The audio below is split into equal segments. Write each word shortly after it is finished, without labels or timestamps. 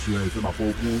Sur FM à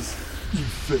Port-au-Prince, il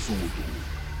fait son retour.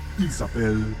 Il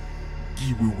s'appelle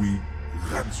Guy Wewe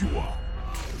Radio.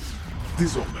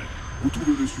 Désormais,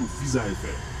 retrouvez-le sur Visa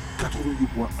FM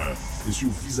 82.1 et sur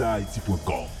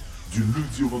visahaiti.com du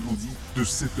lundi au vendredi de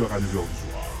 7h à 9h du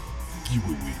soir. Guy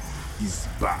Wewe is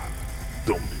back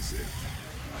dans les airs.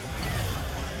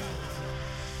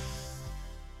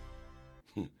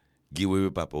 Guy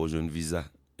Wewe papa au jeune Visa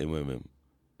et moi-même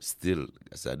still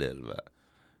Sadel va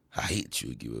I hate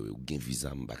you Guy Wewe ou gen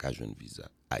Visa m'baka jeune Visa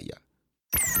aya.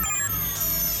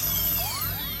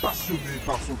 Passionné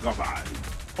par son travail,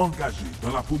 engagé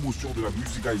dans la promotion de la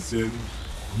musique haïtienne,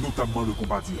 notamment le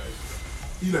combat direct,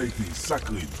 il a été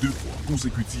sacré 2 fois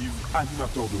consécutives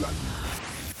animateur de l'année.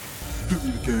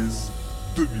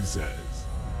 2015-2016.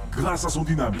 Grâce à son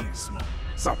dynamisme,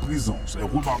 sa présence est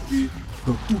remarquée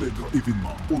dans tous les grands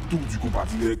événements autour du combat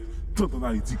direct, tant en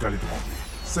Haïti qu'à l'étranger.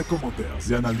 Ses commentaires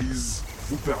et analyses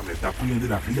vous permettent d'appréhender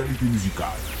la réalité musicale.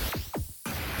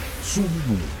 Son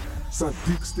humour, sa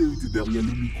dextérité derrière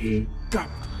le micro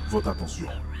capte votre attention.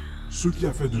 Ce qui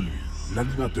a fait de lui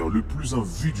l'animateur le plus en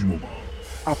vue du moment.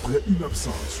 Après une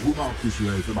absence remarquée sur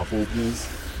la FM à Port-au-Prince,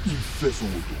 il fait son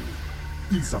retour.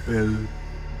 Il s'appelle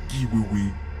Guy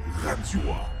Wewe Radio.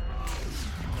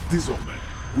 Désormais,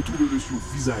 retrouvez-le sur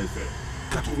Visa FM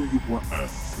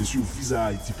 82.1 et sur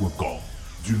visahaiti.com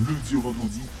du lundi au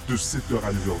vendredi de 7h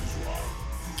à 9h du soir.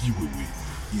 Guy Wewe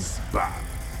is back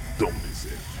dans les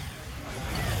airs.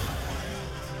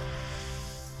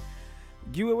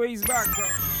 Guy Wewe is back.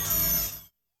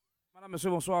 Madame, monsieur,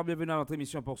 bonsoir, bienvenue à notre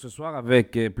émission pour ce soir.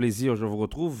 Avec plaisir, je vous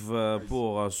retrouve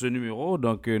pour ce numéro.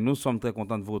 Donc, nous sommes très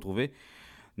contents de vous retrouver.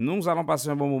 Nous allons passer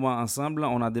un bon moment ensemble.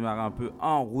 On a démarré un peu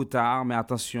en retard, mais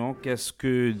attention, qu'est-ce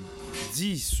que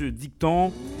dit ce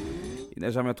dicton? Il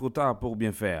n'est jamais trop tard pour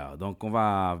bien faire. Donc, on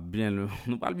va bien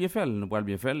nous parle bien faire,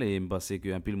 et je pense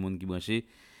qu'un peu le monde qui branché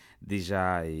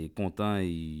déjà est content et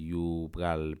il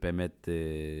va permettre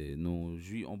nous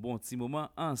jouer un bon petit moment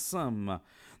ensemble.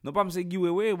 Non pas M. Guy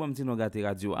Wewe ou M. Nogate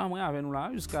Radio. Ah, moi, avec nous là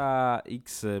jusqu'à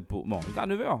X pour bon, jusqu'à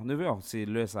 9h, c'est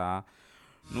l'heure ça.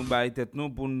 Nous baillons tête nous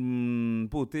pour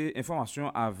porter information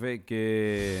avec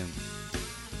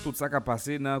tout ça qui a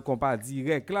passé dans le compas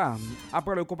direct là.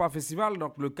 Après le compas festival,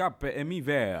 donc le cap est mis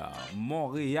vers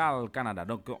Montréal, Canada.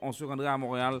 Donc on se rendra à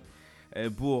Montréal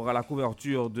pour la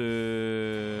couverture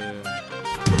de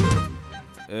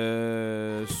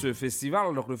ce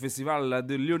festival, donc le festival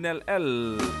de Lionel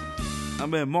L.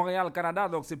 Montréal, Canada,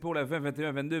 donc c'est pour les 20,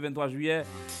 21, 22, 23 juillet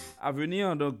à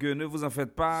venir, donc ne vous en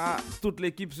faites pas, toute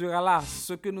l'équipe sera là.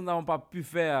 Ce que nous n'avons pas pu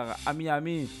faire à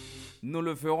Miami, nous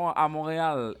le ferons à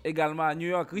Montréal, également à New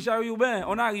York. Richard Urbain,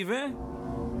 on est arrivé?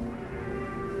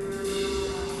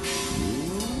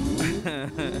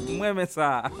 Moi, mais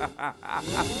ça.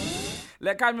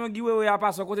 Les camions Guy Wewe à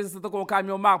passer à côté, c'est un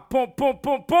camion marque pompe, pompe,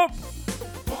 pompe, pompe.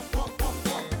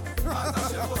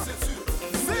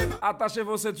 Attachez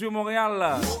vos ceintures,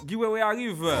 Montréal. Guy Wewe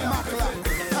arrive.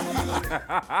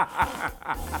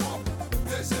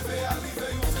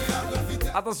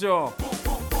 Attention.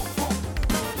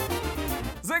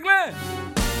 Zéglé.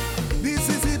 This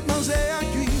is it, manger à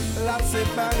cuit, la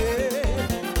séparée.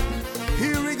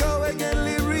 Here we go again,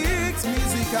 lyrics,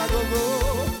 musique à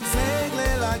gogo. Zéglé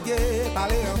la guerre,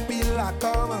 parler en pile a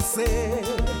commencé.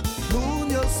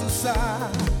 Mounio sous ça,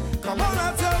 comme on a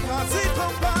dit, vas-y,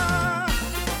 compas.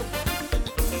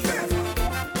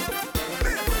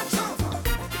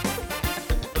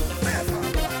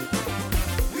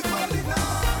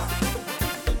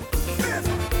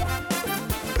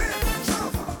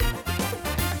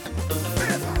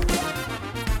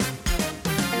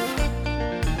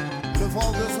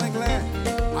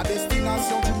 À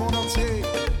destination du monde entier.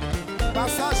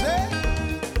 Passagers,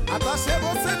 attachez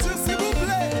vos ceintures s'il vous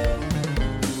plaît.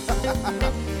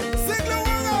 C'est que l'on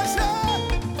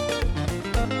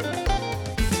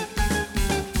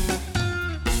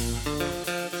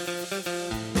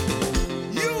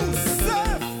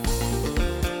Youssef,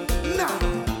 now.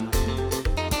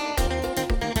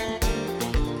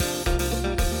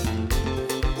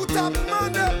 Ou t'as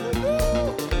demandé pour vous.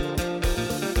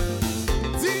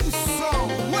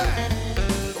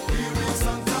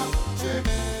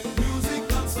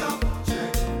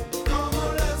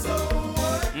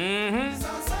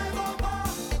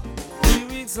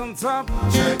 On top,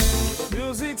 check.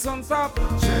 Music's on top,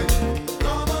 check.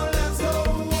 Come on, let's go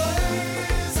away.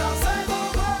 Ça c'est bon.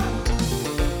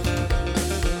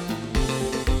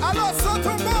 Alors,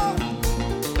 Sotombo,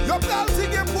 y'a plein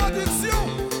de production.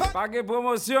 Pas de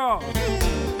promotion.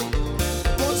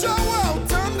 Bonjour,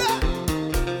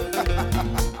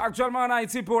 Actuellement en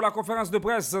Haïti pour la conférence de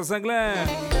presse Zinglin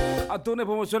à tournée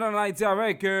promotionnelle en Haïti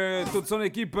avec toute son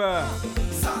équipe.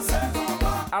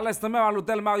 À l'est même à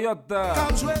l'hôtel Marriott,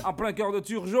 en plein cœur de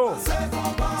Turgeau.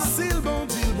 S'il bon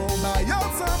dit le bon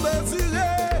Marriott sans mesurer.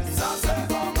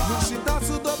 Nous chita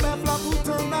sous deux mêmes là pour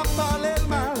t'en a parlé le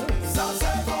mal.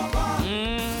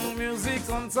 Music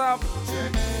on top,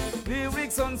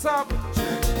 lyrics on top.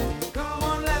 Come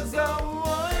on, let's go.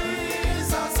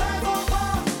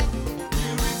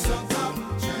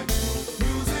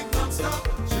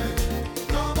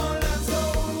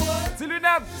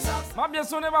 M'a bien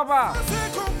sonné, papa.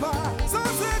 Ça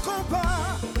c'est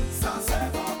compas. Ça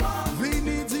c'est compas.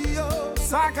 Vini Dio.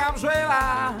 Ça cap joué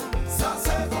là. Ça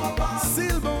c'est compas.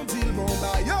 S'il bon dit le bon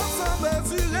Marriott sans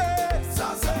mesurer. Ça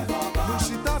c'est compas. Nous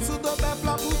chita sous deux bêtes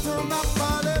là pour t'en a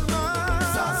parlé le mal.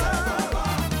 Ça c'est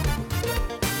compas.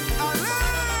 Allez.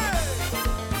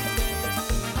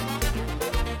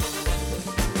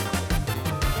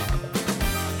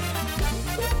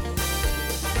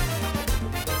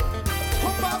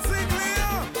 Compas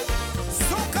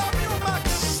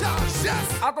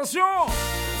attention!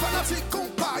 Fanatique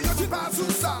compas, yo tu pas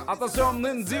sous ça. Attention,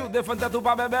 Mwendi ou défendre tout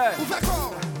pas bébé. Ouvre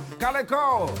corps.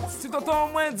 Kaleko, si t'entends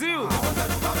Mwendi ou.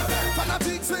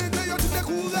 Fanatique c'est yo tu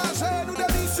découragé, nous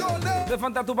démissionner.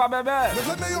 Défendre tout pas bébé.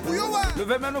 Levez yo pour yo ouais.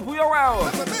 Levez nous pour yo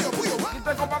ouais. Levez yo pour yo ouais. Qui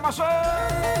te compas marché?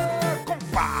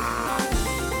 Compas.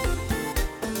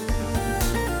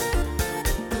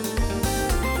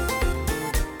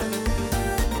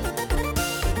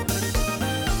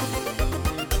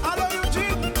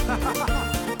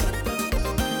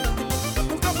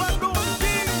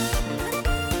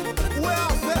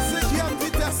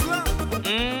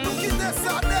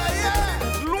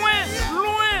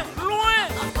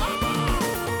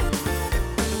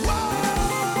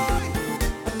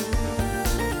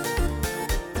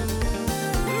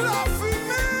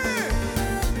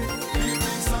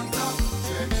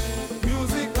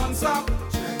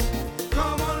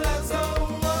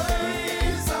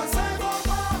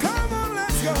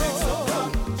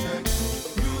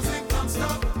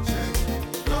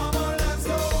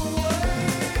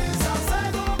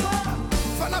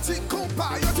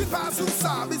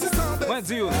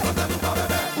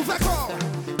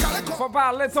 Faut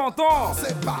parler tonton.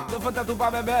 Défendre tout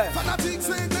pas bébé. Fanatique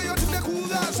c'est yo tu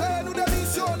découragé, nous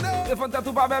démissionner. Défendre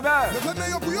tout pas bébé. Levez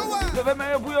yo pour yo ouais. Levez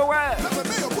pour yo ouais.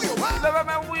 Levez yo pour yo ouais.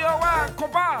 Levez pour yo ouais.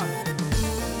 Compas.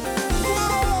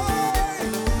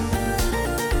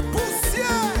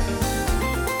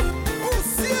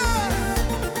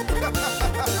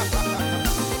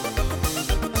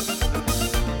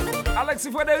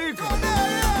 Alexis Frédéric.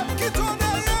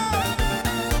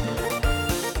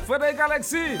 Frédéric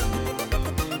Alexis.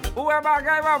 Où est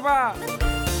bagaille, papa?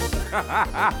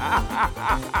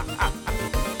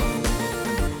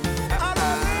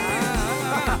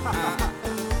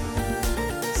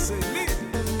 C'est lui.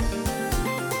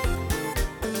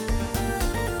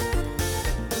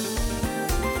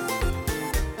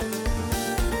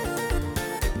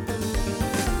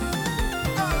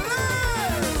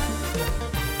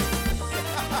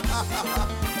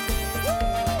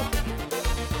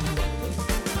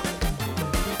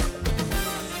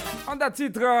 Un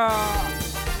titre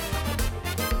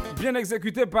bien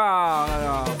exécuté par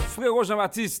Frérot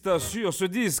Jean-Baptiste sur ce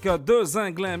disque de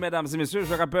Zinglin, mesdames et messieurs.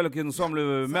 Je rappelle que nous sommes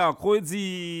le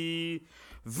mercredi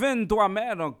 23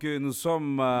 mai, donc nous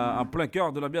sommes en plein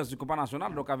cœur de l'ambiance du compas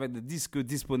national, donc avec des disques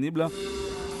disponibles,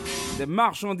 des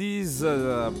marchandises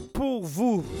pour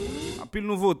vous. Puis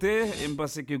nouveauté, et je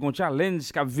pense que un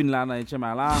challenge qui vient là dans les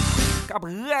là, qui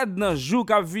red dans jour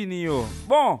qui vient.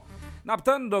 Bon.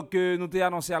 Napton, donc nous t'ai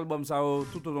annoncé l'album ça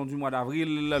tout au long du mois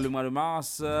d'avril, le mois de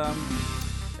mars.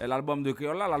 L'album de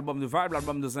Créola, l'album de Vibe,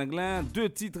 l'album de Zinglin, 2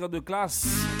 titres de classe.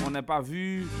 On n'a pas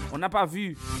vu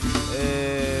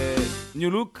New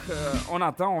Look. On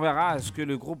attend, on verra. Est-ce que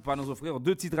le groupe va nous offrir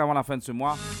 2 titres avant la fin de ce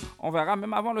mois? On verra.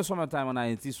 Même avant le Summertime en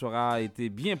Haïti, ça aura été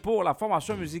bien pour la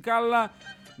formation musicale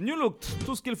New Look.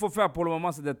 Tout ce qu'il faut faire pour le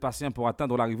moment, c'est d'être patient pour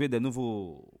attendre l'arrivée des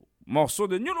nouveaux morceaux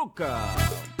de New Look.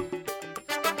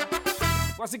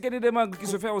 Voici Kenny Demang qui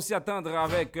se fait aussi attendre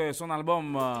avec son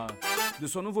album de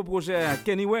son nouveau projet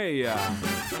Kenny Way.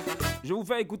 Je vous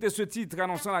fais écouter ce titre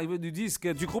annonçant l'arrivée du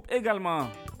disque du groupe également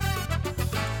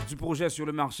du projet sur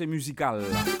le marché musical.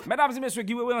 Mesdames et messieurs,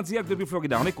 Guy Wewe en direct depuis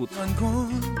Florida, on écoute.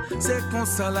 C'est comme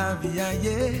ça la vie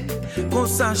aille, comme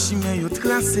ça chimé yo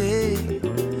tracé.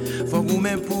 Faut vous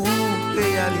même pour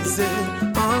réaliser.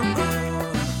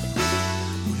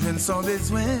 Je ne sans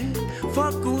besoin,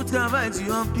 faut qu'on travaille du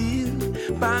en pile,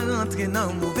 pas rentrer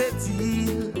dans mauvais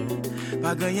deal,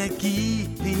 pas gagner qui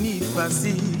fini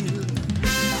facile.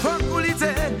 Faut qu'on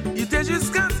l'idée, il était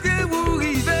jusqu'à ce que vous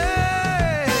arrivez.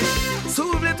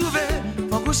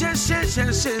 pour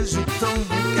chercher, joue ton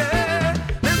bouquet.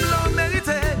 Même l'homme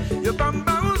mérité, yo pas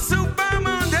m'baousser ou pas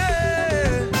mandé.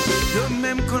 Yo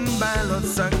même qu'on bat l'autre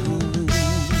sac pour.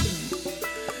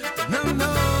 Non,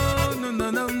 non, non,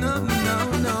 non, non, non, non,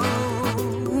 non.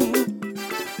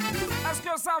 Est-ce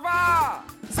que ça va?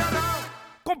 Ça va?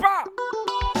 Compas!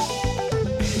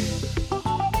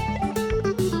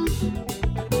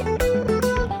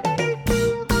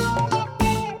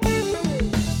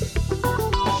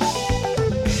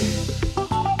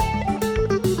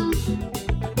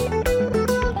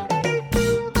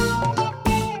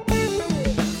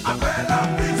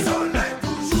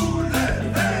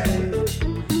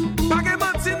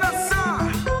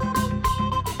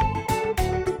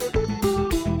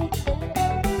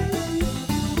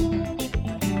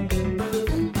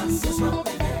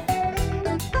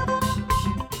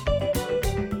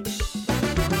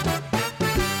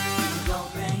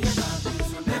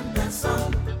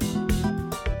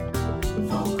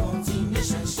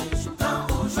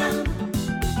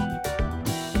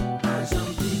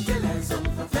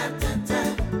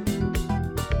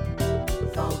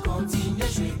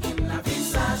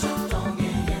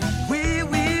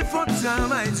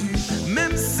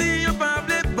 Même si on parle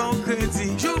de bon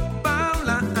crédit, je parle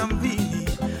à Ambini.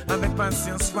 Avec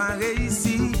patience, pas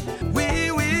réussi.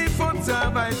 Oui, oui, faut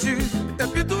travailler dur. Et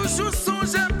puis toujours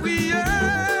songer à prier.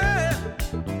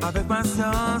 Avec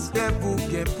patience,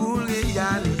 pour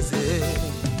réaliser.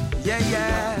 Yeah,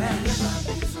 yeah.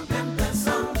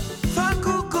 Faut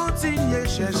qu'on continue à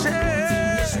chercher.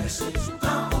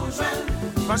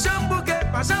 Pas jamais bouquet,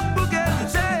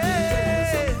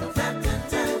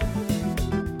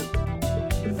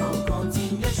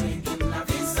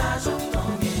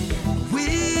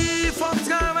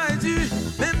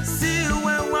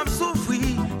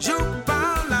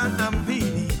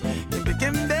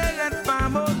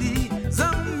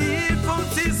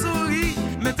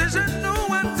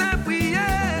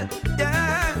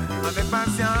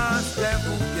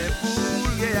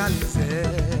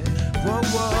 wow,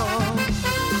 wow.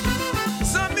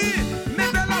 Samy,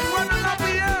 mettez la foi dans la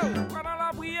prière. Dans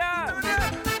la prière.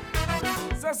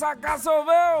 C'est ça qui a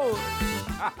sauvé.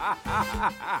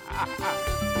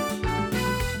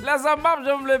 Les ambables,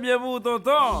 je me l'ai bien vous,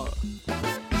 tonton.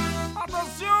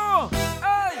 Attention.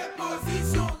 Hey.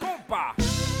 Position. Compas.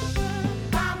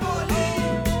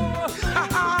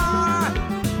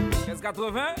 Qu'est-ce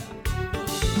 80?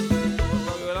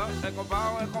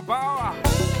 Un compas.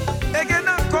 Et qu'il y en a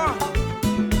encore.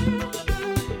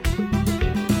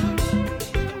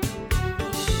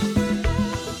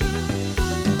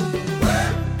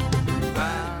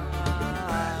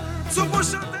 Sous pour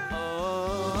chanter.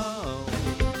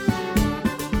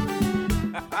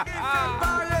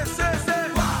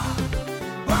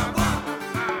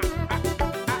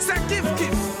 C'est kiff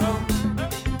kiff.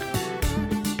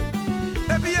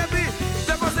 Et puis,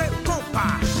 c'est posé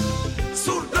compas.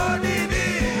 Sous Donini.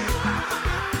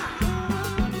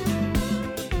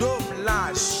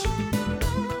 Dommage.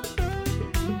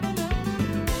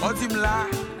 On dit là.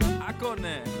 À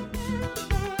connaître.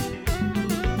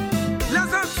 Les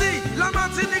Antilles, la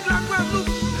Martinique, la Guadeloupe,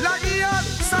 la Guyane,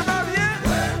 ça va bien?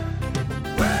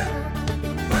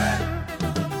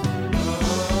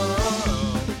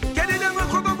 Quel est le mot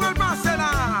qu'on va passer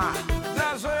là?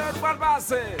 Je vais le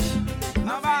passer.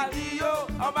 En bas yo,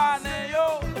 en bas yo.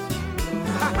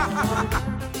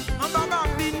 En bas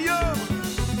mignon.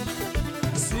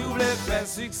 Si vous voulez faire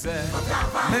succès,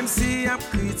 même si a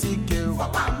critiqué,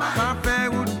 pas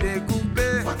faire ou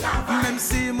découper, même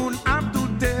si mon a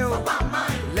douté,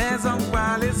 les hommes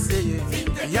vont l'essayer.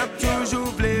 Y a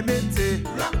toujours voulu mettre,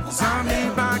 sans mi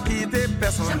pas quitter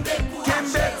personne. Qu'un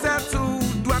bête tout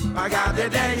doit pas garder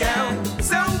derrière.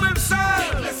 C'est où même ça?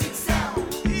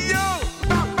 Yo,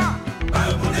 papa,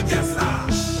 on est bien ça.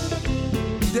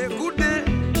 Dégoûté,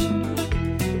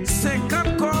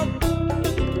 50 copes.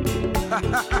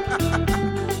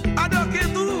 Adore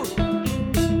tout.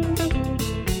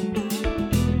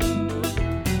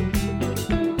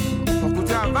 Faut qu'on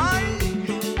travaille.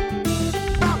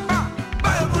 Papa,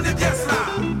 on est bien ça.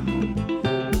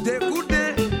 Dégoûté,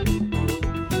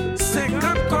 50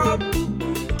 copes.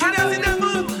 Quel est le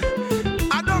monde?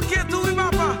 Adore tout,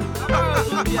 papa.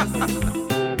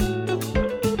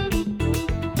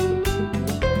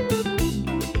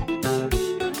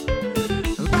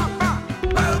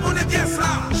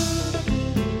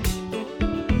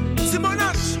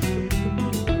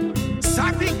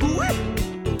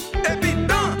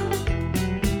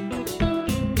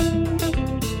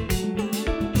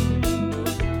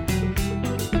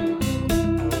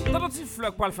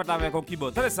 Quoi le fait avec un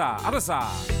keyboard? Attendez ça, attendez ça.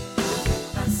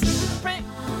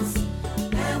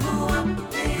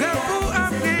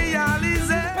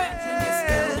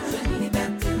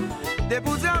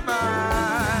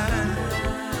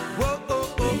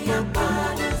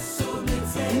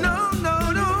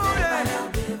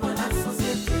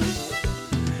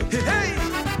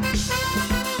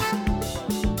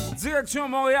 Direction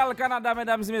Montréal, Canada,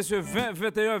 mesdames et messieurs, 20,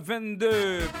 21,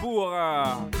 22 pour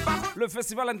le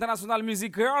Festival International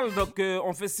Musical. Donc,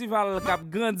 un festival qui a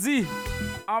grandi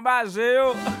en bas,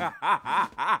 Géo.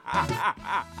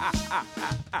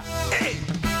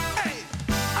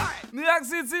 New York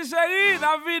City, chérie,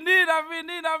 n'a fini,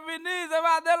 c'est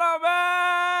pas de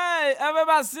l'obéi. Elle veut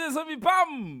passer, c'est mi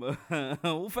pam.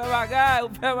 Ou fait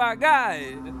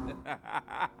bagaille.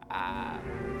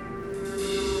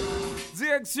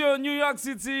 Direction New York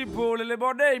City pour le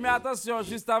Labor Day. Mais attention,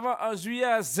 juste avant, en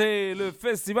juillet, c'est le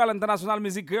Festival International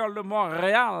Musical de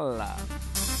Montréal.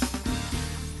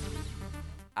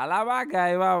 À la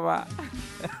bagaille, papa.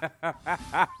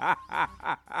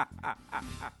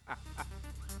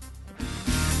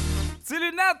 Si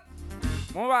lunette,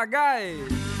 mon bagaille.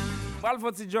 Moi, le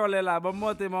faut que tu là, bon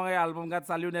monter Montréal, pour me garder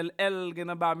ça Lionel L qui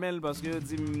n'a pas mail parce que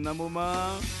dit dans moment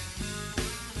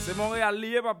c'est Montréal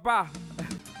lié papa.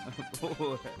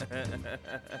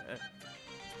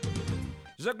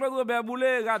 Jean-Claude Robert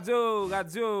Boulet,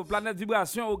 radio Planète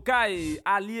Vibration au Caille,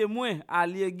 allié moins,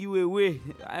 allié Guiwewe,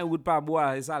 un route pas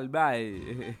bois et ça le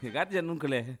bail. Gardien nous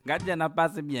clair, gardien n'a pas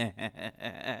c'est bien.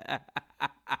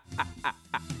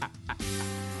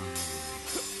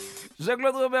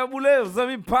 Jean-Claude Robert Boulet, vous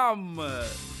avez pam.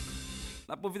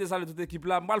 On a profité de saluer toute l'équipe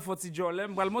là. Moi, le faut petit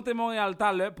Jolem. Je vais monter Montréal tout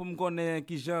à l'heure pour me connaître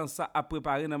qui gens ça a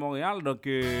préparé dans Montréal. Donc,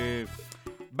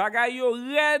 bagaille yo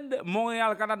red,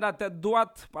 Montréal, Canada, tête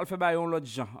droite. Pour le faire bailler l'autre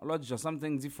gens. L'autre gens,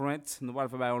 something different. Nous allons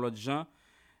faire bailler l'autre gens.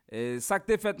 Ça que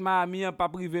t'es fait Miami, pas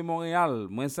privé Montréal.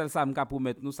 Moi, celle ça me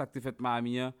promettre nous, ça que t'es fait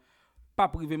Miami. Pas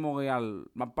privé Montréal.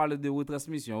 Je parle de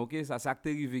retransmission, ok? Ça, c'est acte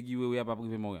arrivé qui oui, pas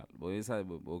privé Montréal. Bon, ça,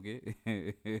 ok?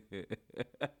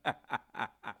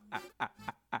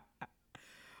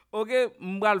 Ok,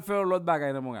 je vais faire l'autre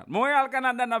bagaille dans Montréal. Montréal,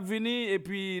 Canada, n'a fini, et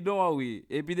puis, non, oui.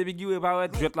 Et puis, depuis que je paraît,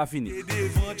 je vais la fini. Depuis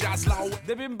que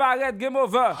je paraît, game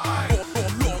over.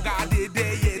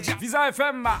 Visa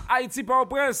FM, Haïti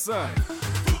Port-au-Prince,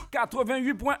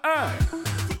 88.1.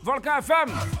 Volcan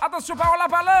FM, attention, parole à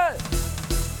parler.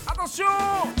 Attention!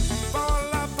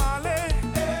 Parole à parler,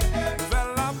 fais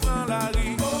la prendre la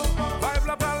rue, vibe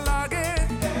la blague,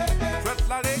 faites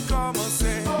la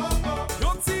recommencer.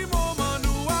 Yon ti moment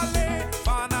nous aller,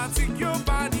 fanatique yo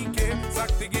paniqué, ça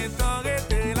que t'es temps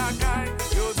arrêter la caille,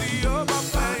 yo di yo pas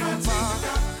faire yon pas.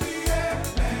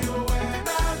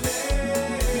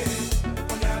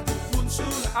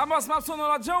 Amos Mapson dans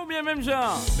la Jean ou bien même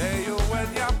Jean?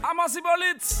 Amos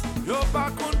Ibolite! Yo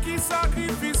pas contre qui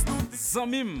sacrifice nous.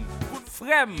 Zamim,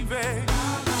 Frem.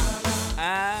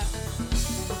 Hein?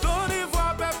 Donnez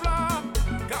voix peuple là,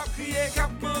 cap crier, cap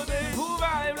manger. Vous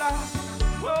vibe là.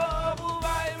 Oh, vous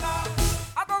vibe là.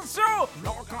 Attention!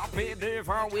 L'on campé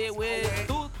devant, oui, oui.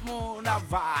 Tout le monde a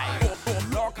vibe.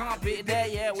 L'on campé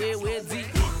derrière, oui, oui, dit.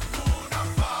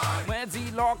 Moi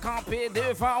dit l'on campé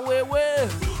devant, oui, oui.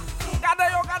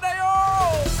 Gardez yo.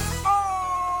 Oh!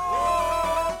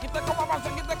 Qui te combat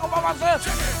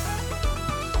marcher.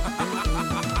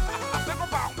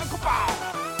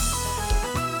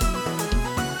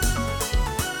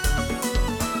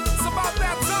 It's about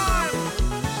that time.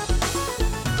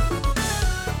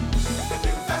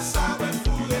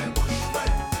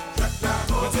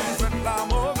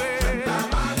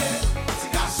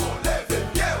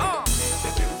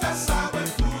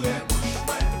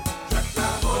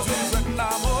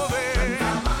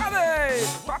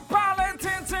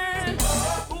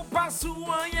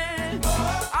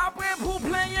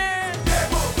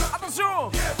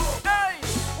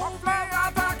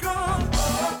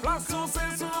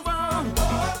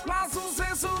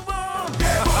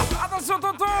 Attention,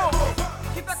 tonton!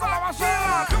 Qui t'a collé la machine?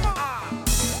 Comment?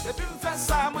 Depuis me faire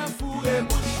ça, moi, fourré,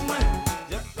 bouche, moi.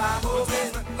 Jette la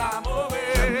mauvaise.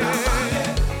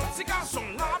 Si garçon,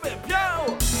 là, mais bien.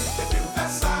 Depuis me faire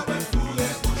ça, moi, fourré,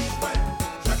 bouche, moi.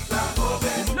 Jette la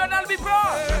mauvaise. Lionel Bipper,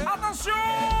 attention!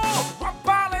 On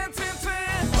parle tété.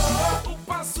 Ou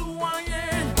pas soigné.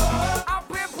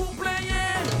 Après, pour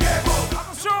player.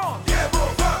 Attention!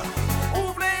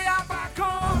 Ouvrez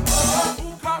attaquant. Ou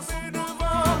passer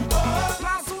devant.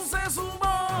 Place où c'est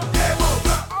souvent.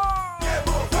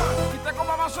 Qui t'a comme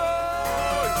marcher?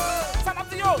 Ça n'a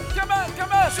dit yo, Kemel.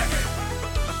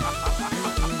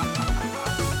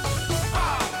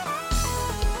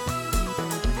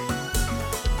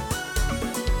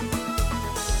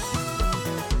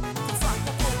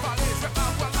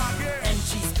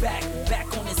 MG's back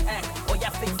on his act. All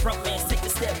y'all fake front man, take a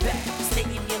step back. Stay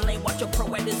in your lane, watch your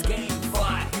pro at this game.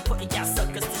 Why? You putting y'all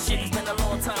suckers to shit. It's been a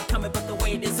long time coming, but the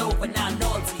wait is over now.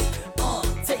 Naughty,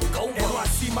 take over.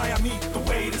 NYC, Miami, the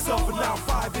wait is over now.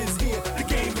 5 is here, the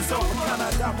game is over.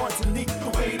 Canada, Martinique, the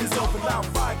wait is over now.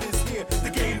 5 is here. here, the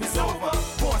game is over.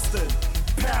 Boston,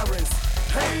 Paris,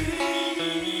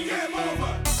 Haiti. Game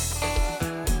over.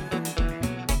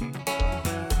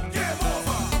 Game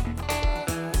over.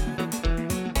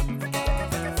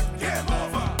 Game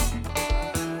over.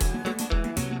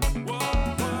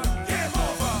 Game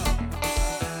over.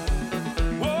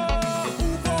 Whoa,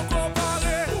 ou poco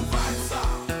parler. Ou vibe ça.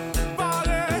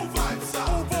 Parler. Ou vibe ça.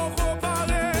 Ou poco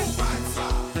parler. Ou vibe ça.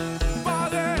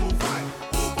 Parler. Ou vibe.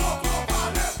 Ou poco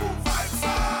parler. Ou vibe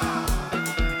ça.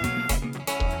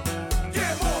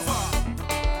 Game over.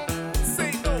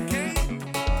 Say no game.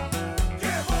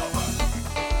 Game over.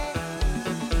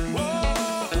 Whoa,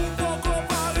 ou poco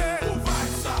parler. Ou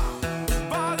vibe ça.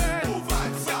 Parler. Ou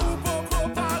vibe ça. Ou poco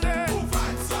parler. Ou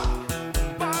vibe ça.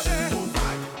 Parler. Ou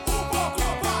vibe. Ou poco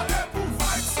parler. Ou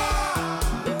vibe ça.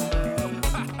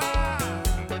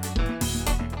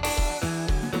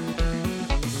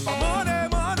 Money,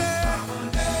 money,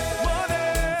 money,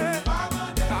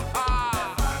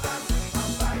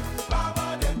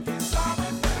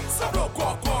 Sablo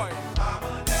kokoy.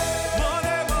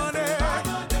 Money, money,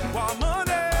 wa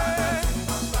money.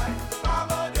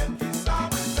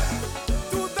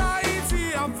 Tout Haïti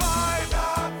a vibe.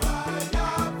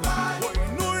 Oui,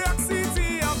 New York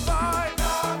City a vibe.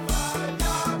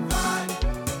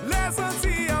 Les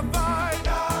Antilles a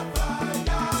vibe.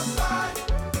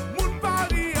 Moun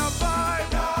Paris a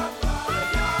vibe.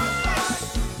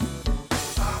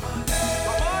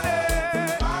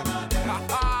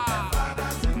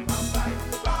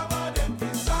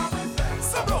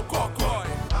 Sablo kokoy.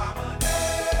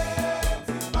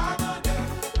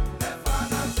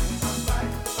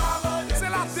 C'est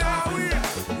la terre, oui.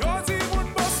 Yo di moun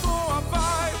Boston a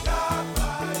vibe.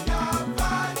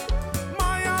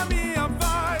 Miami a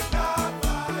vibe.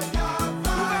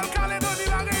 Nouvelle-Calédonie,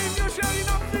 la Réunion, chérie,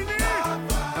 n'a fini.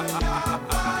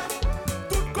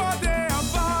 Tout côté a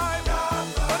vibe.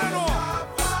 Donnez-nous.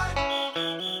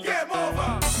 Game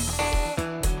over.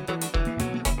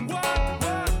 What?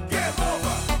 Game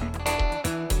over.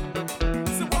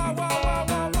 C'est what?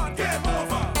 Game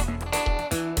over.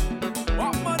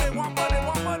 Want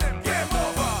money. Game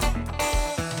over.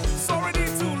 It's already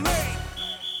too late.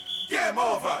 Game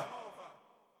over.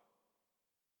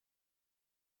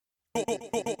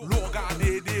 L'on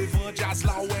regardait devant jazz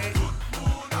la ouais.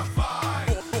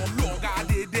 L'on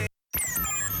regardait des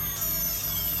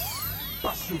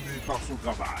Passionné par son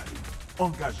travail,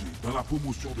 engagé dans la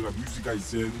promotion de la musique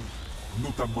haïtienne,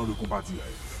 notamment le combat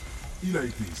direct. Il a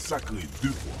été sacré 2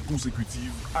 fois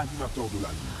consécutives animateur de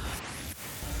l'année.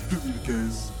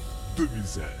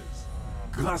 2015-2016.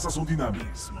 Grâce à son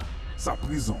dynamisme, sa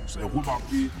présence est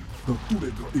remarquée dans tous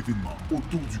les grands événements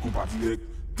autour du combat direct,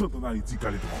 tant en Haïti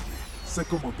qu'à l'étranger. Ses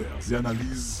commentaires et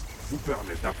analyses vous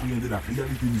permettent d'appréhender la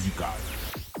réalité musicale.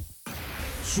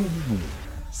 Son humour,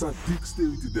 sa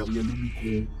dextérité derrière le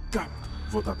micro capte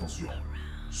votre attention.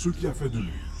 Ce qui a fait de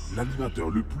lui l'animateur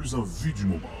le plus en vue du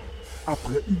moment.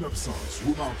 Après une absence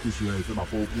remarquée sur la FM à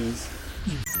Port-au-Prince,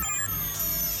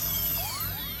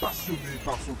 passionné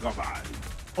par son travail,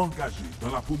 engagé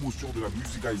dans la promotion de la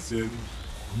musique haïtienne,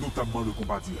 notamment le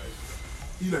combat direct.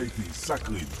 Il a été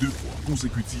sacré 2 fois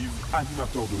consécutives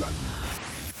animateur de l'année.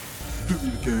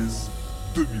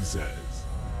 2015-2016.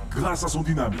 Grâce à son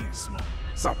dynamisme,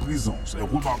 sa présence est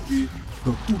remarquée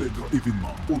dans tous les grands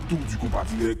événements autour du combat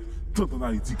direct, tant en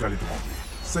Haïti qu'à l'étranger.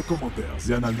 Ses commentaires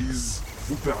et analyses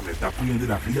vous permettent d'appréhender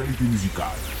la réalité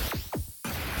musicale.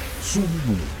 Son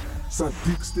humour, sa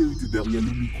dextérité derrière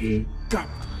le micro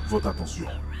capte votre attention.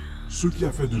 Ce qui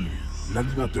a fait de lui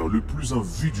l'animateur le plus en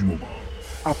vue du moment.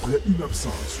 Après une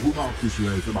absence remarquée sur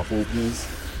la FM à Port-au-Prince,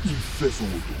 il fait son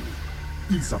retour.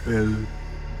 Il s'appelle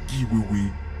Guy Wewe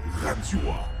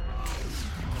Radioa.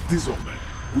 Désormais,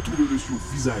 retrouvez-le sur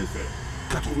Visa FM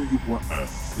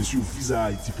 82.1 et sur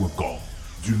visahaiti.com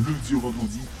du lundi au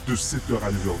vendredi de 7h à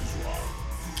 9h du soir.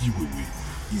 Guy Wewe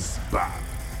is back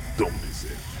dans mes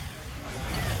ailes.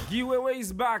 Guy Wewe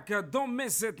is back dans mes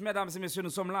sets, mesdames et messieurs. Nous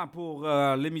sommes là pour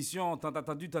l'émission tant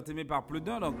attendue, tant aimée par plus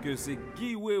d'un. Donc, c'est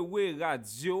Guy Wewe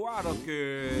Radio. Donc,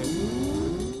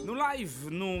 nous live,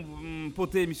 nous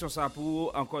portons l'émission ça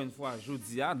pour encore une fois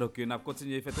jeudi. Donc, nous avons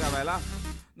continué à faire travail là.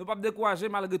 Nous ne pouvons pas décourager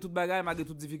malgré toute bagaille, malgré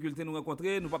toute difficulté nous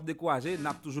rencontrer. Nous ne pouvons pas décourager. Nous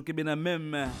avons toujours dans le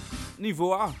même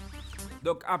niveau.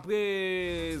 Donc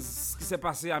après ce qui s'est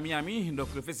passé à Miami, donc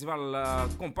le festival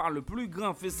Compare, le plus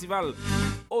grand festival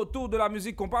autour de la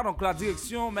musique Compare, donc la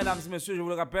direction, mesdames et messieurs, je vous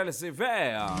le rappelle, c'est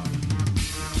vers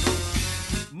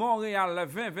Montréal,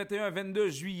 20, 21, 22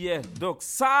 juillet. Donc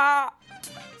ça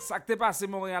qui t'est passé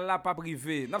Montréal là, pas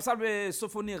privé. Nous saluons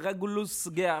Sophonie Regulus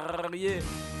Guerrier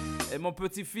et mon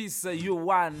petit-fils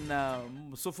Yohan,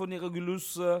 Sophonie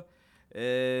Regulus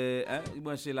Il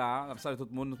branche là, salut tout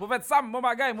le monde. Prophète Sam, bon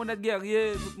bagay, mon net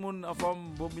guerrier, tout le monde en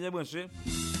forme, bon bien branché.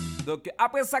 Donc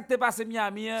après ça que t'es passé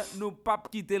Miami, nous pas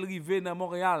quitter le rivé dans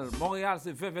Montréal. Montréal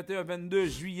c'est 20, 21, 22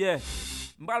 juillet.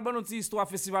 M'bral bon notre histoire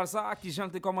festival ça qui j'en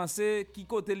commencé, qui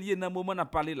côté lié dans moment n'a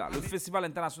parlé là, le festival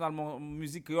international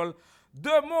musique créole de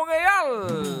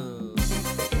Montréal.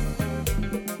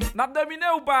 N'a dominé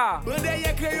ou pas?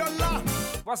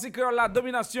 Voici Créole la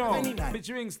domination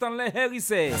featuring Stanley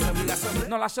Harris.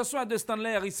 Non, la chanson est de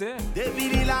Stanley Harris.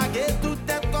 Depuis la guerre, tout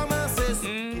est commencé.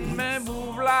 Mais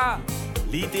vous là,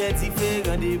 Li très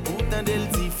différent des boutons de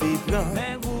différent.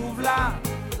 mais vous là.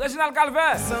 Reginald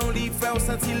Calvert. Sans li faire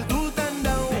sentir tout en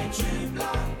dedans.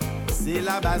 C'est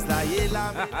la base là et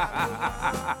la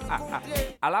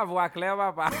À la voix claire,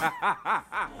 papa.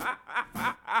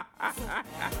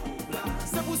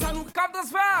 C'est pour ça nous Comme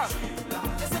transfert.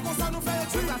 c'est pour ça nous fait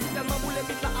tu Ça c'est tellement boule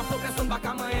vite là afro personne pas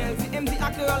comme elle. Si MD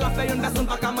a créole la fait une personne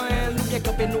pas comme elle. Nous bien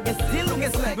campé nous bien style nous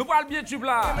bien swag. Nous parlons bien tube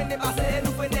là. Mais dépassé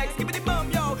nous fait next. Keep it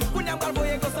bomb yo. Kounya m'gal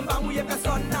voyer qu'on s'en va mouiller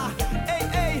personne là. Hey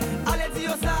hey, allez dis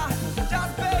ça.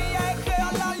 Just pay a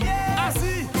créole la lié.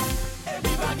 assis. Et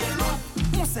puis baguette l'autre.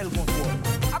 On sait le contrôle.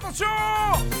 Attention.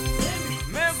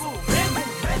 Mais vous,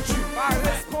 pas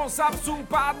responsable sous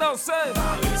pas danser.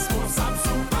 Responsable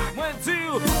sous pas. Moi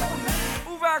dire,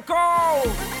 ouvert corps.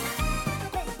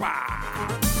 Compa.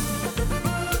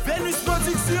 Vénus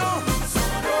Production.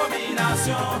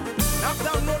 Domination. N'a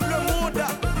download le monde.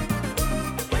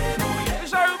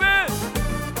 Déjà arrivé.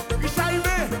 Richard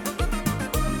Humain.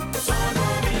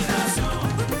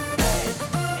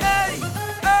 Hey,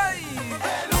 hey.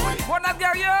 Bonne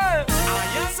guerrier.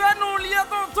 C'est nous liés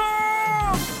tonton.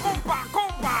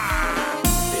 Compa.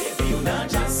 Baby on a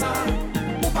jassa.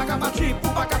 Ou pas capable trip, ou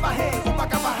pas capable hey, ou pas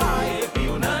capable high. Baby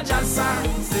on a jassa.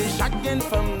 C'est chacun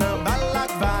femme dans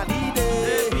balak validé.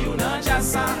 Baby on a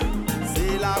jassa.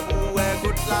 C'est la bouée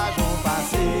toute l'argent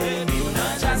passé. Baby on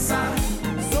a jassa.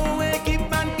 Son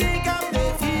équipement qui a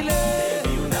défilé.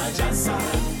 Baby on a jassa.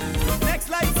 Next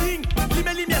lighting, li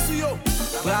met lumière sur yo.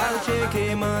 Bral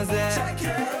checker manze.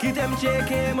 Qui t'aime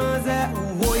checker manze.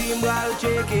 Ou voy bral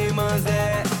checker manze.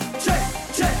 Check.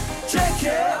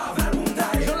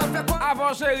 Je la fais quoi?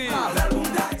 Avant chérie.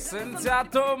 Cynthia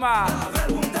Thomas.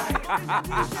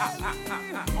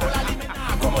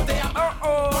 Oh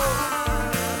oh.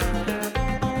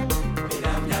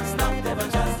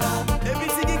 Et puis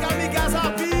si qui kamikaze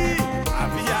happy.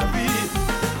 Happy.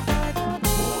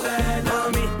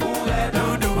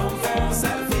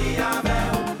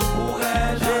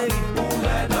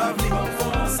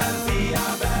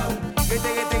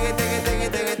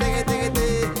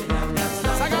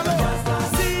 Sagalo.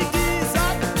 Si qui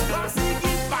sac, si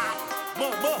qui pa.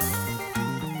 Bon.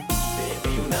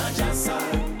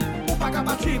 Ou pas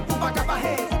capable trip, ou pas capable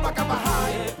hey, ou pas capable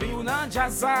high. Et puis on a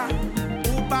jazza.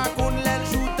 Ou pas qu'on l'aile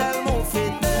joue tellement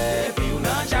fêté. Et puis on a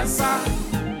jassa.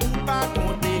 Ou pas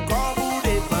qu'on décore ou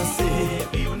dépenser. Et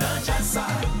puis on a jassa.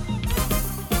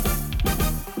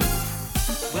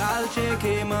 Bral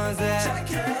checker manze.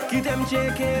 Qui t'aime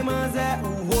checker manze. Ou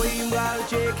voy bral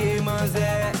checker manze.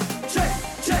 Check.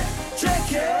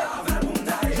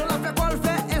 Je la fais quoi le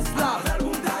fait est là.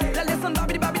 La laisse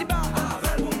babidi ba.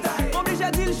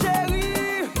 Obligé dit le chéri.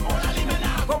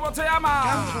 Comment tu Yama?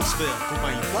 Cam Transfert,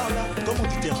 compagnie Parla,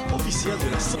 commanditaire officiel de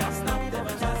la santé.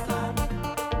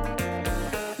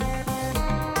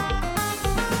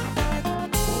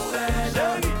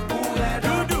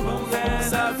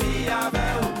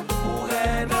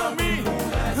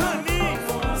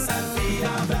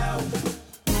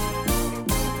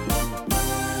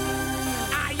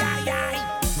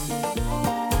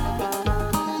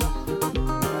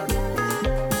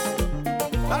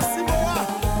 Asimoa,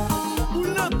 ou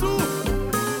nan tout.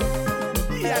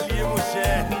 Y a lié mon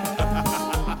cher.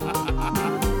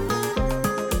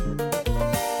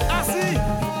 Assis.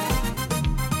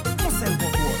 On sait le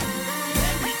concours.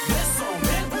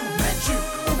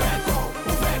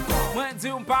 Moi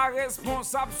dis on pas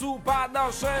responsable sous pas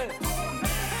danser.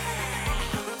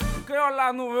 Créole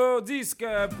la nouveau disque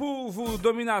pour vous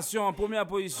domination en première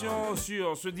position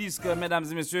sur ce disque mesdames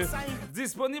et messieurs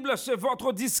disponible chez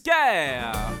votre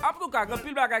disquaire. En tout cas, grand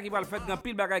pile bagay qui va le faire, grand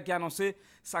pile bagay qui annoncé,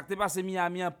 ça qui passé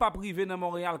Miami, pas privé dans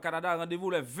Montréal, Canada, rendez-vous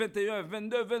le 21,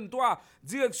 22, 23,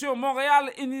 direction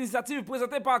Montréal, initiative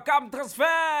présentée par Cam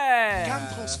Transfert. Cam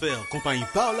Transfert, compagnie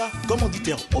Parla,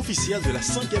 commanditaire officiel de la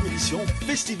 5e édition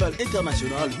Festival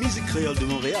international musique créole de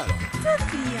Montréal. Tout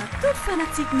client, toute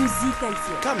fanatique musique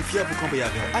haïtienne. Cam fier pour camper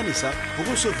avec Anessa pour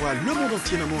recevoir le monde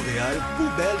entier dans Montréal pour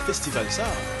bel festival ça.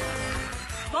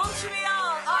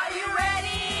 Montreal, are you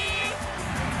ready?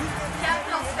 Cam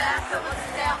Transfert,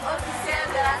 commanditaire officiel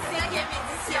de la 5e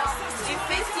édition du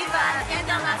Festival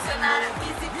international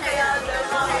musique créole de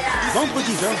Montréal.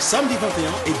 Vendredi 20, samedi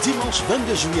 21 et dimanche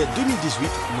 22 juillet 2018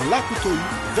 dans la Coutouille,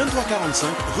 2345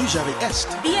 rue Jarry-Est.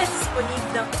 Billets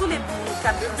disponibles dans tous les bouts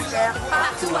cap transfert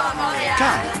Partout à Montréal.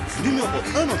 Car, numéro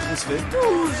 1 en transfert,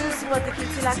 toujours sur votre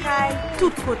culture la caille,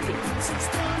 tout côté.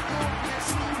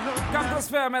 Cap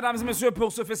Transfert, mesdames et messieurs,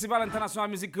 pour ce Festival international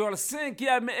musique créole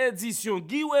 5e édition.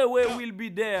 Giveaway will be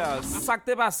there. Ça qui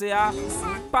t'est passé à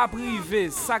pas privé,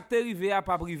 ça qui t'est arrivé à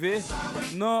pas privé.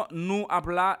 Non, nous à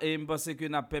plat et je pense que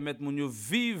nous permettre mon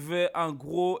vivre en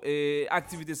gros et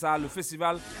activité ça le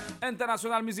Festival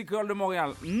international musique créole de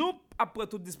Montréal. Nous après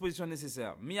toute disposition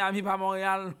nécessaire. Miami pas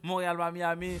Montréal, Montréal pas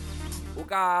Miami. Ou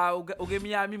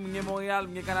Miami, Montréal,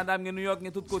 Canada, New York,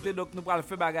 tout côté donc nous pral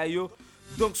faire bagaille yo.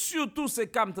 Donc surtout c'est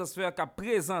Cam Transfert qui a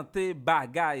présenté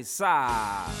bagay ça.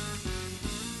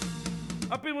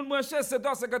 En plus mon branché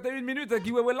 7h51 minutes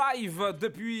giveaway live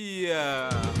depuis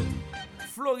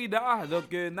Florida.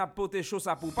 Donc n'a porté chaud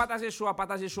ça pour partager chaud,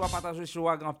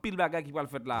 grand pile bagay qui va le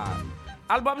faire là.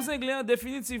 Album single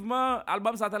définitivement,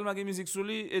 album ça tellement de musique sur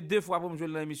lui et deux fois pour me jouer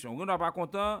dans l'émission. On n'est pas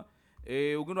content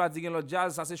et on doit dire l'autre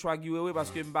jazz ça c'est choix giveaway parce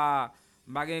que m'a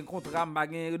un contrat, m'a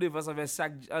un redevance avec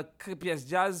chaque pièce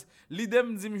jazz. L'idée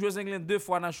me dit me jouer England deux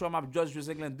fois dans show m'a George jouer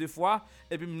England deux fois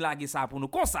et puis me laguer ça pour nous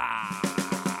comme ça.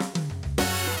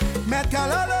 Mettre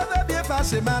calole veut bien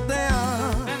passer matin.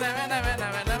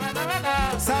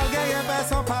 Ça gagne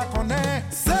personne pas connaît.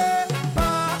 C'est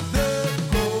pas de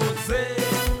causer.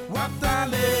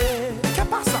 Waptale. Qu'est-ce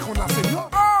pas ça qu'on a fait non?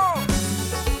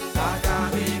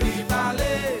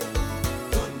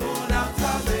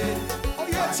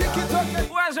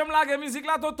 Ouais, j'aime la musique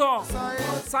là, tonton.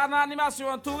 Ça dans animation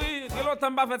en tout, oui. Que l'autre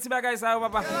m'a fait si bagay ça,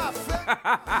 papa.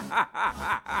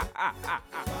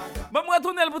 Bon, moi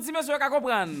retourner le petit monsieur qui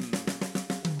comprendre.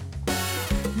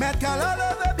 Mettre calole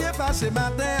veut bien passer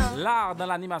matin. L'art dans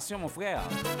l'animation, mon frère.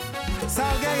 Ça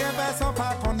gagne personne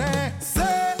pas connaît.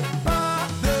 C'est pas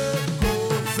de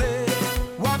causer.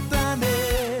 Waptane.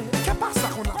 Qu'est-ce pas ça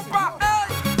qu'on a fait?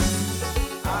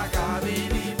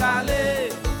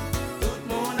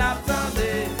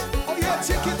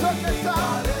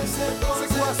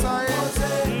 C'est quoi ça?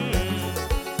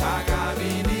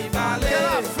 Quelle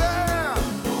affaire?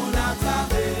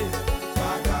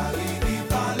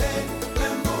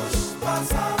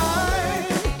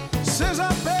 C'est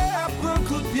jamais après un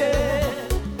coup de pied.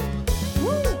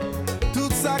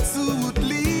 Tout ça sous route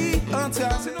lit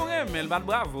entière. C'est nous mais le mal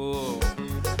bravo.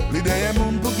 Les derniers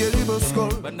monde pour guérir vos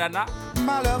scoles. Bandana.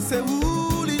 Malheur c'est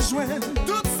où les joindre.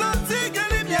 Tout senti que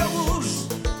les lumières rouges.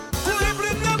 Tous les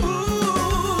plus de la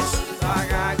bouche.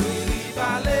 Agagiri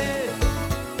balé.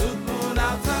 Tout le monde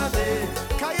attendait.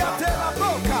 Kayate la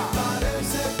boca.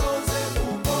 C'est posé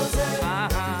pour poser.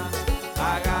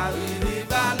 Agagiri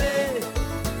balé.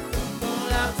 Tout le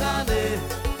monde attendait.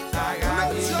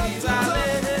 Agagiri balé.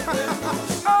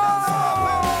 Oh!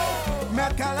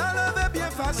 Mettre calale veut bien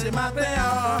fâcher matin.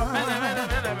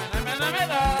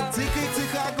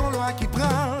 Tic-tic-tic qu'on loi qui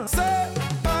prend. C'est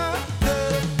pas de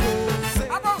causer.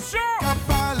 Attention!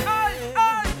 Capale. Aïe,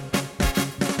 aïe!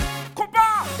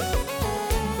 Combat!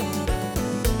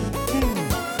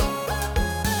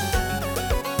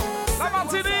 La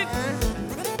Martinique!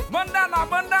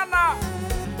 Bandana!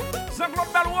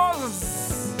 Jean-Claude Belrose!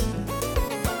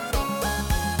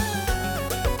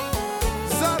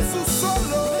 Ça sous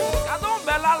solo. Cadeau,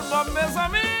 bel album, mes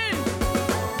amis!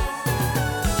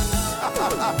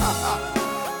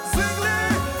 Zinglé.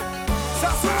 Ça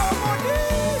sous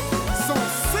harmonie. Son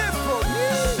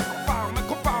symphonie.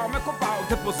 Compare,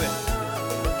 t'es posé.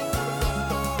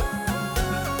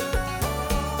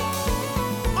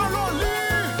 Allons-y.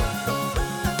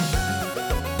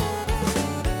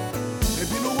 Et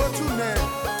puis nous retournons.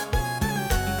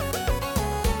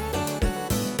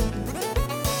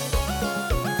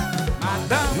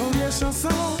 Yon vieille chanson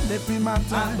depuis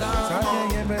matin. Ça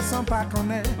vient personne pas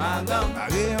connaît.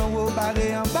 Barré en haut,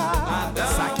 barré en bas.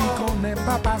 Ça qui connaît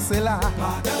pas passer là.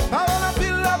 Parole en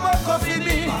pile la boque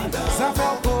fini. Ça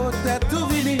fait peut-être tout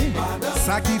fini.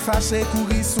 Ça qui fâche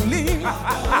courir sous lit.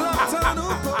 L'entend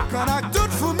nous qu'on a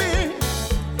tout fourmi.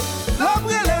 L'ombre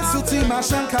les soutiens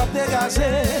machin cap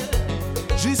dégagé.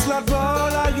 Juste l'autre bord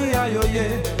la guille à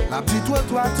yoye. La petite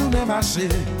toi tourne marché.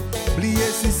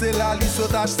 Oubliez si c'est là li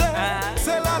saute acheter.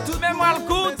 C'est là tout. Mets-moi le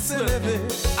coude.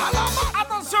 Alors,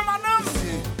 attention, madame.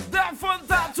 Des fonds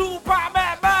tatou, pas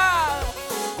même.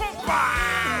 Compa.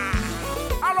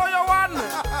 Alors, Yohan.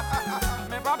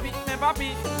 Mais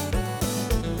papi.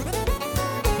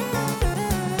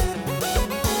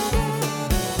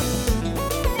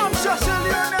 Mam cherche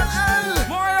Lionel L.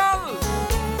 Montréal.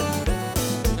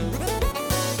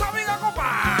 Famille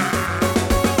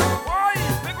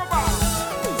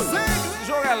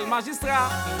magistrat.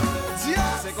 Dieu,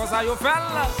 C'est comme ça, yo fait.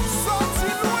 sorti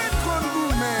loin de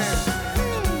nous-mêmes.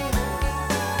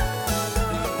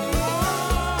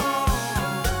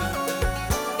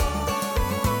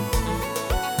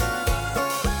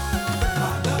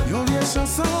 Yon liye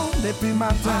chanson depuis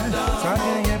matin, ça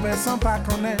vient personne pas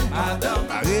connaît.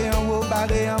 Barré en haut,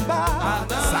 barré en bas,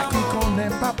 ça qui connaît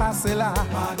pas passer là.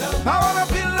 Parole en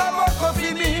pile, le mot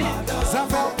fini, ça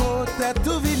fait peut-être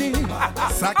tout vini.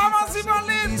 Ça qui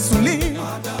sous lit,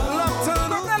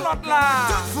 l'autre là,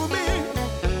 tout fourmi.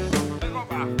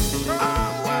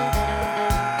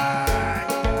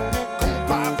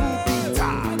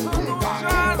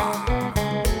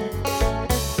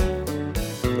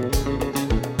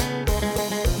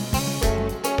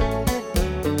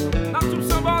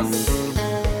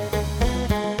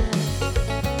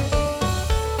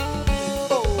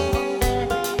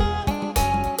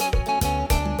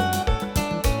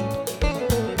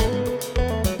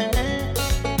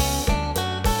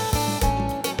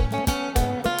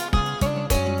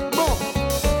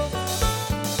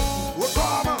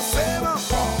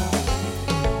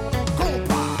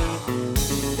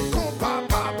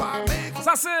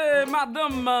 C'est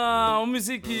madame en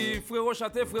musique qui frérot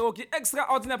chanter frérot qui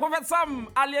extraordinaire. Prophète Sam,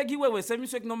 allez Guy ouais, c'est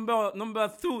monsieur number 2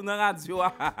 dans la radio.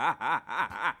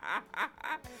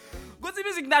 Goti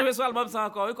musique n'a joué sur l'album ça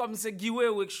encore comme c'est Guy ouais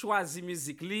qui choisit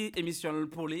musique li émission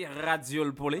pour les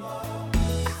radio pour les.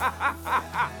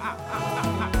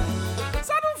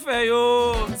 Ça nous fait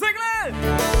yo, c'est clair.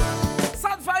 Ça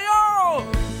nous fait yo.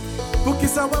 Pour qui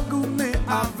ça va goûter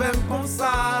avec bon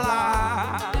ça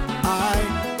là.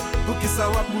 Pour qui ça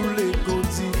va pour les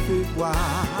côtés fait boire.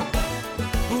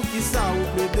 Pour qui ça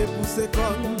ou plaide pour ses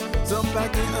connes. Sans pas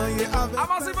qu'il y ait avec.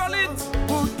 Avancez valide.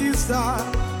 Pour qui ça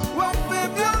ou fait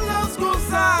violence comme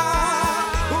ça.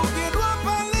 Pour qui doit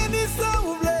parler ni ça ou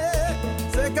blé.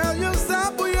 C'est quand il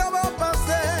ça pour y avoir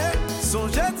passé.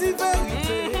 Songez d'y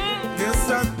vérité. Que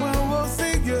ça prend au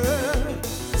Seigneur.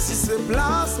 Si c'est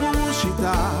place mon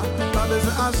chita. Pas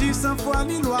besoin d'agir sans foi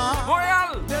ni loi.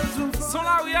 Royal. Son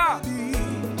là où y a.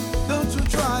 Don't you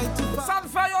try to San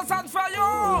Fayo, San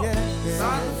Fayo,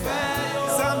 San Fayo,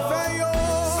 San Fayo,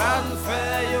 San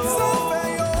Fayo,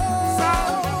 San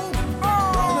Fayo,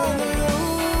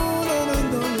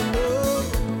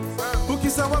 pour qui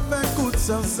ça va faire coup de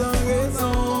sang sans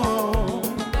raison.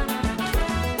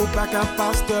 Ou pas qu'un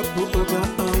pasteur pour autant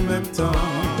en même temps.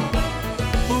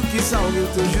 Pour qui ça aurait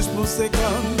été juste pour ses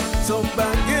comme son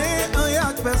baguette en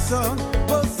y'a personne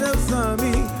pour ses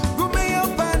amis. Vous meilleur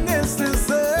pas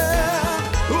nécessaire.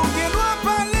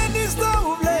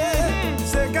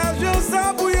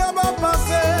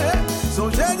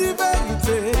 J'ai dit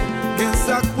vérité, qu'un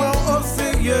sac prend au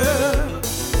sérieux.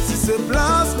 Si c'est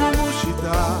place pour mon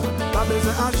chita, pas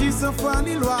besoin d'agir sans foi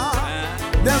ni loi.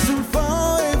 There's room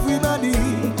for everybody,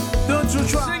 don't you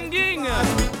try. Singing,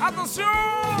 attention.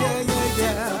 Yeah, yeah,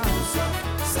 yeah.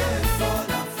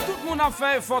 Tout le monde a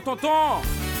fait fort tonton.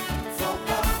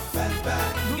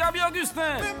 Gabi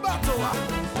Augustin.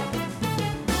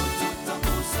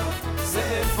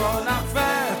 C'est fort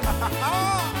l'affaire.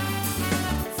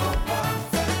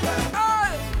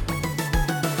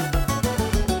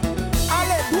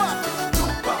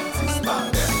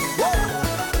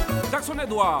 Jackson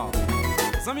Edouard,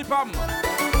 Zami Pam,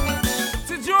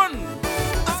 c'est John,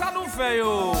 ça nous fait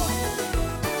yo.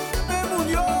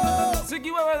 C'est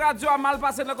qui ouais radio a mal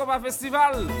passé dans le combat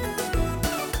festival.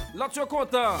 L'autre yo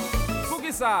content. Pour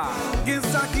qui ça?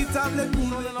 Qu'est-ce qui table le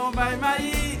monde? Non bye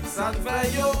maï, ça te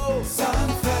fait yo, ça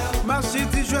te fait. Marché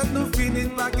dit jouet nous finit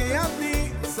pas gagner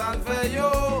avenir. Ça te fait yo,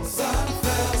 ça te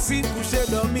fait. Si coucher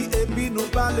dormi et puis nous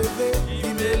pas lever,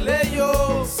 il mêle yo,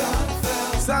 ça te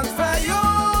fait. Ça te fait yo.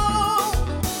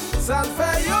 Ça te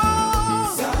fait yo,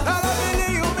 à la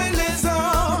mêlée yo met les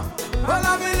ans, à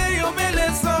la mêlée yo met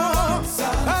les ans,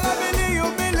 à la mêlée yo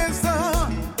met les ans,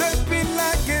 depuis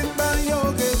la gueule yo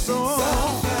raison.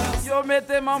 Yo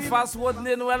mettez mon face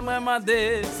Rodney Noël m'a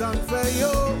demandé. Ça te fait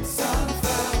yo, ça te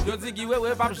fait. Yo dis qui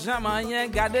ouais pas jamais rien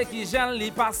garder qui j'en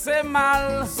li passé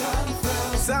mal.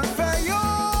 Ça te fait yo,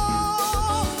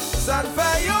 ça te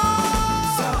fait yo,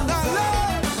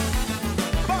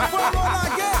 parfois on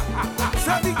la guerre.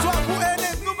 C'est victoire pour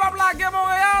ennemi. Nous pas blaguer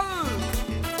Montréal.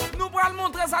 Nous pral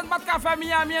montrer ça ne pas de café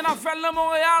Miami en fait le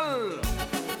Montréal.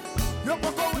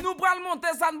 Nous pral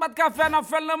monter ça ne pas de café en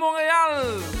fait le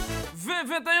Montréal. 20,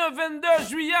 21, 22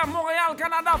 juillet Montréal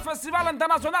Canada Festival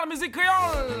International Musique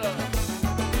Créole.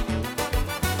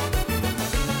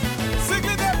 C'est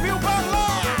que depuis ou par là.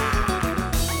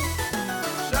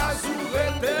 J'assurerai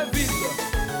tes vides.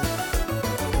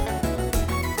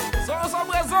 Sans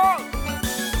raison.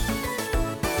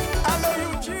 Allo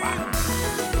YouTube,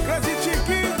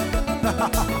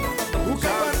 Ou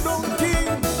capable donkey.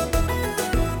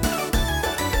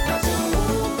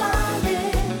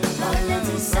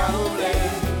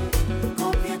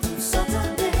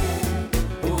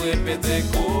 Répéter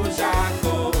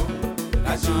Kojako,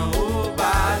 l'argent au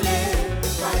balai,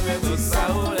 répéter tout ça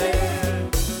au lait,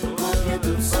 répéter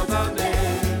tout s'entendait,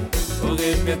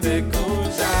 répéter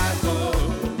Kojako.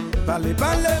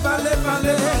 Parler,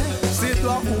 c'est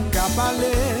toi ou qu'à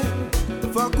parler.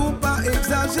 Faut qu'on pas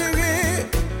exagérer,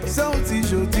 sans petit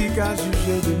jodi qu'à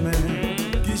juger demain.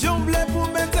 Qui jongle pour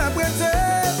m'interpréter,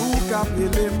 ou qu'à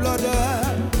les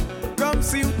blodeurs, comme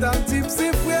si ou ta type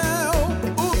c'est frère,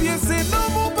 ou bien c'est non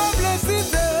mon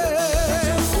publicité.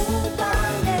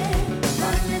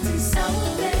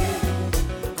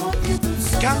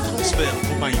 Cam Transfert,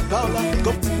 compagnie Paula,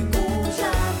 comme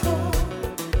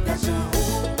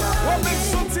On met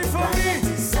son petit famille,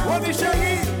 on dit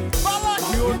chéri,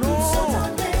 yo non.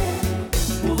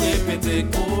 Pour répéter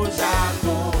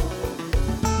Kojako.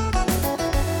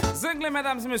 Zengle,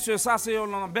 mesdames et messieurs, ça c'est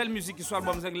une belle musique qui soit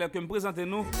album Zengle que me présentez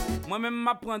nous. Moi-même,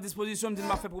 m'a pris en disposition, me dit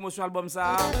m'a fait promotion album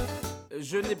ça.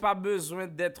 Je n'ai pas besoin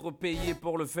d'être payé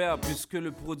pour le faire puisque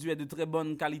le produit est de très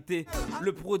bonne qualité.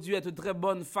 Le produit est de très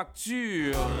bonne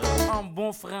facture. En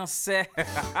bon français.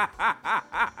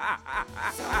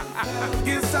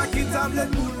 Qui ça qui table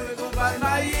pour le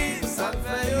compagnie, ça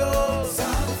fait yo.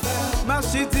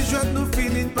 Marché ti jeune nous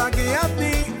finit pas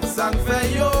gagner, ça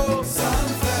fait yo.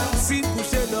 Si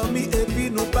coucher dormi et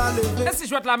puis nous pas lever. Et si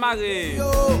je vais te la marée?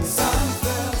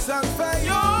 Ça fait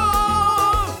yo.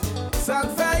 Ça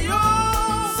fait yo.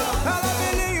 À la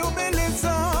belle yo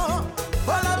belesan. À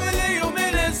la belle yo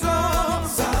belesan.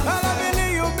 À la belle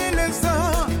yo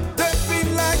belesan. Depuis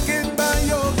la ken ba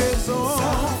yo raison.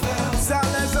 Ça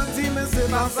les gentil mais c'est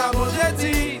pas ça mon j'ai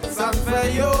dit. Ça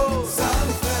fait yo.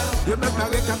 Je me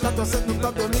parais quand la tosse nous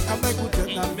t'a donné avec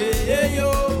écouter ta meilleure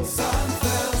yo.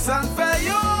 Ça fait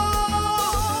yo.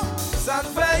 Ça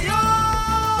fait yo.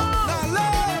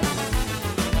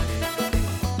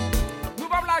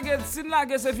 Si nous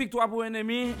laguer c'est victoire pour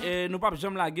ennemi et nous pas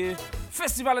jamais laguer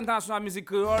Festival International Musique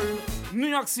Créole New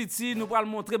York City nous pral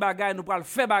montrer bagay nous pral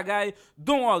faire bagay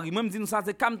don Henri même dit nous ça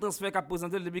c'est Cam Transfert qui a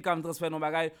présenté depuis Cam Transfert non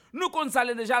bagay nous connait ça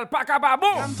déjà le pas capable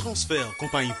bon Cam Transfert,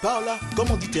 compagnie Paula,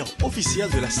 commanditaire officiel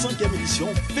de la 5e édition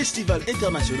Festival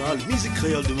International Musique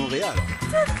Créole de Montréal.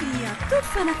 Tout client, toute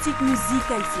fanatique musique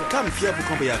haïtienne. Cam fier pour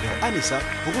camper avec Anessa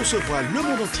pour recevoir le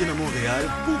monde entier à Montréal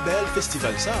pour bel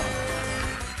festival ça.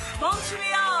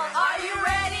 Montreal, are you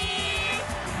ready?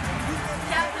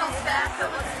 Cam Transfert,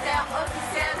 commanditaire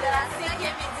officiel de la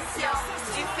 5e édition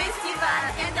du Festival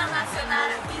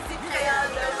International Musique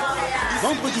Créole de Montréal.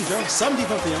 Vendredi 20, samedi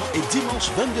 21 et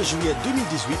dimanche 22 juillet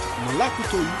 2018 dans la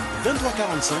Couteau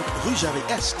 2345 rue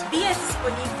Jarry-Est. Billets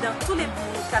disponibles dans tous les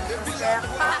bureaux Cam Transfert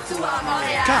Partout à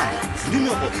Montréal. Cam,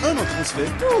 numéro 1 en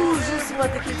transfert. Toujours sur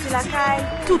votre culture la caille,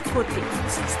 tout côté.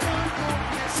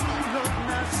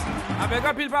 Avec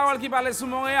un pile parole qui parlait sous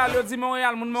Montréal, il dit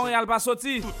Montréal, mon Montréal pas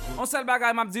sorti. On seul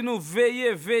bagay m'a dit nous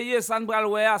veiller, ça ne bral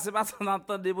ouais, c'est pas ça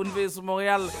n'entendez pour nous veiller sur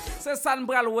Montréal. C'est ça ne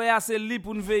bral ouais, c'est li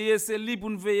pour nous veiller, c'est li pour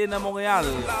nous veiller dans Montréal.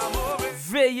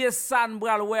 Veiller ça ne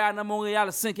bral ouais dans Montréal,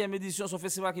 5e édition sur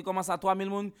festival qui commence à 3000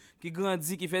 monde, qui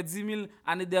grandit, qui fait 10 000.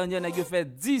 Année dernière, il fait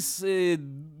 10 et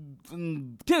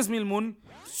 15 000 monde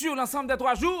sur l'ensemble des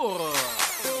 3 jours.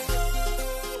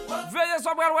 Veillez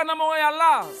sur bral ouais dans Montréal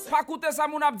là. Pas coûter ça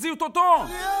mon abdi ou tonton.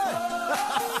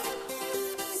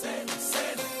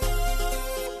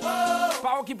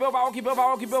 Pas occupé.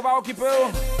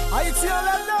 Haïti à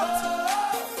la note.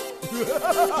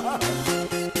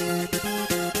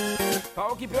 Pas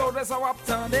occupé de ça wap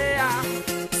tande ya.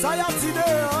 Ça y a tine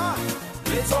hein.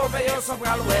 Les veillez sur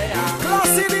bral ouais.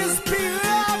 Classe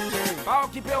inspiré. Pas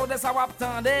occupé de ça wap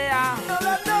tande ya.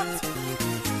 La note.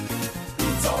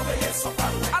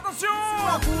 Attention!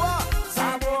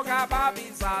 Sambo kapapi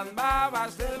sanba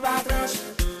vache batranche.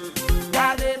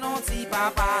 Gade non ti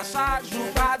papa chaque jour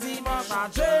pas dimanche à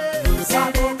Dieu.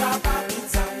 Sambo kapapi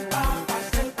sanba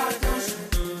vache batranche.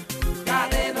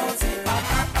 Gade non ti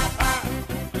papa.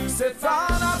 C'est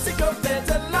fanatique comme t'es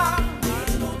là.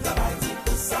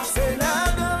 C'est là.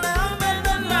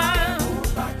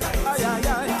 Aïe aïe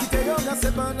aïe, qui te yoga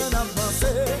c'est pas non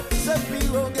avancé. C'est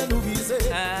pire que nous viser.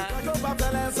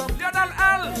 Lionel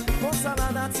L.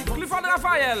 Clifford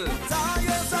Raphaël.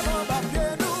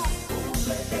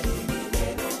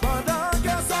 Pendant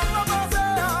que ça va passer,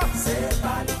 c'est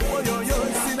pas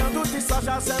si dans tout ça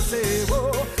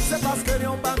c'est parce que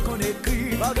nous pas qu'on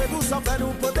écrit. Malgré tout ça fait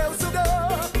nous poter au sud.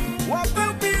 Ou à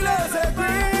faire pile les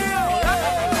écrits.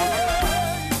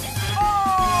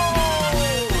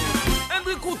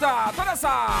 Hendrik Kouta, attendez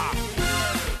ça.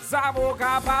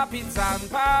 Savoka pa pizza,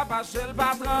 papa chel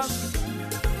pa tranche.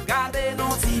 Gardez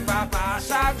non ti papa,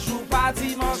 chaque jour pas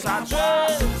dimanche à Dieu.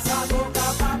 Savoka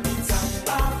pa pizza,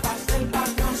 papa chel pa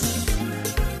tranche.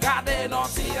 Gardez non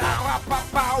ti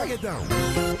papa. Moi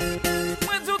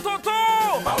dis tonton.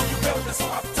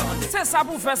 C'est ça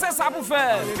pour faire, c'est ça pour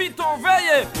faire. Pito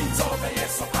veille.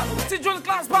 Si John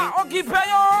classe pas, on qui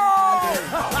paye.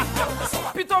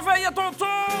 Pito veille tonton.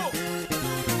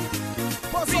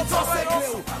 Pito veille.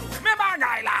 Mais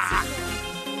bagaille là.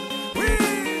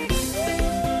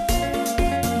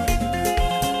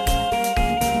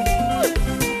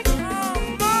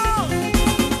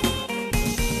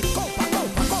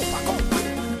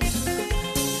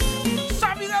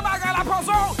 Chavire bagaille la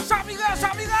poison. Chavire.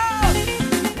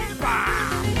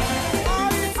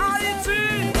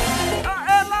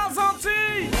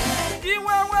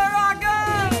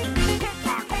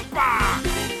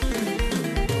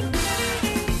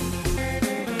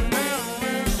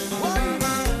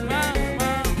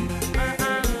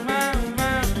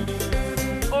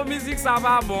 Ça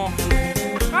va bon.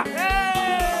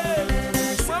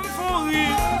 Ça me fait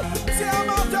rire. C'est un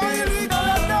menteur, il rit dans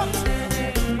la note.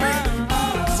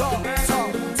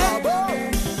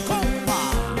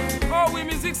 Oh oui,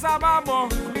 musique, ça va bon.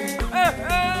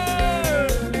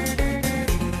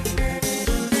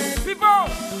 People.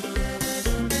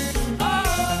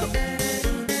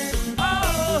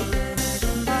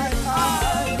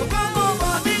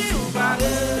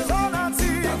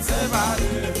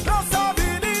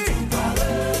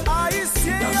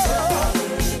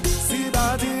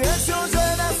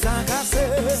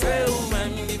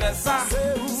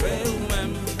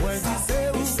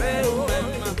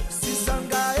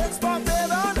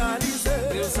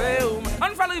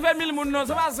 Mille moun non,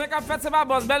 c'est pas ça qu'a fait, c'est pas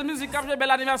boss, belle musique qu'a fait,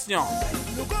 belle animation.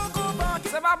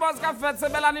 C'est pas boss qu'a fait,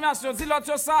 c'est belle animation. Dis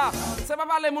l'autre ça, c'est pas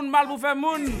parler moun mal pour faire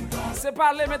moun, c'est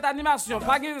parler mettre animation.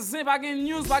 Pas gain zin, pas gain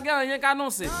news, pas gain rien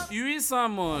qu'annoncer. 800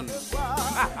 moun.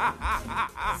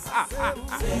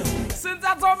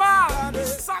 Cynthia Thomas,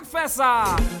 ça fait ça.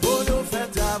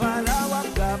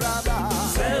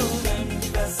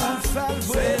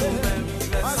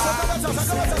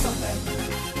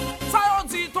 Ça on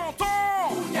dit tonton.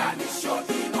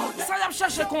 Ça y a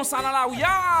cherché comme ça dans la ouya.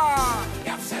 Y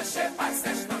a cherché pas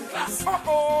sèche dans classe.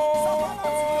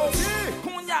 Oh.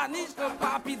 Qu'on y a ni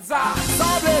pas pizza.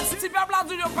 Si peuple a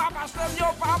dit yo pas acheter, yo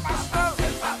pas acheter.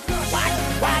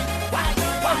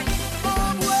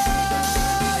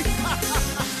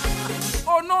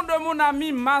 Au nom de mon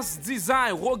ami Mass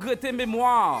Design, regretter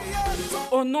mémoire.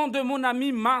 Au nom de mon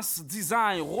ami Mass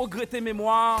Design, regretter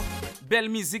mémoire. Belle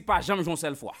musique par Jean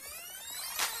Joncel fois.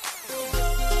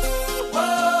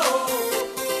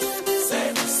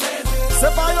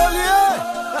 C'est pas yo lié.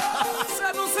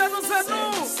 C'est nous.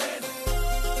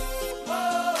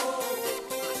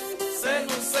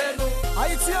 C'est nous.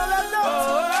 Haïti en la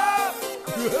note.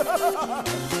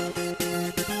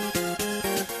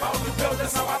 Pas de peur de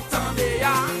ça va attendre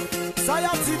ya. Ça y a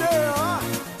petit dehors.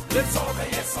 Les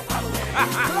surveillants sont pas loin.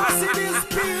 Classe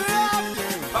inspirée.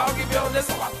 Pas de peur de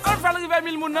ça va. On fait arriver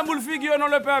 1000 moun dans boule figure non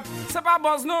le peuple. C'est pas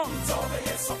boss non.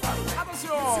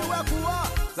 Attention.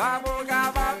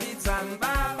 Savoka pa pizza,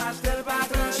 papa chel pa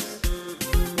tranche.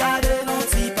 Gardez non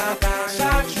ti papa,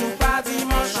 chaque jour pas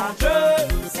dimanche en Dieu.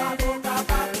 Savoka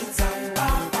pa pizza,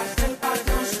 papa chel pa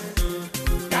tranche.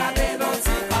 Gardez non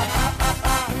ti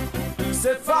papa.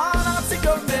 C'est fanatique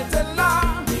comme mettez là.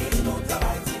 Nous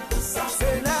travaillons pour ça.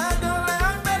 C'est l'air de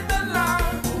l'air là.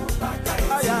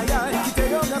 Aïe, qui te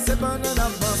regarde c'est pas non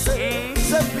avancé.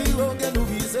 C'est pire que nous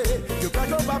viser. Je crois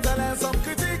qu'on va faire les hommes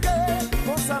critiquer.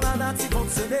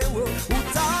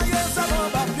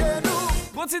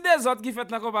 Pour des autres qui fait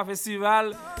dans combat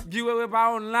festival, qui ouais pas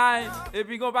online et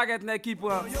puis qu'on pas qu'être équipe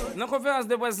dans conférence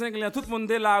de presse anglais tout le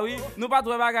monde est là oui, nous pas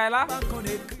trouver bagaille là.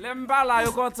 L'aime pas là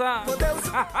yo content.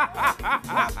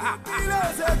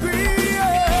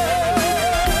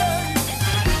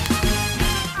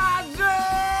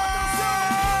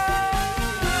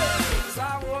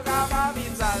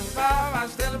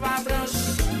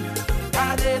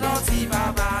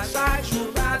 Chaque jour,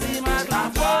 pas dimanche, la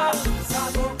foi. Ça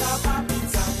vaut pas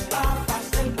pizza, pas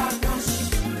pastel, pas blanche.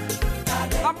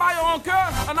 La maille en cœur,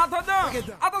 en attendant,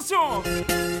 attention.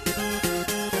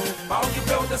 Pas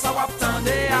occupé de ça, va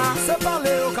attendre. C'est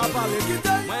parler au cap parler qui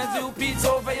t'aime. Moi, dis au pizza,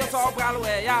 veille sur le bras,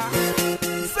 ouais, ya.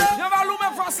 Viens va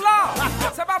louer force là.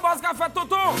 C'est pas boss qui a fait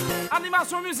Toto.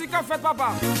 Animation musique qui a fait papa.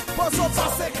 Posso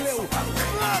passer Cléo.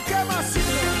 Ranque machine.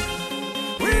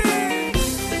 Oui.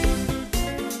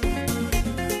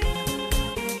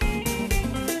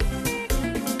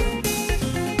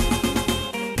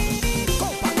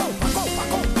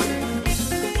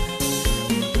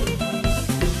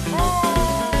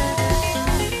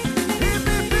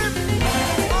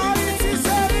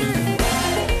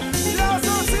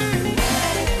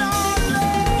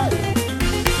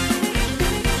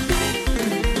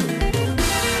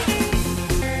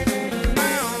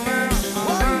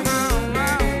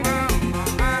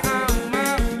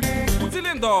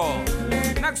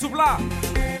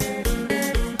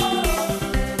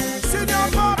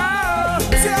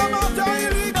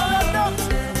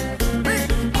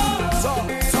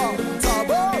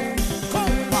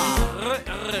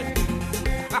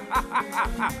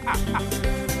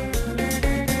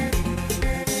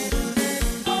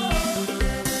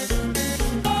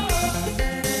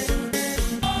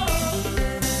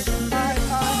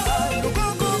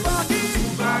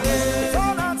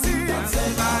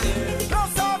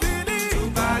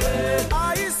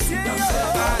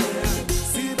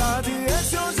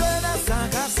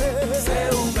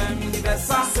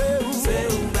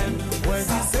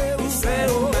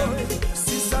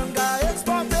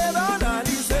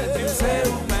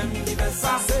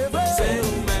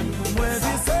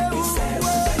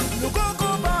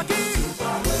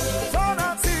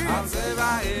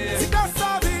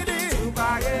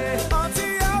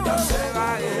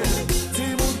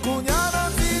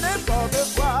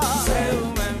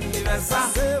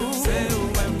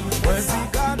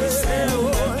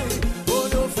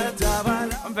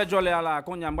 Jolé à la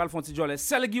konya m'bral fon ti jolé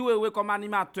sel gi wewe comme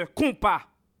animateur compa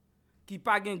qui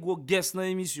pas gen gros guest dans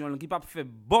émission qui pas fait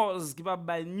buzz qui pas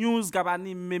bay news qui pas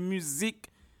anime musique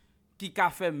qui ka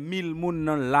fait 1000 moun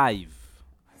dans live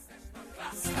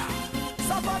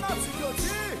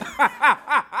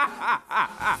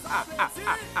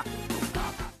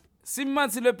si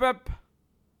menti le peuple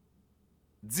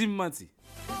dis menti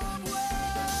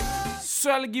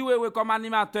seul gi wewe comme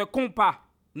animateur compa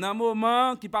dans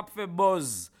moment qui pas fait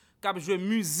buzz cap jouer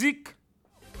musique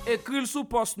écrire sous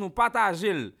post nous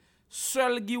partager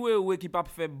seul Guiwewe qui pas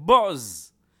fait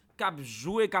buzz cap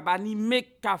jouer cap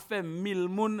animer cap fait 1000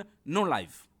 moun non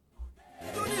live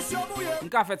on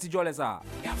ka fait ti jolé ça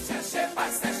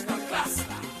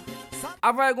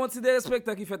avant gon ti de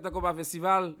respecteur qui fait dans combat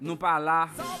festival nous pas là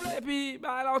et puis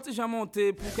bah là on ti jamais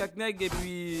monter pour quelques nèg et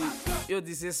puis yo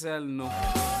dit c'est seul non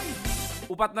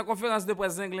ou pas dans conférence de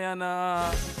presse anglais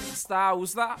en Star ou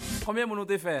ça combien moun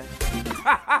te fait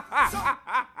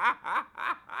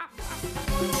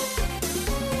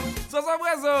Soso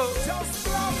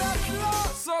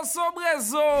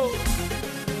Brezo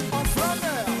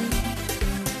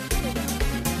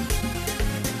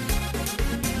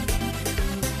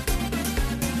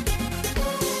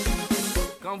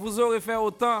quand vous aurez fait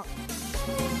autant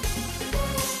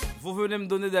vous venez me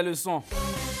donner des leçons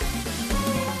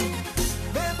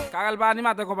car elle va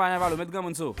animateur compagnie va le mettre grand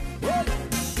monde so.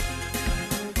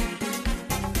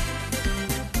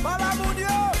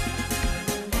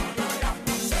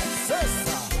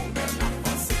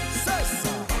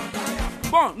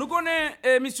 Bon, nous connaissons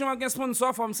émission avec un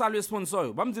sponsor, faut me saluer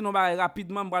sponsor. Bon, me dire nous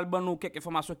rapidement m'bral ban nous quelques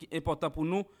informations qui importantes pour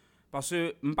nous parce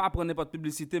que me pas prendre n'importe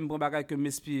publicité, me prend bagay que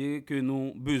m'inspirer que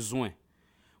nous besoin.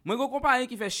 Moi une compagnie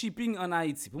qui fait shipping en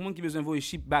Haïti, pour monde qui besoin voyer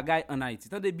ship bagay en Haïti.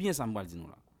 Tendez bien ça m'bral dire nous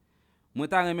là. Moi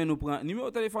ta remen nous prend numéro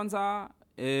de téléphone ça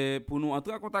et pour nous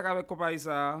entrer en contact avec compagnie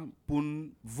ça pour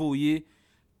nous voyer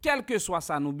quel que soit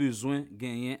ça nous besoin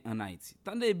gagner en Haïti.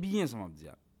 Tendez bien ça m'a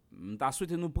dire. M'ta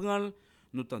souhaité nous prendre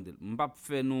nous tendez. M'pa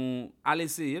faire nous aller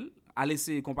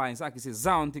essayer compagnie ça qui c'est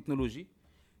Zaon Technology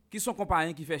qui sont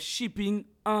compagnie qui fait shipping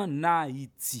en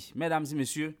Haïti. Mesdames et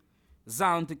messieurs,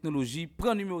 Zaon Technology,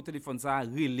 prend numéro de téléphone ça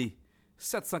relais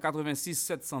 786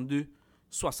 702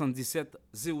 77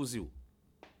 00.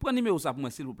 Prends numéro ça pour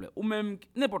moi s'il vous plaît ou même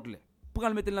n'importe là. Prends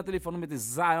le mettre dans le téléphone, mettez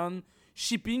Zion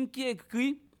Shipping qui est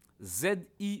écrit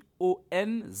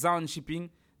Z-I-O-N Zion Shipping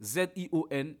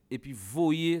Z-I-O-N et puis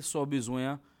voyez son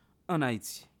besoin en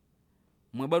Haïti.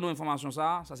 Moi bonne information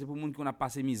ça c'est pour monde qui on a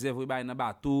passé misère voyez dans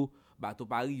bateau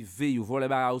pas arrivé yo voler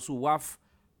bagay sous waf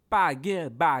pas gain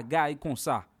bagay comme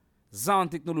ça. Zion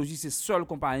Technology c'est seule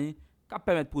compagnie qui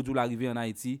permet de produire l'arrivée en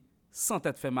Haïti sans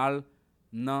tête fait mal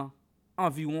dans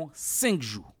environ 5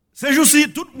 jours. Ces jours-ci,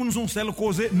 tout le monde sont sel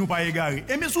cause nous pas égaré.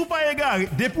 Et mais si vous pas égaré,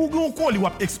 depuis que vous colis ou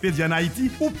expédier en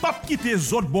Haïti, ou pas quitter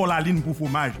zot bord la ligne pour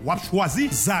fromage. Ou choisi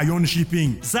Zion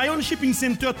Shipping. Zion Shipping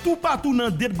Center tout partout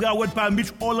dans Dead Broward Palm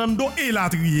Beach, Orlando et La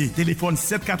Trier. Téléphone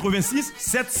 786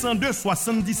 702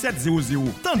 77 00.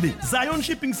 Tendez, Zion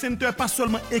Shipping Center pas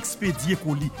seulement expédier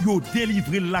colis, yo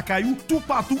délivrer la caillou tout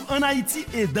partout en Haïti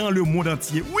et dans le monde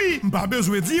entier. Oui, pas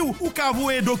besoin de dire ou ka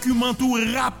voyer document tout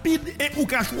rapide et ou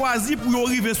ka choisi pour y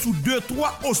arriver sous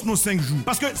 2-3 osno 5 jours.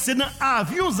 Parce que c'est dans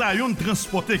avion Zion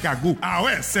transporter cargo. Ah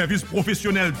ouais, service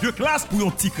professionnel de classe pour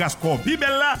un petit crash corps. Bibel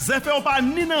là, ça fait pas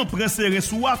ni nan pressere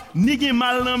soif, ni gen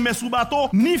mal nan mais sous bateau,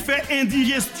 ni fait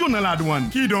indigestion dans la douane.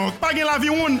 Qui donc, pas gen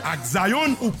l'avion ak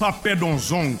Zion ou pas perdon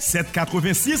zone.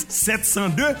 786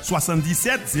 702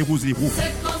 77 00.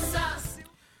 C'est comme ça.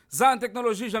 Zaon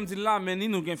Technology, j'aime dire là, mais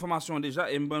nous avons information déjà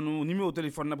et nous numéro de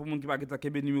téléphone pour monde qui pas geta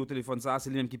kebe numéro de téléphone ça c'est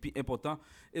le même qui plus important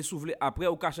et si vous voulez après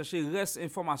ou ka chercher reste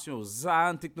information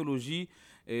Zaon Technology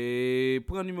et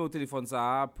prend numéro de téléphone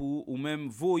ça pour ou même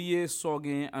voyer so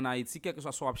gain en Haïti quel que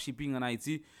soit shipping en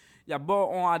Haïti y a bon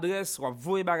on adresse, ou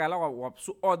voyer bagay là, ou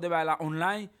sous order bagay là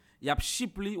online, y a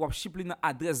ship li dans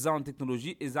adresse Zion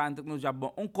Technology et Zion Technology a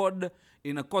bon un code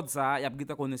et dans code ça y a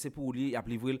gita connaître pour lui y a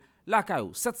livrer la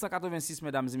caillou 786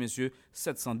 mesdames et messieurs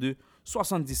 702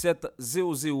 77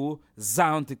 00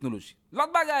 Zion Technology.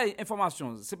 L'autre bagay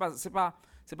information, c'est pas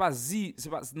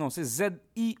c'est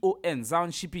Z-I-O-N, Zion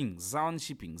Shipping.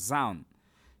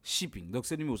 Donc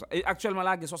c'est numéro ça. Et actuellement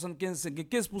là, il y a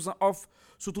 15% off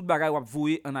sur toute bagay wap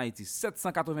voyer en Haïti.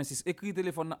 786. Écrit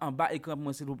téléphone en bas écran pour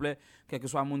moi s'il vous plaît, quel que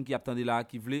soit monde qui attendait là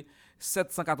qui voulait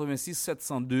 786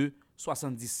 702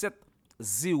 77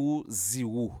 00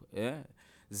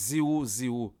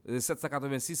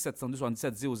 786 702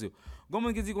 77 00. Gon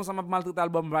moun qui dit qu'on ça m'a maltraité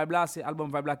album Vibe là, c'est album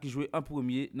Vibe là qui jouait en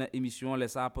premier dans émission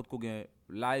laisse ça porte ko gen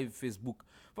live Facebook.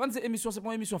 Faut dire émission c'est pas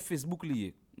une émission Facebook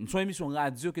liée. C'est une émission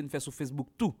radio que nous fait sur Facebook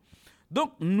tout.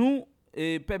 Donc nous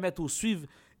permettre de suivre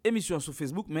émission sur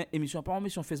Facebook mais émission pas une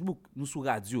émission Facebook, nous sur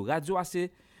radio. Radio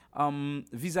c'est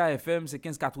Visa FM, c'est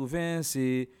 1580,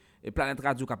 c'est Planète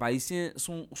Radio Cap Haïtien,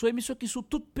 sont émissions qui sont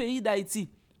tout pays d'Haïti.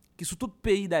 Sur tout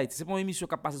pays d'Haïti. C'est pas une émission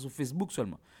qui passe sur Facebook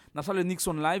seulement. Nous avons le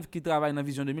Nixon Live qui travaille dans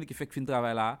Vision 2000 qui fait que fin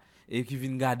travail là et qui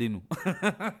vient garder nous.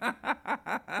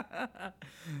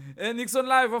 Et Nixon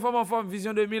Live, en forme,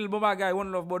 Vision 2000, bon bagay,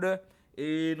 One Love Border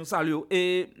et nous saluons.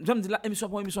 Et je me dis là, émission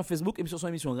pour émission Facebook, émission sur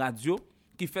émission radio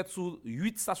qui fait sur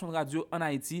 8 stations de radio en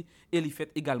Haïti et il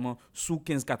fait également sous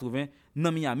 1580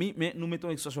 dans Miami, mais nous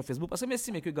mettons extra sur Facebook parce que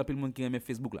merci mais que grand pile monde qui aime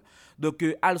Facebook là. Donc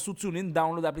al sous TuneIn,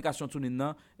 download l'application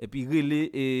TuneIn et puis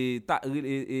relais et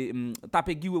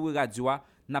taper Giveaway Radio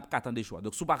n'a pas attendre choix.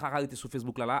 Donc sous pas arrêter sur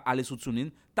Facebook là allez sur TuneIn,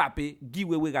 taper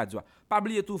Giveaway Radio. Pas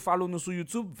oublier tout follow nous sur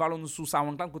YouTube, follow nous sur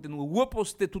SoundCloud côté nous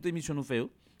reposter toute émission nous fait.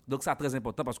 Donc ça très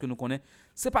important parce que nous connaissons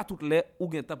c'est pas toutes les ou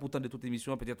gain temps pour tendre toute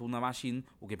émission peut-être dans machine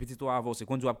ou que petit toi avancer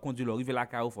conduire arriver la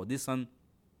carreau faut descendre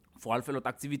faut aller faire l'autre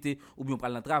activité ou bien on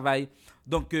parle dans travail.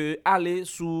 Donc allez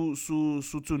sous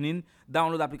TuneIn,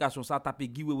 download l'application ça taper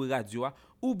Giveaway Radio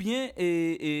ou bien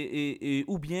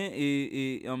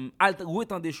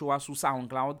retendre choix sur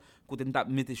SoundCloud côté nous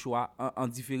mettre choix en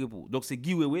différé pour. Donc c'est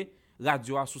Giveaway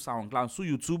Radio sur SoundCloud sur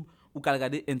YouTube ou qu'à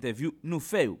regarder interview nous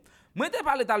fait. Moi t'ai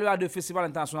parlé tout à l'heure de Festival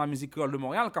International Musique Créole de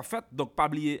Montréal qu'a fait donc pas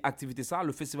oublier activité ça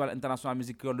le Festival International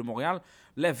Musique Créole de Montréal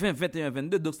les 20 21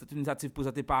 22 donc c'est une initiative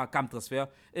présentée par Cam Transfer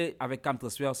et avec Cam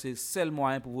Transfer c'est seul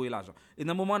moyen pour voyer l'argent. Et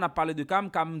dans le moment on a parlé de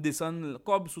Cam descend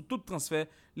comme sous tout transfert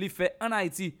li fait en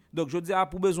Haïti. Donc je dis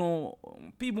pour besoin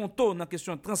puis bon taux dans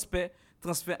question transfert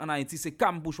en Haïti c'est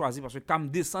Cam pour choisir parce que Cam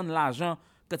descend l'argent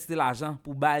quantité l'argent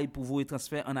pour bail pour voyer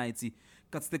transfert en Haïti.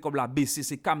 Quantité comme la BC,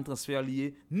 c'est Cam Transfer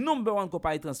lié. Number one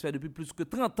compagnie transfert depuis plus que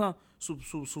 30 ans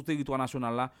sur territoire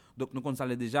national là. Donc nous connaissons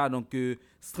déjà. Donc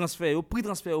transfert, prix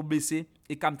transfert au BC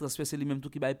et Cam Transfer c'est lui-même tout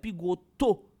qui bail plus gros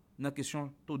taux dans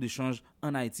question taux d'échange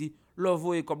en Haïti. Leur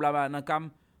voyer comme là dans Cam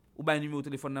ou bail numéro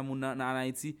téléphone dans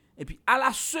Haïti et puis à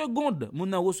la seconde,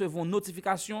 nous recevons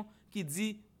notification qui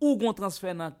dit ou gon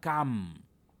transfert dans Cam.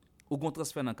 Ou gon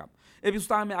transfert dans Cam. Et puis si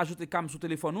tu as ajouté Cam sur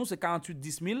téléphone nous c'est 48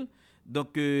 10 000.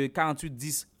 Donc 48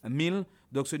 10 000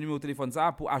 donc ce numéro de téléphone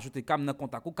ça pour ajouter Cam dans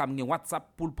contact ou Cam gen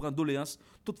WhatsApp pour prendre doléance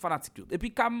toute fanatique et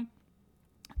puis Cam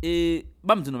et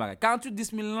bam dit nous bagay 48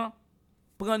 10 000 là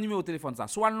prend numéro de téléphone ça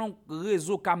soit non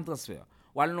réseau Cam Transfer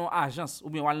ou non agence ou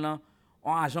bien ou non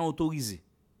agent autorisé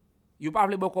yo pas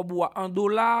vle beaucoup bois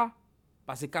 $1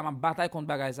 parce que Cam bataille contre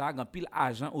bagay ça grand pile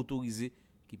agent autorisé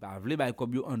qui pas vle bay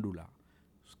comme yo $1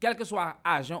 quel que soit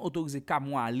agent autorisé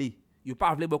Cam ou aller yo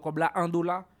pas vle beaucoup là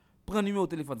 $1 prend numéro de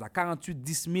téléphone ça 48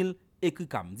 10 000 écrit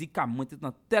Cam dit Cam moi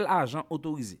dans tel agent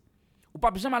autorisé ou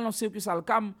pas jamais annoncer que ça le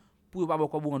Cam pour pas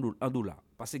beaucoup $1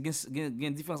 parce que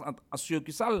gain différence entre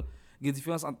succursale gain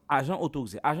différence entre agent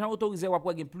autorisé ou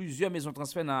après gain plusieurs maisons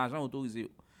transfert dans agent autorisé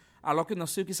alors que dans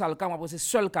succursale Cam après c'est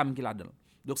seul Cam qui là-dedans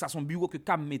donc ça son bureau que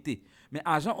Cam mettait mais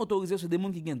agent autorisé c'est des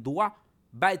monde qui gain droit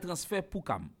bail transfert pour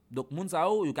Cam donc moun ça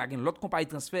yo ka gain l'autre compagnie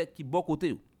transfert qui bon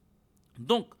côté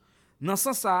donc dans ce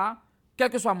sens ça quel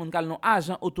que soit mon cal non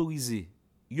agent autorisé,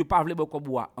 yo pas vle beaucoup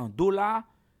bois $1,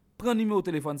 prend numéro de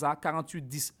téléphone ça 48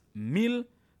 10 000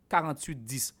 48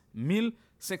 10 000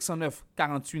 509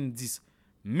 48 10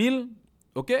 000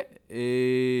 OK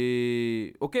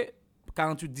et OK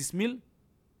 48 10 000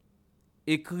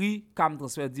 écrit Cam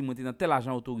Transfer dit monter dans tel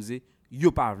agent autorisé, yo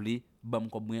pas vle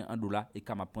bam comme $1 et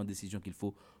Cam prend décision qu'il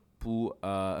faut pour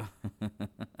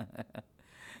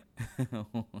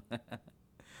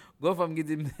Go femme qui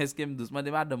dit est-ce que me doucement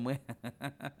de madame moi.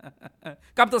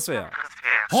 Cam Transfer.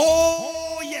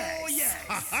 Oh yes.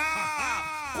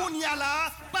 Qu'on y a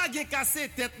là, pas de casser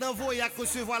tête dans voyage à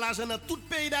recevoir l'argent dans tout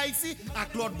pays d'Haïti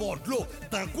avec l'autre bord de l'eau.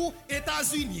 Tant coup,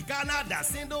 États-Unis, Canada,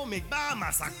 Saint-Domingue,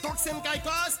 Bahamas, avec Toxen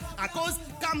Caicos, à cause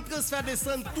comme transfert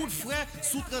descend tout frais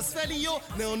sous transfert Lio,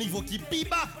 mais au niveau qui pi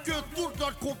bas que toute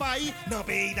l'autre compagnie dans le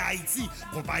pays d'Haïti.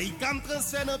 Compagnie comme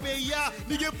transfert dans le pays,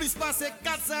 il y a plus passé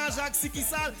 400 Jacques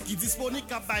Sikisal qui disponible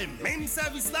qu'à même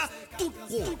service là, tout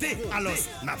côté. Alors,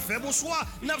 n'a fait bon choix,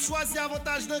 n'a choisi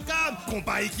avantage d'un cam,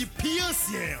 compagnie qui pi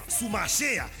ancien, sous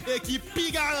marché et qui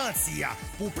pi garantie.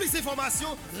 Pour plus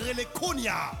d'informations, relais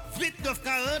Konya,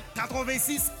 2940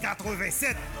 86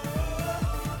 87.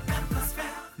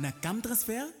 Dans Cam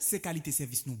Transfer, c'est qualité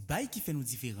service nous bail qui fait nous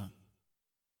différents.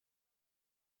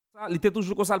 Il était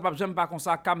toujours comme ça, le pape, j'aime pas comme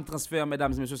ça, Cam Transfer,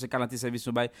 mesdames et messieurs, c'est qualité service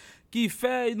nous bail qui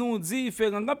fait nous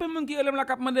différents. Quand même qui relève la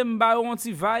cap mandé m'ba un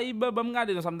petit vibe, bah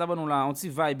regarder nous sommes d'abord nous là, un petit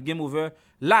vibe game over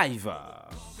live.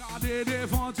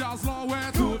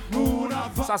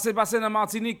 Ça s'est passé dans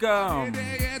Martinique.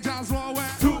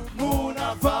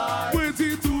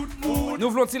 Nous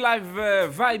voulons petit live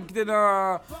vibe qui était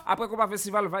dans après combat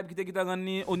festival vibe qui était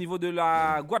gagné au niveau de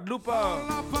la Guadeloupe.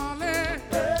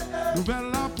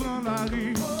 Nouvelle la prend la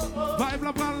rue, vibe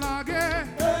la prend la guerre,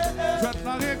 fête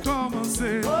la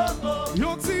recommencer.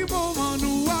 Yon ti moment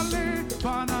nous aller,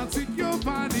 fanatique yo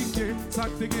paniqué, ça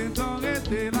que t'es dans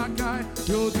rester la caille.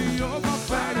 Yo di yo pas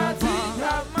faire yo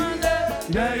pas,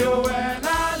 yeah yo en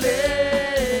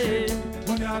aller.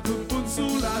 On y a tout pour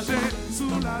soulager.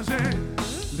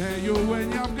 Les yo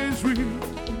en y a réjoui,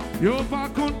 yo pas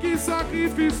compte qui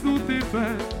sacrifice nous t'es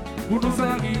fait, pour nous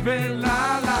arriver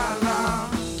là.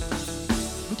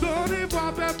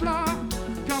 Donnez-moi peuple là,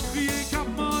 qu'a prié, qu'a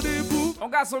demandé vous. On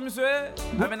garçon monsieur,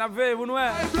 amène avec vous nous.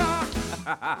 Regardez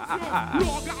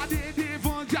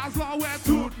devant jazz là ouais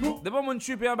tout le monde. Devant mon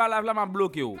chupe en bas là m'a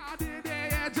bloqué.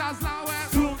 Jazz là ouais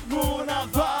tout le monde a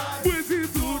vibe. Oui si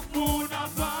tout le monde a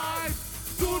vibe.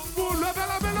 Tout le monde levez.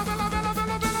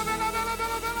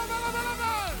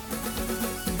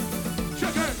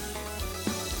 Check it.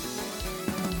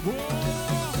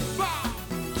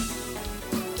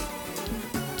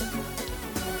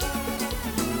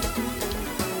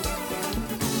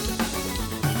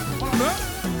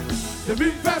 Je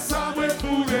vis faire ça, moi,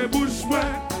 pour les bouches, moi.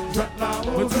 Jette la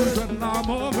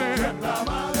mauvaise.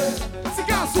 Si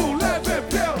garçon, lève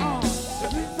pied. Je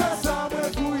vis faire ça, moi,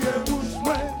 pour les bouches,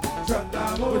 moi. Jette la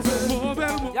mauvaise.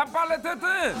 Y'a parlé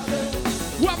tété.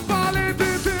 Y'a parlé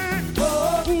tété.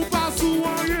 Pour pas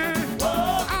soigner.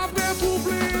 Après, pour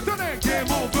oublier, donnez game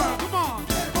over. Comment?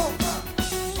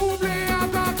 Oubliez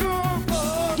attaquant.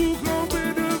 Pour camper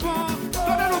devant.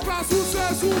 Donnez nos places où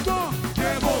c'est souvent.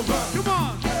 Game over. Come on.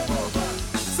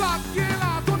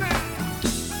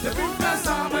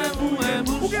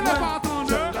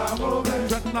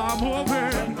 Jette la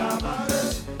mauvaise.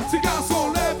 Si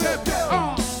garçon lève pied.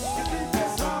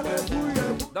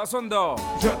 Dans son dos.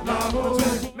 Jette la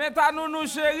mauvaise. Mets ta nounou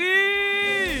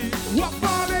chérie. Wap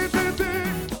parler tété.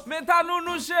 Mets ta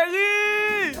nounou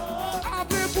chérie.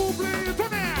 Après pour oublier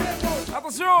tonnerre.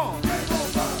 Attention.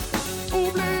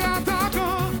 Oubliez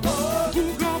attaquant.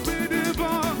 Pour camper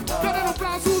devant. Donnez nos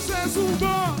places où c'est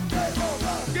souvent.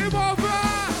 Game over.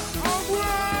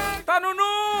 Ta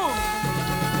nounou.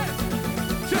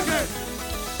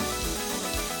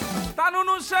 Ta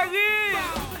nounou chérie.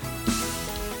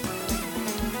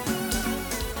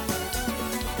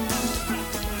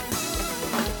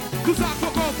 Tout ça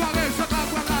pour comparer, je t'en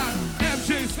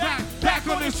MJ's back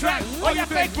on the track. All you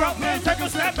fake Brooklyn, take a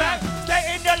step back.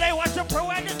 Stay in the lane, watch your pro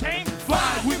and the team.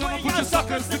 Five, we gonna put your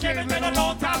suckers together. Been a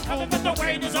long time coming, but the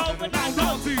wait is over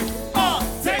now.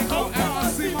 Take over.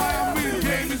 LRC Miami, the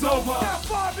game is over.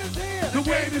 The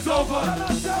wait is over.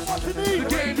 The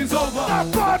game is over. That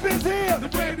vibe is here. The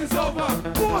wait is over.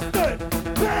 Boston,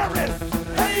 Paris,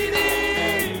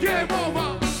 Haiti. Game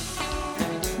over.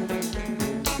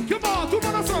 Come on, tout le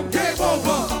monde ensemble. Game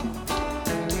over.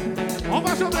 On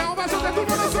va chanter, tout le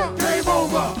monde ensemble. Game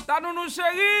over. Ta nounou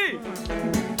chérie.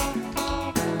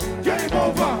 Game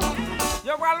over.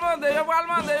 Yo pral demander.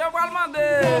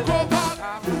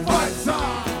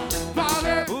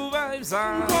 Où vibe ça?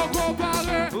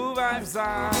 Où vibe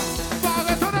ça?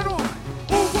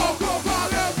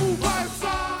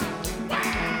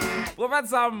 Prophète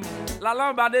Sam, la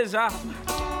lampe a déjà.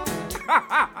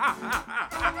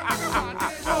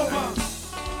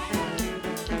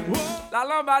 La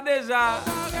lampe a déjà.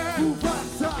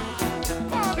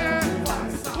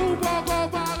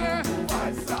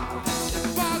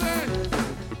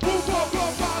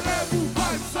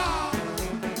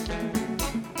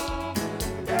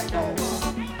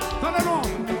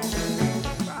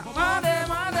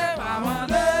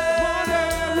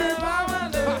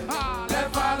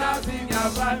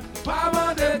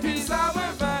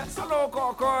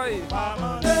 Cocoy.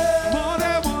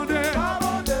 Monday,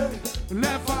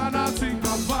 les fanatiques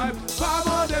à vibe, pas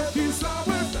monday qui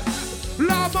s'arrête.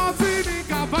 La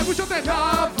Martinique à vibe, vous chantez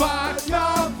ya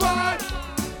vibe,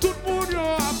 tout le monde yo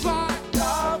à vibe,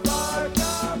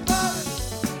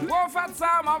 On fait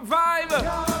ça, ma vibe.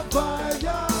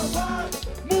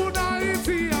 Mon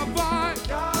Haïti à vibe,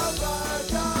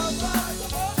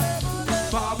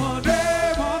 pas monday,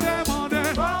 les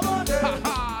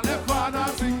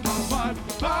fanatiques à vibe,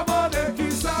 pas monday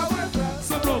qui s'arrête.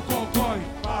 C'est bloc Cocoy.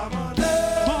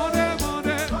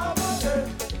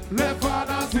 Les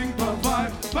fanatiques à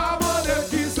vibe, pas monday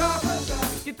qui s'arrête.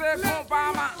 Qui te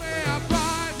compare, ma.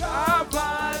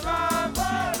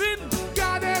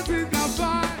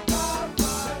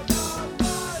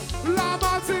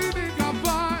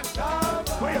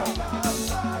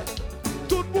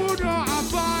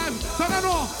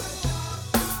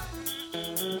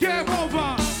 Game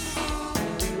over.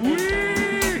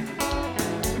 Oui.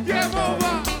 Game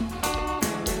over.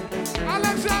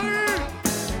 Alex Jarry.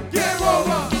 Game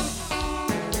over.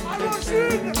 Allons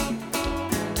Chine.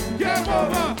 Game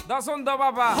over. Dans son dos,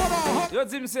 papa. Yo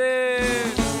dis c'est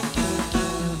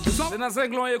dans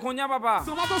 5 longs et qu'on y a, papa.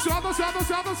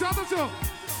 Attention.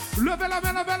 Levez la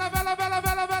main.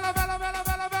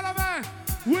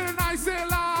 When I say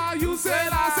la, you say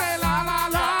la, say la la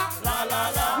la.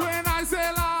 When I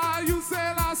say la, you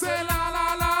say la, say la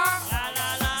la la.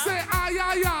 Say aïe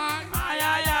aïe aïe.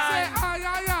 Say aïe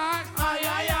aïe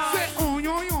aïe. Say on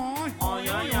yon yon. Say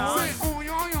on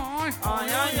yon yon.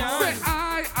 Say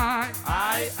aïe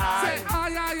aïe. Say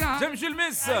aïe aïe aïe. J'aime Jules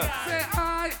Miss. Say aïe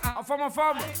aïe. En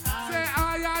femme. Say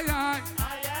aïe aïe aïe.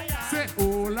 Say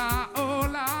hola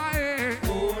hola eh.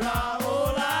 Hola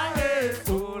eh.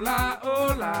 C'est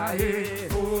hola eh.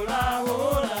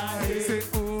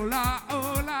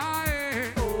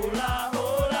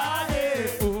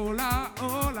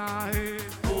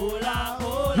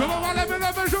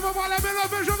 Je veux voir les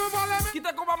mains, je veux voir les mains. Qui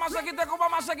te combat marcher.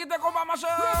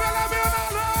 Levez la main en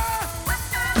l'air.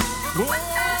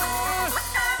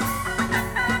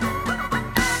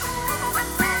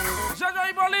 Jean-Jean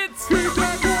Hippolyte. Qui te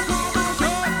combat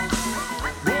marcher.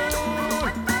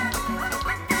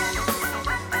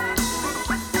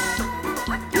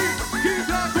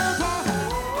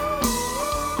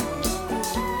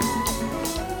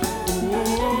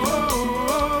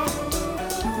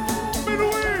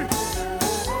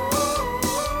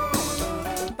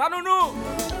 Nounou,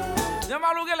 y'a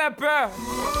maloué les peurs.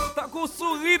 T'as qu'au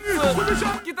sourire.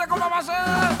 Qui te combat marcher.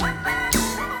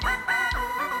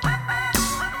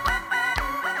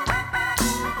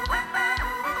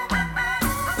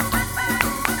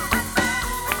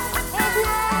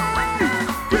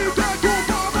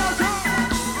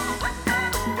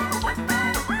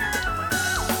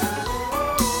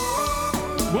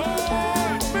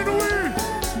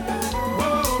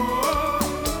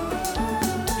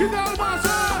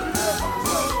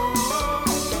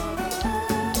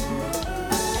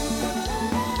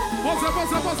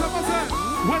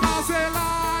 When I say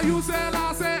la, you say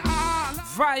la, say ah.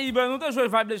 Vibe, nous avons joué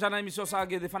Vibe déjà dans l'émission, ça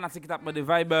des fanatiques qui tapent des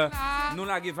Vibe. Nous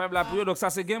l'avons Vibe là pour eux, donc ça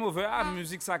c'est Game Over. Ah,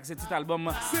 musique ça, c'est petit album.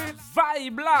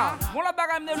 Vibe là. Bon, la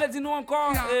bagarre, je voulais dire nous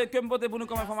encore, et que je vote pour nous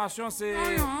comme information, c'est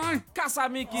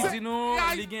Kassami qui dit nous,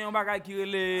 il y a un bagage qui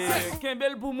est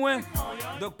Kembel pour moi.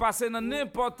 Donc passez dans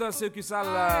n'importe ce qui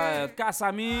ça,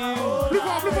 Kassami.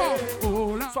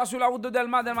 Soit sur la route de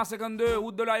Delma 52,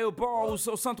 route de l'aéroport ou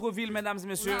au centre-ville, mesdames et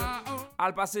messieurs.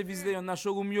 Al passer visiter un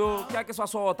showroom yo, quel que soit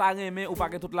son taré ou pas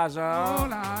que tout l'argent.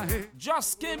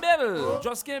 Just Kembel.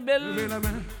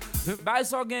 Bah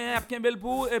ça gagne Kembel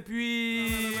pour et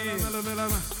puis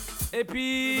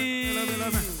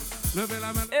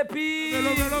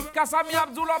Kassami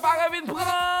Abdoula pas revient prendre.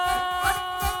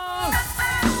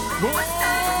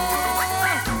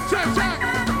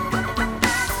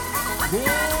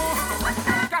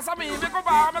 Kassami,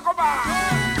 me combat.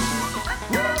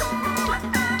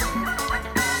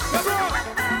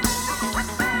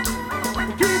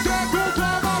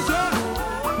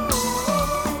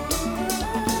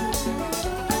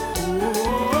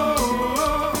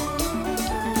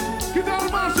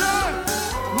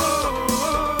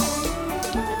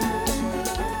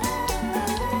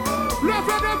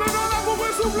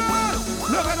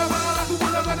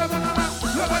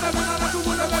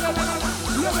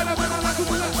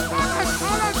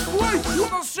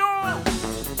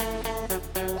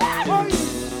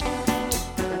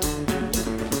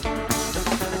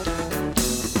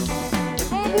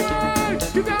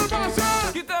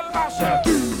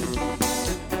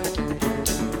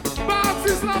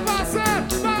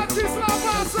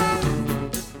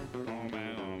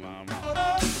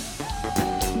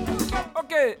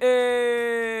 Ok,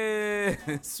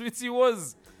 Sweetie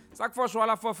Rose. Ça que faut choix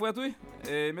la fois frère oui.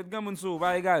 Mettre gamme moun sou,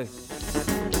 va égal.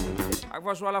 Ça que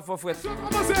faut choix la fois frère.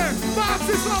 Commencez.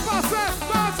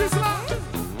 Bâtisse là.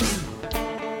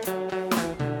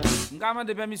 M'gaman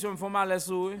de permission me font mal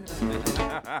sou.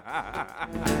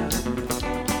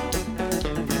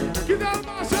 Qui dans le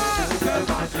marché?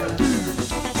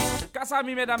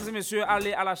 Kassami, mesdames et messieurs,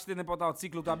 allez à l'acheter n'importe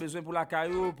article que tu as besoin pour la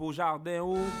caillou, pour jardin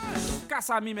ou.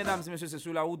 Kassami, mesdames et messieurs, c'est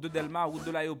sur la route de Delma, route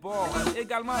de l'aéroport,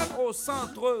 également au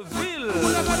centre-ville.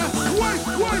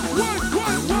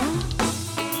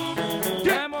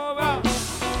 Game over.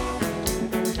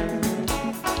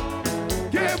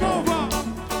 Game over.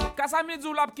 Kassami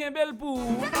du lap Kembel pour.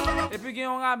 Et puis, il y a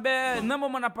un rabais. Dans le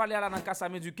moment où on a parlé à la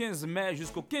Kassami du 15 mai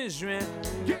jusqu'au 15 juin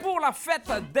pour la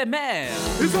fête des mères.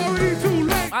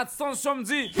 Attention, me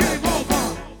dit. Game over.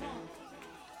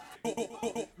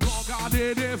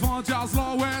 Regardez devant jazz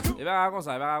l'ouette. Il va comme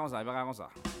ça, il va comme ça.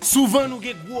 Souvent, nous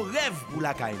avons gros rêve pour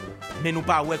la caille, mais nous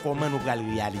pas ouais comment nous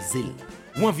allons réaliser.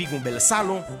 Ou envie un bel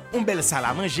salon, un bel salle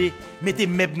à manger, mettez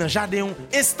meubles dans le jardin,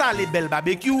 installer bel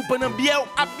barbecue pendant bien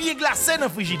à bien glacé dans le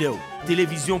frigidaire.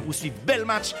 Télévision pour suivre bel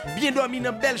match, bien dormir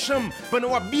dans belle chambre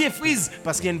pendant bien freeze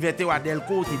parce qu'inverter à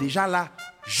Delco est déjà là.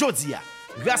 Jodia.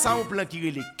 Grâce à un plan qui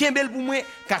relève Kembel pour moi,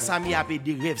 Kassami a fait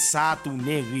des rêves ça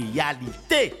tourner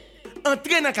réalité.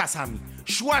 Entrez dans Kassami.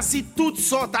 Choisis toutes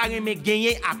sortes à remettre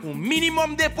gagner à un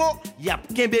minimum dépôt, y a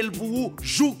Kembel pour vous,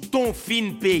 joue ton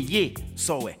fin payé.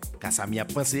 So ouais, Kassami a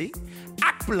pensé,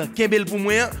 ak plan Kembel pour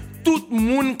moi, tout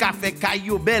moun ka fait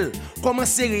kayo bel,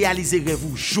 commencez réaliser rêve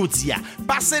vous jodia.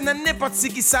 Passez dans n'importe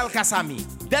qui salle Kassami.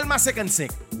 Delma 55,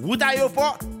 route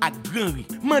aéroport à Grand Rue.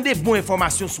 Mandez bonne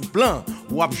information sous plan,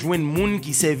 ou ap joindre moun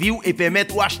qui servi ou et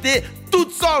permettre ou acheter tout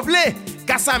sauve.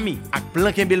 Kassami ak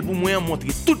plan Kembel pour moi montrer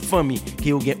toute famille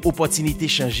qui a une opportunité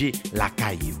changer la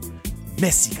caillou.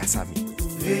 Merci Kassami.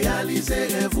 Réalisez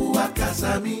rêve à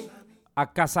Kassami. À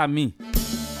Kassami.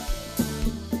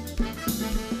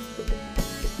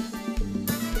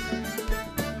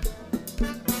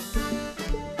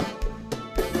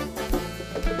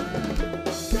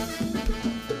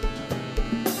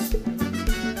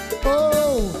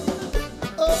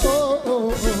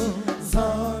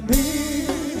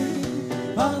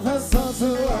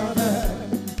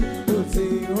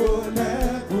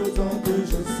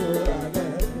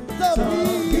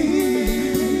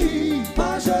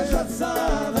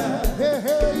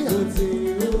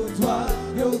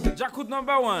 Jacout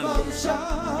number one.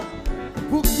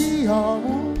 Pour qui en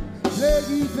haut, les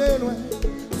rives loin,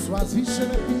 soit viché,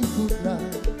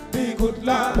 écoute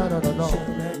là. Non.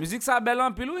 Musique ça belle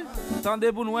en pile, oui.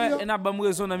 Tendez pour nous et n'a pas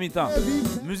raison dans mi-temps.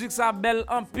 Musique ça belle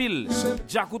en pile.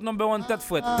 Jacout number one tête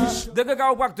fouette. Dès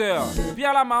que au acteur,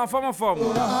 Pierre Lama en forme.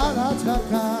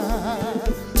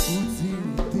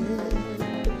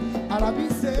 À la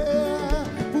misère,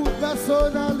 pour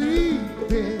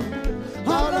personnalité,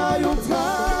 à la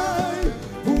yotaille,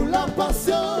 pour la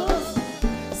patience,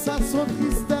 ça son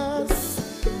tristesse,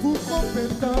 pour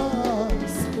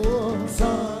compétence. Oh,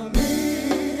 sans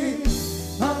ni,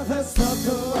 avec ça,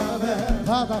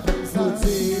 avec ça, pour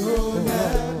dire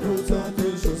honnête, pourtant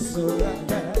toujours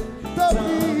solennel.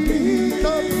 T'oublies,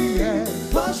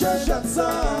 pas chercher ça,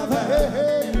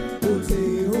 pour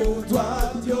dire au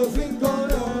droit, Dieu vient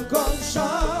comme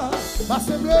chat.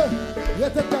 Passe bleu, il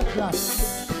était tête là.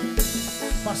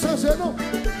 Pas changer non.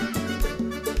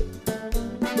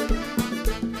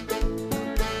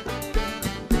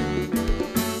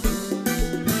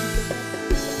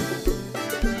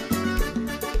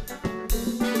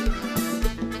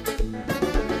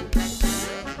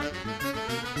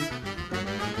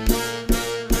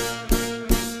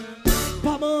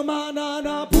 Pas maman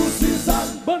nana pour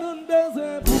Suzanne, bonne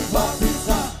désert pour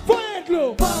Patricia. Voyez de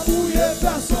l'eau, pas mouiller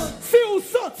personne. Si vous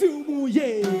sortez ou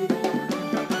mouillez.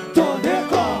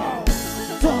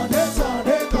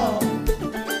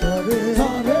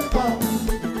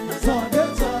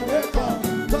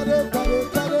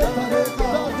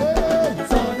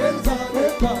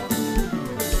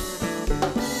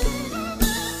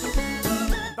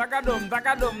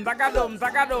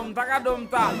 Takadom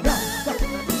ta.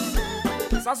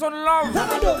 Ça sonne love.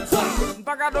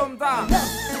 Takadom ta.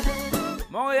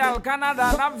 Montréal,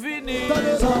 Canada, n'a vini.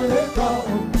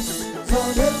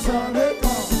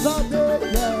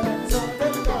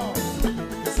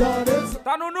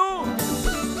 Tanounou.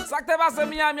 Ça que t'es passé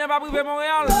Miami, pas privé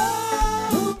Montréal.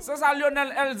 C'est ça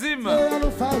Lionel Eldim.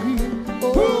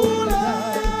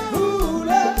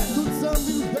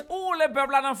 Où les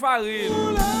peuples là dans farine.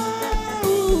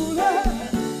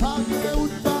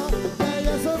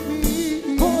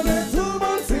 On est tout le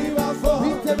monde si va fort.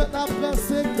 Vite avec après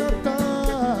 50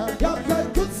 ans.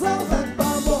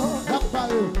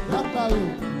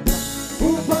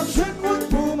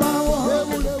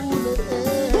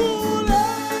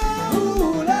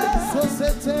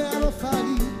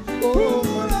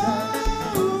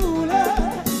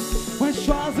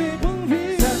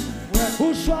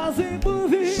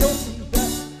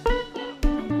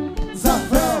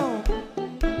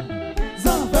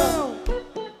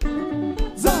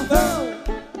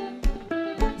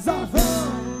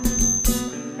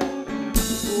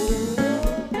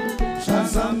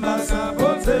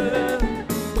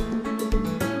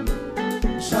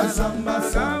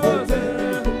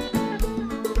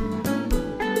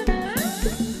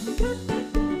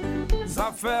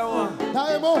 fait, ouais.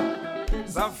 Carrément.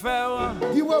 Ça fait,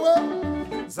 ouais. Dis ouais.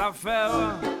 Ça fait,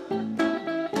 ouais.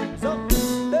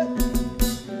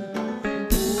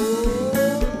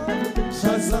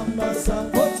 Shazamba sa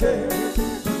vote.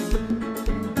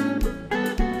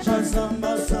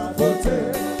 Shazamba sa vote.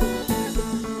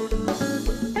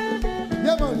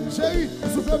 Yeah man, chérie,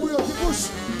 souffle bouillon qui bouche.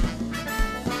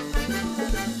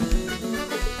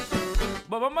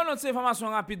 Bon, on une information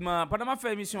rapidement. Pendant ma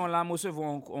fait émission là, moi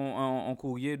recevons un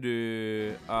courrier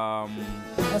de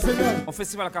au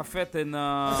festival qu'a fait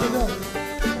en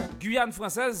Guyane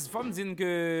française. Faut me dire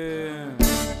que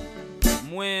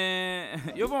moi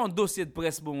il y a un dossier de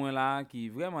presse pour moi là qui est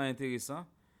vraiment intéressant.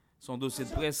 Son dossier de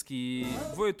presse qui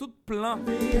voit tout plein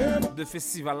de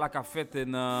festivals là qu'a fait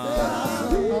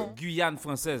en Guyane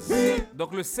française.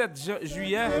 Donc le 7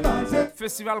 juillet,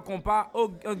 festival compas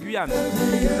en Guyane.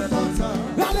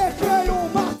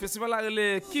 Festival là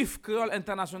le Kif Creole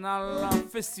International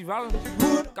Festival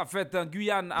qu'a fait en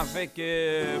Guyane avec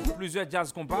plusieurs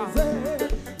jazz compas.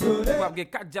 Il y a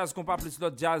 4 jazz compas plus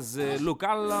l'autre jazz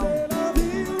local.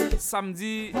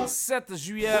 Samedi 7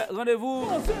 juillet, rendez-vous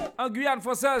en Guyane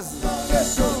française.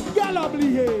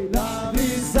 Galablier, la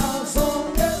mise à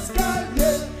son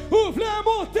escalier. Ouvre les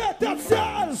montées tête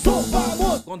ciel, son pas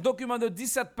monte. Un document de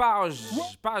 17 pages,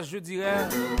 je dirais.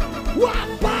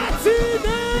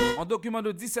 Un document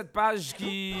de 17 pages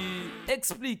qui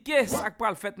expliquait ce qu'on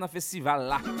va faire dans le festival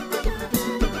là.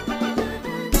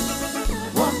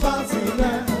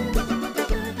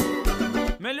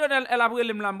 Mais Lionel, elle a pris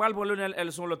les mlambral pour Lionel,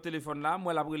 elle sont l'autre téléphone là.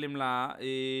 Moi, elle a pris les là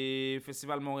et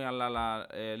Festival Montréal là,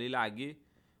 elle est laguée.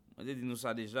 On dit nous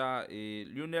ça déjà et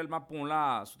Lionel m'a pon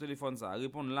là sur téléphone ça,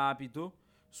 répondre là plutôt.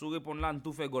 Sur répondre là,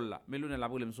 tout fait gol là. Mais Lionel a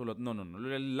pris les sur l'autre. Non,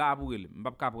 Lionel là pour elle.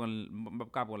 M'pa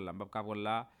prendre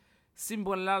là. Si me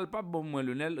prendre là, pas bon moi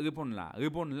Lionel, répondre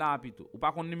là plutôt. Ou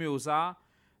pas qu'on numéro ça.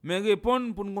 Mais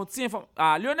répondre pour nous continuer.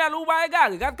 Ah, Lionel, ou pas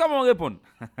égal, regarde comment on répond.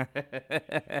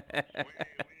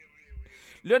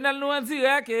 Lionel nous en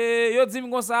direct et yo dit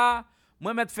comme ça,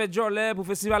 moi mettre fait jolet pour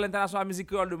Festival International Musique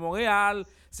Créole de Montréal,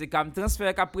 c'est comme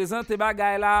transfert qu'a présenté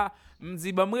bagay là, me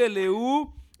dit bon relé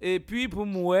où et puis pour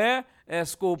moi,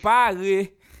 est-ce qu'on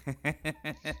paré? Bon,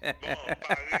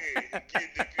 paré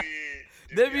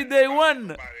depuis day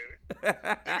one. Depuis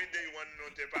day one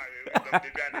nous t'es paré. Donc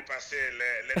depuis l'année passée,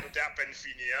 les nous t'es à peine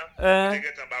fini hein. Nous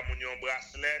t'es en bas mon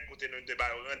bracelet, côté nous t'es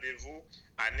rendez-vous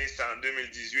année c'est en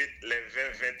 2018, les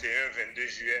 20, 21, 22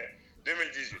 juillet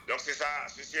 2018. Donc c'est ça,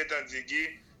 ceci étant dit, Guy,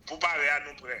 pour parler à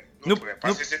nous prêts.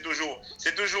 Parce que c'est toujours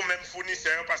même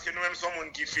fournisseur, parce que nous-mêmes sommes gens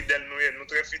qui fidèles, nous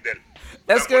très fidèles.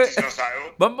 Est-ce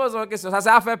que... Bon, pose une question,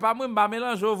 ça fait pas moi, je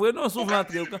mélange au vrai, non, souvent.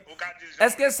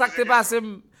 Est-ce que ça t'est passé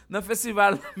dans le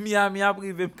festival Miami à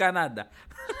privé au Canada?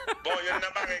 Bon, il y a un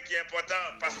bagage qui est important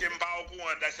parce que je ne suis pas au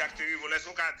courant de chaque terrible.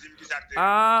 Laisse-moi dire qui chaque terrible.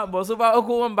 Ah, bon, si vous pas au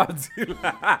courant, je ne vais pas dire.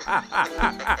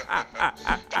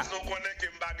 Parce qu'on connaît que je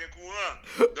ne suis pas au courant.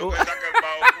 Donc, je ne suis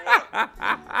pas au courant.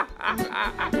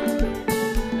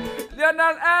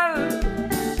 Lionel L,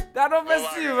 t'as un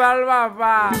festival,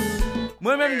 papa.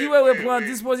 Moi-même, je vais prendre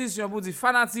disposition pour dire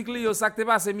fanatique, ça qui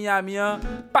passé Miami,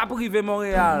 pas privé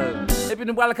Montréal. Et puis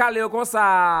nous allons le caler comme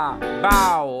ça.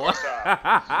 Bao. Bon, ça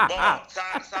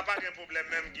pas de problème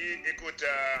même, Guy. Écoute,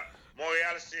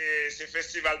 Montréal, c'est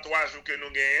festival 3 jours que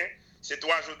nous gagnons. C'est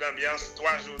 3 jours d'ambiance,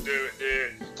 3 jours de...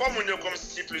 Comme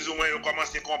si plus ou moins on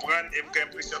commence à comprendre et j'ai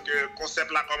l'impression que le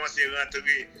concept là commence à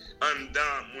rentrer en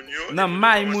dedans Mounio. Non,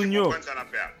 Maï Mounio.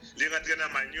 Les rentrer dans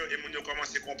Mounio et Mounio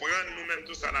commence à comprendre nous-mêmes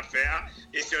tout ça à faire.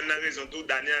 Et c'est une raison tout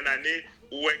d'année en année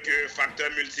où est que facteur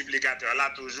multiplicateur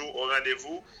là toujours au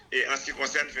rendez-vous et en ce qui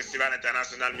concerne le Festival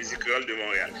International Musique Créole de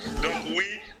Montréal. Donc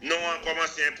oui, nous on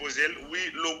commence à imposer. Oui,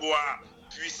 logo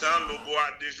puissant, logo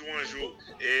de jour en jour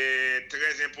et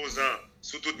très imposant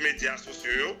sur tous les médias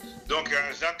sociaux. Donc,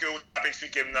 Jean, que vous avez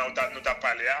expliqué, nous avons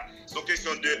parlé, c'est une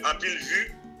question de en pile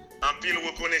vue, en pile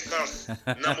reconnaissance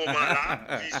dans ce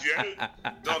moment-là, visuel.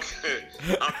 Donc,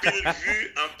 en pile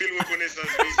vue, en pile reconnaissance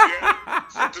visuelle,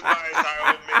 c'est tout pareil, ça,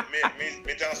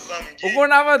 mettez ensemble. On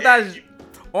a avantage.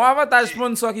 On avantage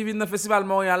sponsor qui vient dans le Festival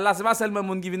Montréal là, c'est pas seulement les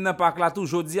gens qui viennent dans le parc là tout.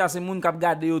 Aujourd'hui, c'est les gens qui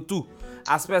regardent tout.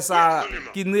 Aspect ça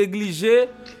qui négligé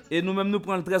et nous-mêmes nous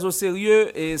prenons très au sérieux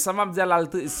et ça m'a dit là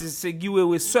c'est Guy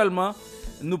Wewe seulement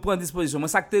nous prend disposition. Moi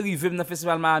ça que t'es arrivé dans le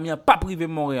Festival Miami, pas privé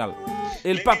Montréal.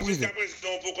 Et le pas privé.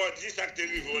 Pourquoi dire ça que t'es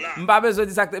arrivé là? M'pas besoin de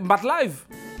dire ça que m'bat live.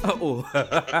 Oh.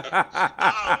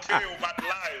 Ah OK, on bat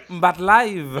live. M'bat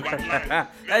live.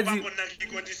 Elle dit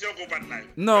condition qu'on bat live.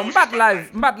 Non,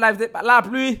 m'bat live la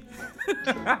pluie.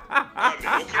 Ah, mais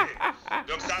ok.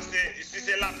 Donc ça c'est si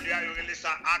c'est la pluie, il y aurait ça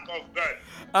act of God.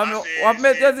 Ah mais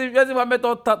on va mettre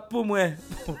on tente pour moi.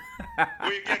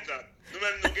 Oui, guettant.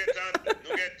 Nous-mêmes, nous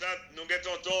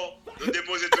guettons, nous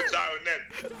déposer tout ça honnête.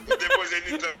 Nous déposer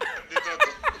ni tonton.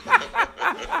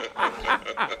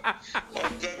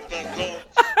 Donc,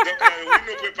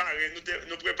 oui,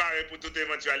 nous préparer pour toute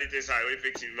éventualité, ça,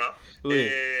 effectivement, Oui.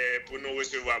 et pour nous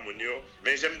recevoir, Mounio.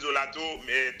 Mais j'aime dire là tout,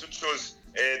 mais toute chose,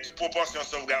 toute proportion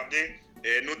sauvegardée.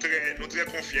 Et nous très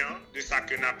confiants de ça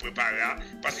que nous avons préparé.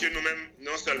 Parce que nous-mêmes,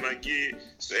 non seulement qui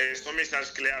son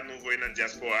message clair nous voyons dans la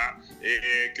diaspora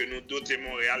et que nous dotons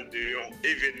Montréal d'un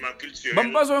événement culturel.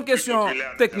 Bon, pose une question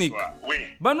technique. Oui.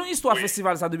 Bon, nous, Histoire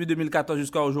Festival, ça depuis 2014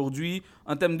 jusqu'à aujourd'hui,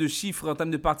 en termes de chiffres, en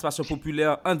termes de participation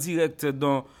populaire en direct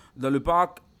dans le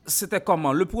parc, c'était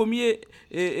comment? La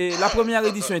première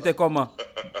édition était comment?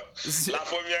 La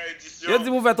première édition. Je dis,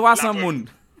 vous faites 300 personnes.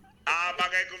 Ah,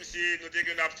 bagaille comme si nous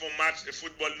dégueulassons un match de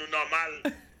football nous normal,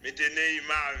 mettez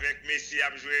Neymar avec Messi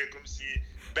à jouer comme si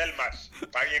bel match.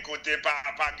 Pas un côté, pas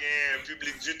un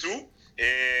public du tout.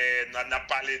 Et on a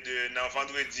parlé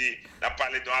vendredi, on a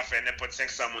parlé d'un affaire n'importe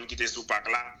 500 personnes qui étaient sous parc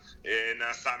là. Et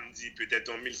dans samedi,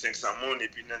 peut-être 1500 personnes. Et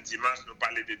puis dans dimanche, nous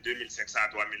parlé de 2500 à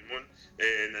 3000 personnes.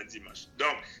 Et dans dimanche.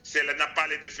 Donc, on a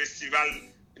parlé de festival,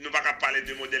 nous ne pouvons pas parler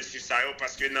de modèle sur ça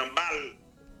parce que dans balle,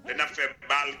 on a fait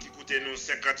balle qui coûtait nous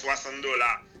 $50-60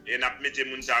 et on a mis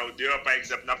les gens au dehors. Par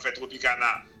exemple, on a fait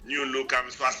Tropicana, New Look,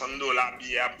 $60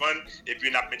 billets à prendre et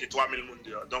puis on a mis 3000 personnes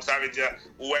dehors. Donc ça veut dire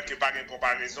ouais, que pas de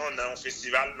comparaison dans un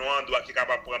festival, nous on doit être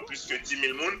capable de prendre plus que 10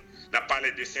 000 personnes. On a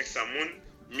parlé de 500 personnes,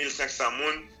 1500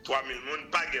 personnes, 3000 personnes,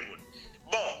 pas de monde.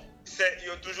 Bon,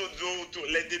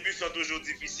 les débuts sont toujours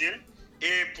difficiles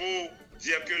et pour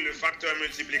dire que le facteur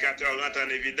multiplicateur rentre en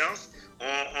évidence,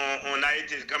 on a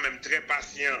été quand même très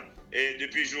patient et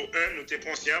depuis jour 1, nous étions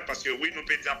conscients parce que oui, nous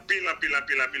pétions pile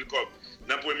comme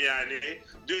dans la première année.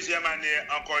 Deuxième année,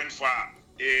 encore une fois,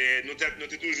 et nous sommes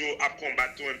toujours à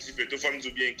combattre tout un petit peu, tout comme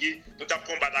nous bien qui, nous avons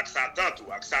combattre avec Satan,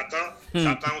 tout. Avec Satan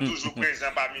est toujours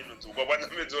présent parmi nous, tout. Vous comprenez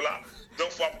là?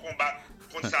 Donc, il faut combattre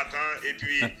contre Satan et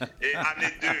puis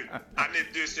année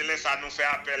 2, c'est là ça nous fait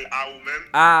appel à vous-même.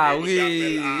 Ah et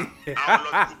oui. À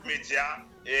l'autre groupe média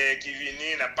qui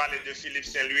vient, on a parlé de Philippe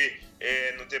Saint-Louis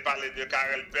et nous avons parlé de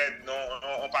Karel Ped, non,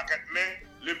 on paquet, mais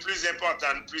le plus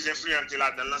important, le plus influent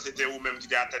là-dedans, c'était vous-même qui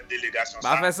était à tête de délégation.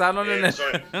 Bah, fait ça, non, non.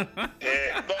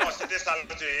 Bon, c'était ça,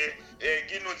 et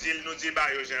Guy nous dit, bah,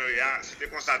 c'était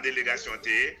comme ça, délégation.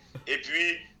 Et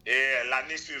puis,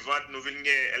 l'année suivante, nous venons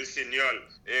El Señor,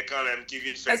 et quand même, qui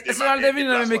vient faire. Est-ce que devine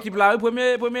dans la même équipe là?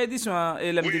 Première édition,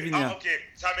 et l'aime deviner. Ah, ok.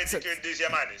 Ça veut dire que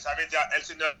deuxième année. Ça veut dire El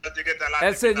Señor,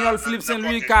 El Señor, Philippe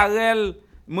Saint-Louis, Karel,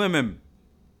 moi-même.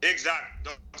 Exact.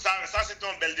 Donc, ça c'est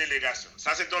une belle délégation.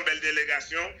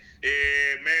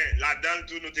 Mais là-dedans,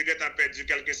 nous avons perdu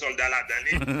quelques soldats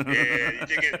là-dedans. Et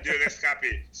il y a 2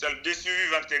 rescapés. Seuls 2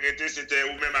 survivants qui étaient, c'était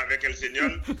ou-même avec El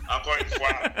Señor. Encore une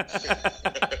fois.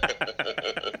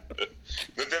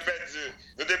 Nous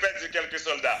avons perdu quelques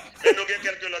soldats. Mais nous avons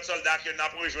quelques autres soldats qui n'ont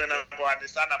pas rejoint encore à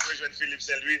ça. Nous avons rejoint Philippe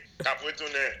Saint-Louis, qui a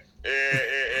retourné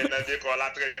dans le décor là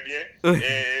très bien.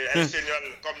 Et El Señor,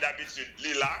 comme d'habitude,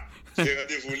 il est là. C'est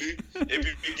rendez-vous lui. Et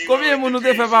puis, combien de nous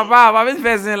fait papa? Pas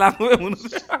faire ça là.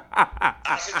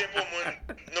 Ah, c'était pour moi.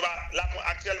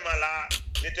 Actuellement là,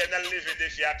 l'éternel levé des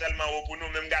filles tellement haut pour nous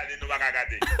même garder, nous pas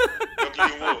garder. Donc il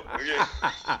est haut.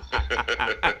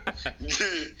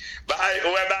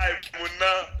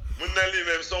 Mon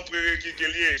lui-même son prérequis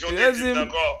qu'il y est. J'en ai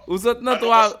encore. Vous êtes dans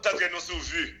toi. Nous sous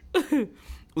vue.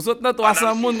 Vous êtes dans 300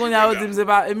 personnes qu'on a dit c'est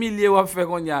pas milliers ou fait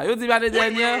qu'on y a. Yo dit pas les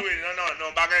dernières. Oui,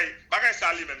 non, bagay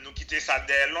ça lui même nous quitter ça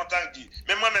dès longtemps dit.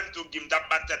 Mais moi même tout me tape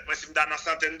pas tête moi si me dans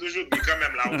centaine de jours quand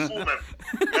même là au fou même.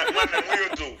 Moi même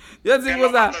yo tout. Yo dit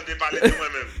comme ça.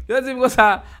 Yo dit comme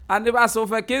ça, année passée on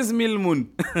fait 15 000 moun.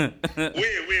 Oui.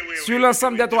 Sur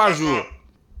l'ensemble des 3 jours.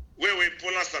 Oui, pour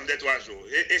l'ensemble des 3 jours.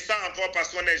 Et ça encore parce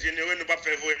qu'on est généreux, nous ne pouvons pas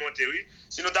faire vous remonter, oui.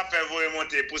 Si nous avons fait vous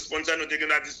remonter, pour sponsor, nous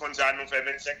avons dit sponsor, nous fait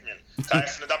 25 000. Ça,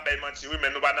 si nous avons pas menti, oui, mais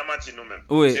nous ne pouvons pas mentir nous-mêmes.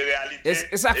 Oui. C'est réalité.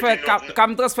 Et ça fait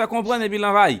comme transfert comprendre et puis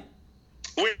l'envahir.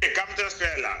 Oui, comme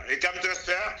transfert là. Et comme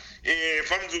transfert, et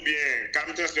faut me dire bien,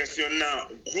 comme transfert, si on a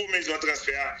une gros maison de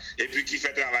transfert, et puis qui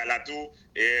fait travail là tout,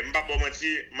 et je ne vais pas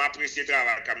mentir, m'apprécie le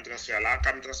travail comme transfert là,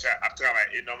 comme transfert a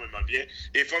travaillé énormément bien.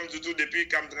 Et faut me dire tout, depuis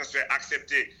comme transfert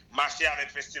accepté, marcher avec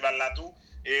le festival là tout,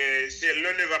 et c'est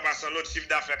l'un ne va pas sans l'autre chiffre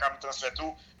d'affaires comme transfert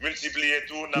tout, multiplier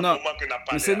tout, dans le moment que n'a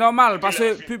pas. C'est normal, parce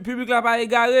que le public là pas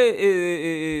égaré,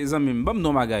 et Zamim, bon,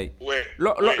 non, magaï. Oui.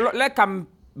 Les comme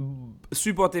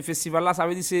supporter festival là, ça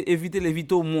veut dire c'est éviter les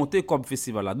vitos monter comme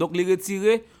festival là. Donc les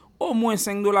retirer au moins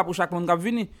 $5 pour chaque monde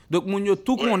qui vient. Donc moun yo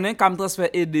tout connaît comme transfert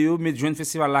aider yo mettre joindre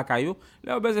festival là kayo.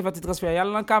 Là on besoin faire transfert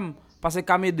yal nan kam parce que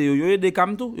kam aider yo aider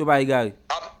kam tout, yo pas égaré.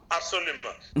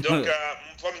 Absolument. Donc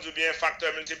faut me dire bien,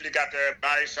 facteur multiplicateur,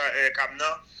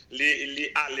 Kamnan,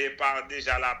 li allé par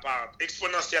déjà la part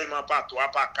exponentiellement par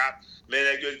 3, par 4, mais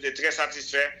il est très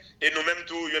satisfait. Et nous-mêmes,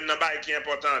 tout, il y a un bail qui est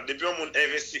important. Depuis qu'on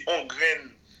investit 1 grain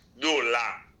d'eau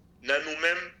là, dans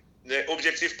nous-mêmes,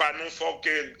 l'objectif par nous, il faut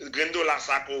que grain d'eau là,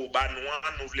 ça, nous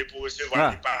voulons pour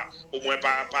recevoir au moins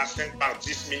par 5, par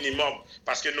 10 minimum.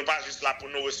 Parce que nous pas juste là pour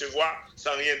nous recevoir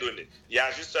sans rien donner. Il y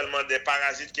a juste seulement des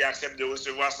parasites qui acceptent de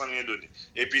recevoir sans rien donner.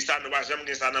 Et puis ça, nous ne va jamais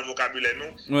gagner ça dans le vocabulaire,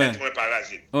 nous, être un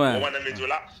parasite.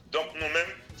 Donc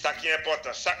nous-mêmes, ça qui est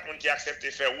important, chaque monde qui accepte de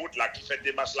faire route, là, qui fait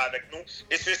des démarches là avec nous,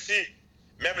 et ceci,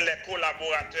 même les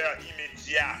collaborateurs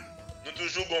immédiats, nous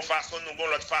toujours avons façon, nous avons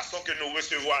l'autre façon que nous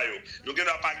recevons. Nous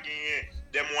n'avons pas gagné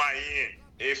des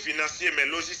moyens financiers, mais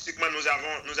logistiquement, nous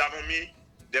avons mis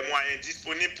des moyens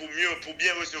disponibles pour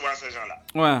bien recevoir ces gens-là.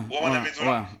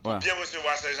 Pour bien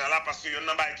recevoir ces gens-là, parce qu'il y a un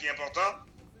nombre qui est important.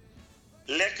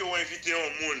 Les que vous invitez au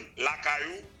monde, la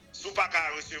caillou, si vous ne pouvez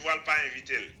pas recevoir, pas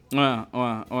inviter.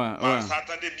 Ça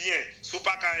attendez bien. Si vous ne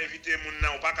pouvez pas inviter les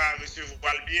gens, ou pas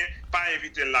recevoir bien, pas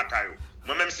inviter la caillou.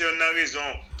 Moi-même, si on a raison,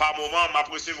 par moment,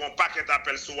 je reçois un paquet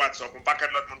d'appels sur WhatsApp, un paquet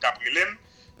de l'autre monde qui a pris l'aime.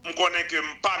 Je connais que je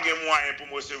n'ai pas de moyens pour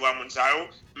me recevoir mon sao,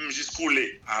 je suis juste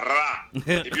coulé, ra. Et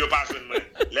puis, je ne pas jouer de moi.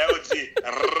 Là, je dis,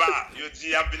 ra. Je dis, il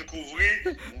y a bien couvrir.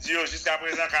 Je dis, jusqu'à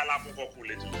présent, il y a là pour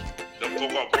couler tout. Donc,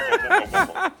 pourquoi?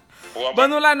 Bon,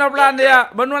 nous la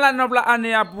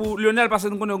année pour Lionel, parce que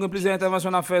nous avons plusieurs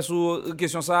interventions à faire sur la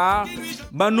question ça.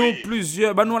 Bon,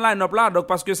 nous la là, donc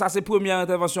parce que ça c'est la première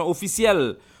intervention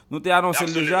officielle. Nous t'ai annoncé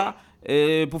déjà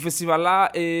pour le festival là.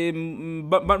 Et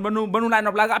bon, nous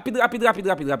line-up là, rapide. Bon,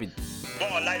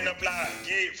 line-up là,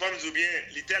 il faut me dire bien,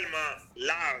 il est tellement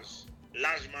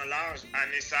largement large,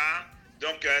 année ça.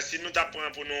 Donc, si nous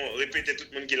t'apprenons pour nous répéter tout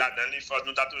le monde qui l'a dans les forces,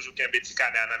 nous t'avons toujours qu'un petit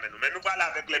cadet à nous. Mais nous parlons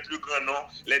avec les plus grands noms,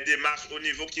 les démarches au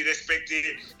niveau qui respectent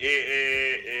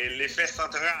l'effet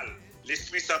central,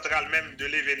 l'esprit central même de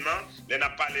l'événement. On a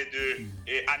parlé de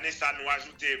Anessa nous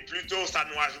ajouter, plutôt ça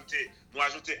nous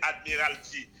ajouter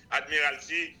Admiralty.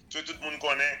 Admiralty, tout le monde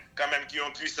connaît quand même qui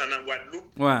ont puissant en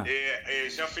Guadeloupe. Et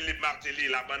Jean-Philippe Martelly,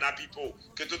 la bande à Pipo,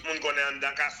 que tout le monde connaît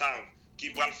dans Kassav, qui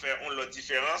va le faire, on la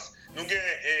différence. Nous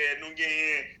gagnons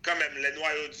quand même les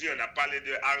noyaux durs. On a parlé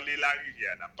de Harley la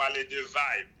Rivière, on a parlé de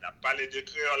Vibe, on a parlé de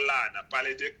Créola, on a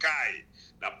parlé de Kai,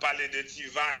 on a parlé de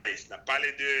T-Vice, on a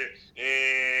parlé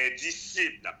de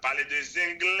Disciple, on a parlé de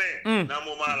Zinglin. Dans le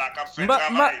moment là, qu'on fait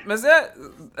travail. Mais c'est,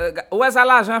 où est-ce que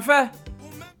l'argent fait?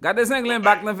 Gardez Zinglin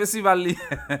back dans le festival.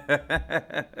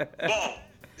 Bon,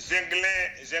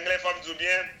 Zinglin, faut me dire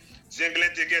bien, Zinglin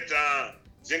t'es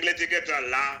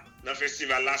là. Dans le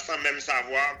festival là, sans même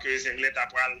savoir que Zenglet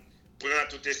prend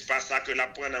tout espace là que la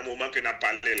prend dans le moment que n'a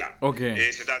parlé là.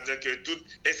 Et c'est-à-dire que tout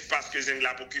espace que Zenglet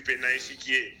a occupé dans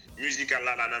l'échiquier musical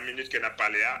là dans la minute que n'a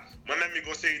parlé là. Moi-même, il y a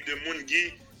une série de monde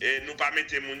qui nous pas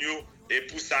mettre mon yo et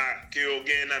pour ça que vous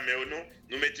gagnez dans mais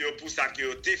nous mettons pour ça que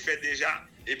vous fait déjà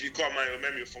et puis comment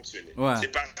eux-mêmes ils fonctionnent.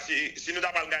 C'est pas si nous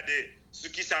d'abord regarder ce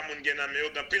qui ça moun gagne dans mais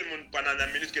dans pile monde pendant la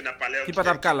minute que n'a parlé qui pas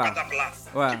tape là.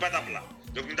 Qui pas tape là.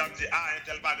 Donc nous avons dit un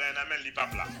tel bagage n'a même il pas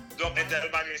là. Donc un tel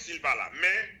bagage s'il pas là.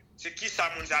 Mais c'est qui ça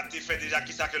moun a fait déjà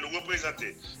qui ça que le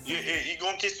représenter. Il y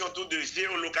a une question tout de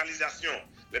géolocalisation.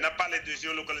 On a parlé de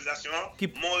géolocalisation.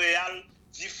 Montréal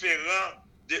différent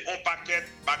de un paquet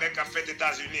bagages qu'a fait les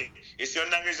États-Unis. Et c'est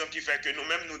une raison qui fait que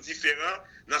nous-mêmes nous différents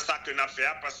dans ça que nous avons fait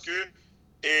parce que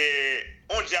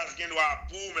on jazz gain droit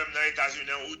pour même dans les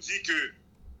États-Unis on dit que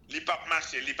il pas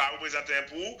marché, il pas représenter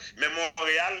pour mais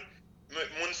Montréal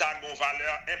moun ça a une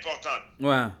valeur importante.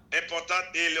 Importante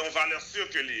et une valeur sûre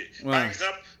que liée. Par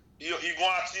exemple, il y a un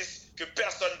artiste que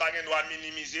personne ne doit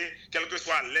minimiser, quel que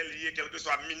soit l'ailier, quel que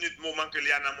soit minute, moment que il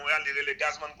y a dans Montréal, il y a le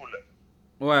gazman pour le.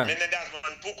 Mais le gazman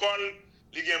pour col,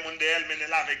 il y a un monde mais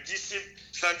là avec disciples,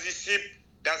 sans disciples,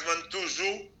 gazman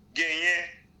toujours gagné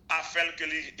à faire que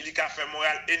il a fait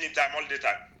Montréal anytime all the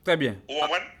time. Très bien.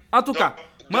 En tout cas,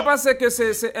 moi, je pense que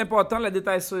c'est important, les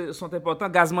détails sont importants.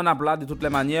 Gazman à plat de toutes les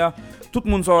manières. Tout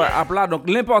le monde sort à plat. Donc,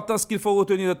 l'important, ce qu'il faut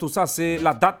retenir de tout ça, c'est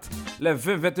la date, les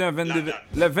 20, 21, 22,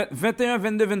 les 21,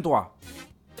 22, 23.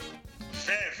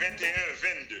 21,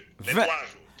 22. Les 20, 3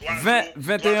 jours. 20,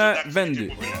 21, 22.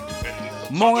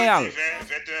 Montréal.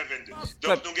 21, 22. Donc,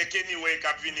 nous avons Kenny Way qui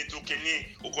a venu tout.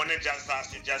 Kenny, vous connaissez jazz ça,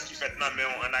 c'est jazz qui fait non, mais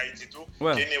en Haïti tout.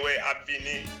 Kenny Way a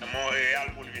venu à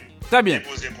Montréal pour venir. Très bien.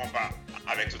 Déposer combat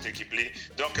avec toute l'équipe.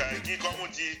 Donc, comme on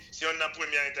dit, si on a une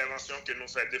première intervention que nous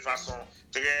faisons de façon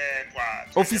très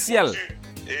officielle.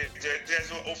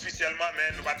 Très officiellement,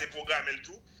 mais nous ne pouvons pas programmer le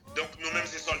tout. Donc, nous-mêmes,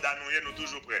 ces soldats, nous sommes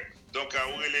toujours prêts. Donc,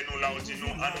 nous là aussi, nous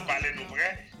parler nous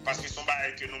prêts, parce que son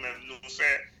bail que nous-mêmes nous faisons,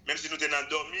 même si nous sommes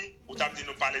endormis, ou t'as dit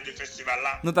nous parler de festival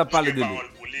là, nous t'as parlé de lui.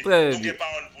 Très bien. Nous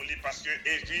parole pour lui parce que,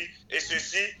 et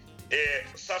ceci,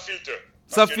 sans filtre.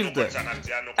 Sans filtre.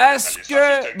 Est-ce que,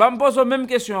 je me pose la même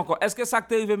question encore, est-ce que ça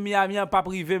qui est arrivé Miami n'a pas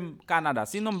privé Canada?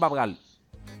 Sinon, je ne vais pas parler.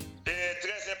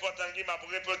 Très important, je vais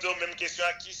répondre la même question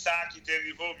à qui ça qui est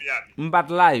arrivé au Miami. Je vais pas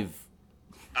live.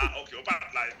 Ah, ok, on pas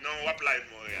live. Non, on va live,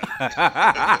 Montréal.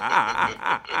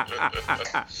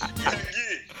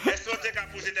 Guy, est-ce que tu as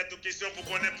posé cette question pour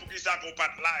connaître pour qui ça qu'on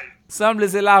pas live? Semble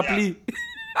c'est l'appli.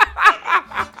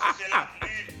 C'est l'appli.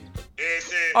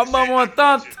 Oh, maman,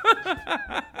 tante.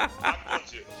 Mon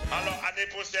Dieu. Alors, année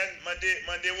prochaine,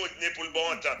 mandez Rodney pour le bon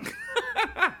entente.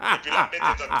 Et puis la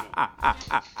mettez tout.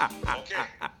 Ok.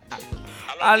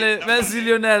 Alors, allez, merci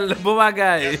Lionel. Bon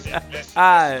bagaille. Merci.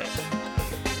 Aïe.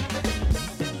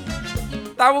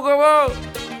 T'as vu comment?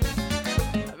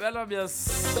 Belle ambiance.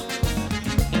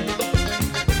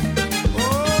 Oh,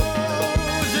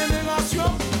 génération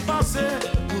passée,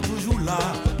 nous toujours là,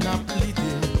 n'a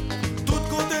plité. Tout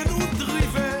côté nous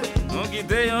drivé. On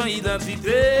quitte en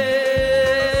identité.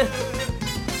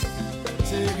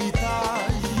 C'est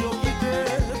héritage, yo quitté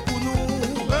pour nous.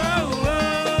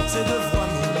 C'est devoir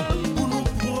nous, pour nous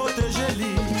protéger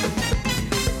lui.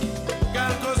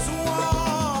 Quel que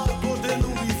soit côté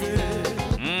nous rivé.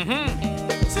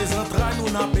 Ces entrailles nous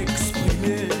n'a pas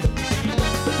exprimé.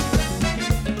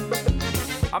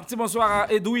 Un petit bonsoir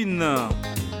à Edwin.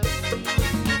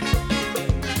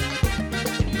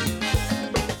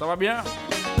 Ça va bien?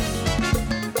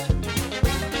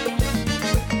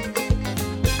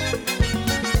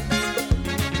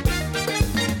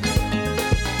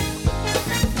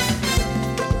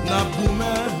 N'a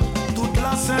boumé toute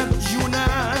la sainte journée.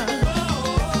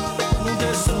 Nous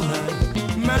descendons,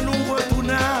 mais nous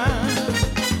retournons.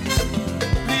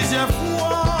 Plusieurs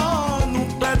fois, nous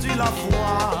perdons la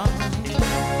foi.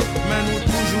 Mais nous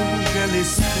toujours quel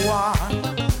espoir.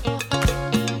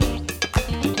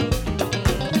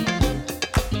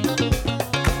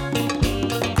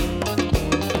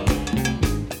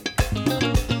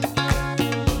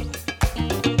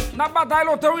 La bataille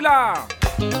longtemps là.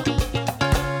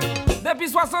 Depuis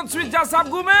 68, Jassab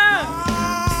Goumen.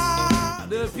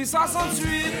 Depuis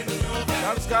 68,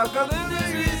 jusqu'à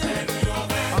 98.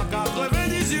 En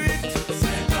 98.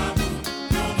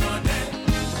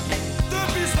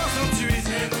 Depuis 68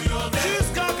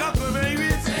 jusqu'à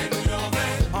 88.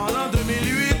 En l'an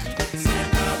 2008.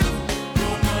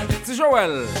 C'est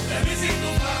Joël.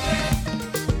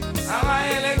 Ça va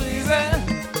l'église.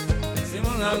 C'est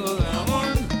mon amour.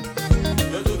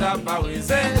 De tout à Paris.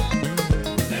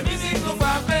 La musique nous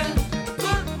frappe.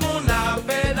 Tout le monde a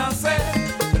fait danser.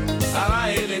 Ça va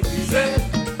électriser.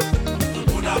 Tout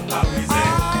le monde a Paris.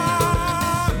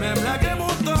 Même la guerre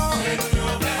montant.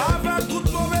 Avec tout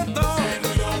mauvais temps.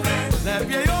 Les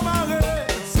pieds ont marré.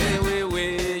 C'est oui,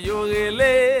 yo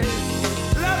relé.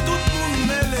 Là tout le monde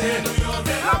mêlé.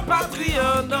 La patrie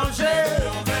en danger.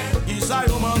 Qui ça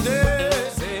yo mandé.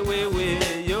 C'est oui,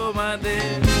 yo mandé.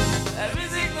 La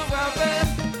musique nous frappe.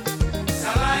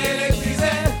 Ça va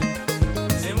électriser.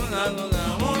 C'est mon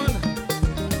amour.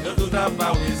 De tout à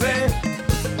Paris.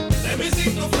 La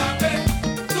musique nous frappe.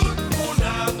 Tout le monde a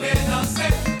fait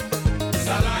danser.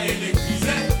 Ça va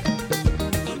électriser.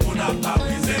 Tout le monde a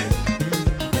Paris.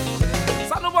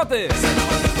 Ça nous botte.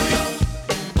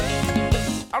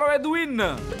 Alors Edwin.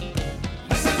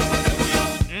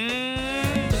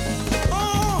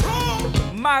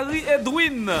 Marie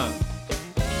Edwin.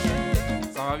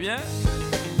 Ça va bien?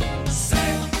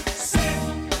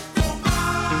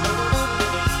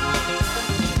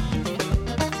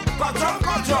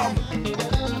 Pajam.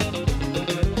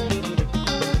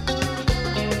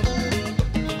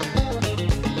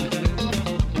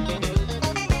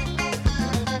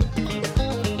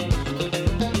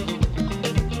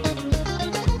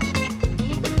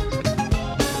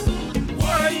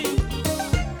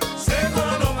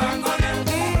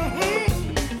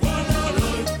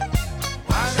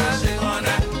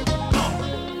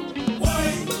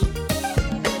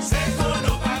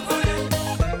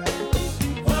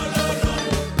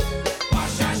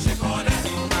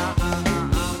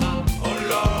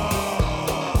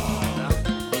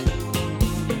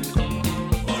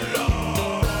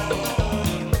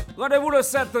 Rendez-vous le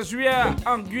 7 juillet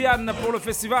en Guyane pour le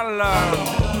festival.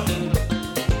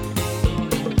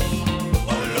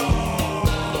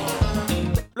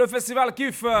 Le festival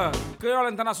Kiff, Créole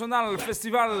International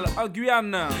Festival en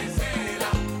Guyane.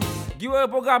 Qui est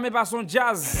programmé par son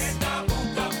jazz.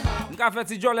 Un café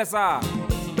Tidjo ça.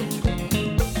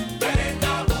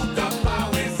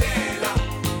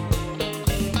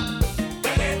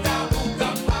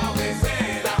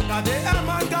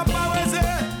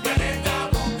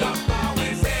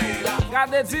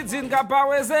 Gade Tidine ka pa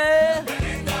weze.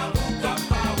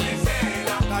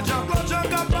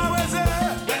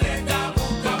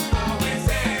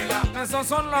 Un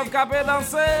son love ka pe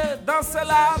danser, danser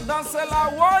la,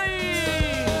 woy.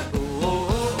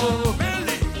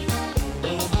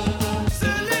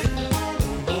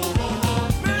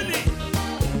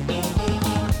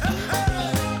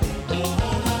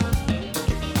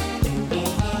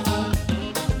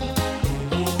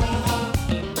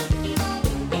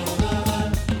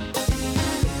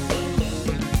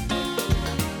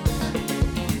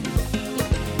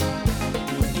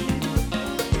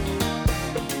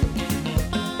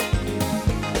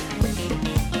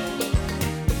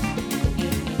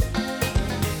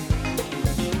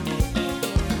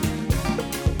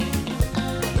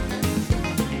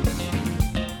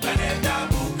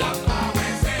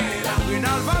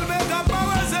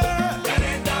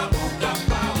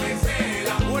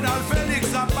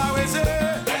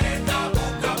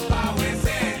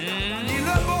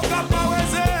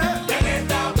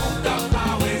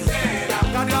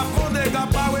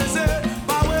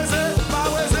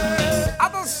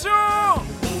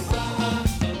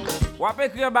 Ou ap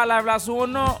ekri ba live la sou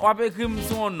non, ou ap ekri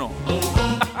sou non.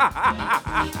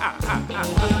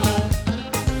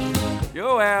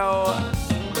 Yo well.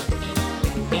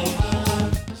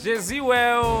 Jésus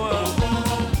well.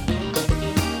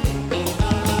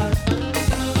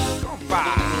 Compa.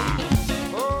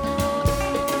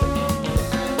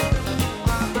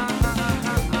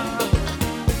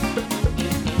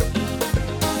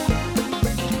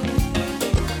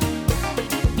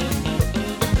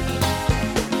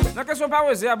 La question pas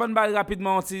osé abonne bail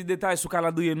rapidement un petit détail sur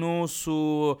calendrier nous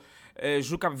sur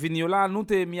jou cap venir là nous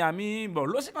te Miami bon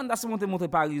l'OSI mandat monter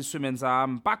Paris semaine ça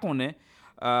pas connaît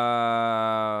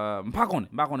pas connaît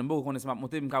bon connaît m'a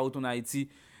monter m'ka retourner Haïti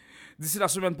d'ici la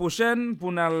semaine prochaine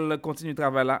pour nous continuer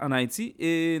travail là en Haïti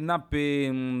et n'a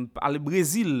aller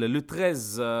Brésil le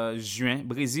 13 juin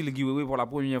Brésil qui pour la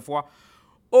première fois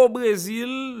au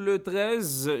Brésil le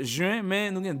 13 juin,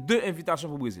 mais nous avons 2 invitations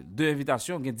pour le Brésil. 2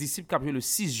 invitations, il y a disciple qui a le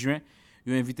 6 juin,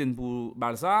 il a invité pour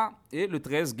Balsa et le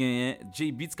 13 il y a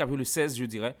J-Beats qui a le 16 je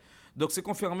dirais. Donc c'est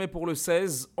confirmé pour le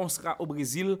 16, on sera au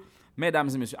Brésil mesdames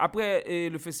et messieurs. Après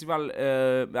le festival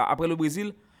après le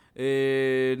Brésil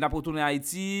n'a pas retourné à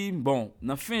Haïti. Bon,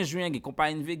 dans fin juin, il y a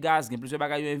compagnie Vegas, il y a plusieurs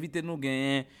bagages invité nous,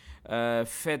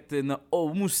 fête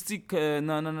au moustique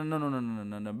non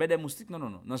bede moustique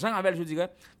non dans Jean Abel je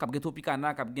dirais cap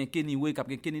Tropicana cap Kenny Way cap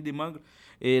Kenny Demang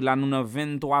et là nous dans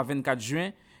 23 24 juin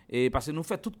et parce que nous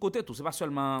fait tout côté tout c'est pas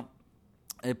seulement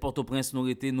Port-au-Prince nous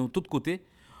était nous tout côté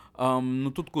grand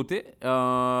monde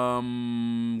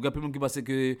qui pense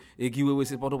que qui ouais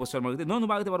c'est Port-au-Prince seulement non nous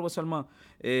pas arrêter Port-au-Prince seulement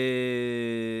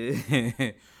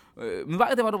nous pas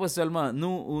arrêter Port-au-Prince seulement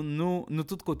nous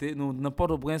tout côté nous dans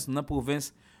Port-au-Prince dans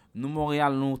province nous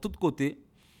Montréal nous tout côté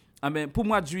ah ben pour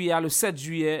mois de juillet le 7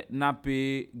 juillet n'a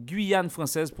pas Guyane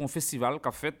française pour un festival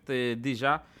qu'a fait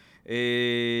déjà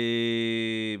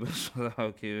et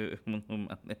OK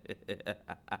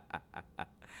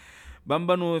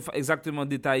Bamba nous exactement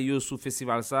détaillé sur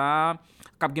festival ça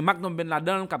cap gen Magnum Ben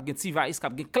Laden cap gen T-Vice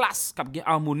cap gen Classe cap gen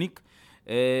Harmonique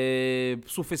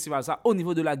sur festival ça au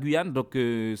niveau de la Guyane donc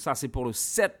ça c'est pour le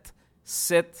 7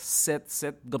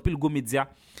 Gampil Go Media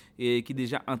et qui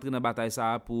déjà entré dans bataille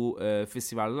ça pour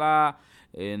festival là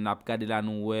n'a regardé là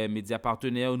nous médias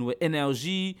partenaires nous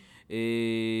Énergie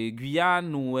et Guyane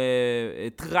nous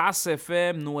Trace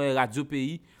FM nous Radio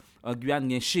Pays en Guyane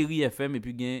il y a Chéri FM et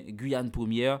puis il y a Guyane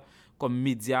Première comme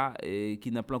média qui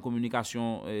dans plan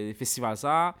communication festival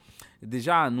ça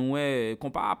déjà nous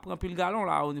compas prend plus le galon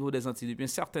là au niveau des Antilles depuis un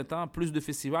certain temps plus de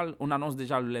festivals on annonce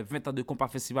déjà les 20 ans de compas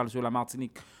festival sur la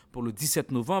Martinique pour le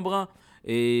 17 novembre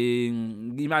et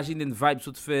imaginez une vibe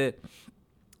tout fait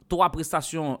 3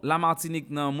 prestations la Martinique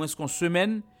dans moins qu'une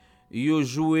semaine yo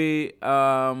joué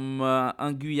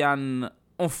en Guyane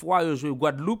en fois yo joué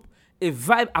Guadeloupe et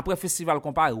vibe après festival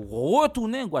compas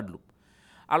retourner en Guadeloupe.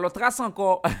 Alors trace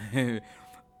encore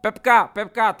Pepka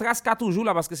trace ka toujours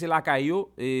là parce que c'est la caillou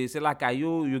et c'est la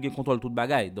caillou yo gen contrôle toute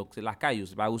bagaille donc c'est la caillou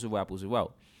c'est pas recevoir pour recevoir.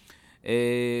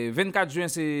 Et 24 juin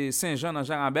c'est Saint-Jean dans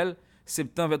Jarabel,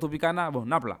 septembre vers Tropicana bon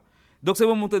n'a pas. Donc c'est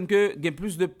pour montrer que gen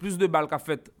plus de balles qu'a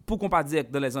fait pour compas direct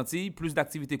dans les Antilles, plus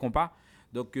d'activités compas.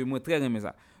 Donc moi très aimé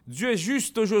ça. Dieu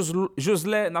juste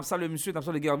Josley n'a salué monsieur, n'a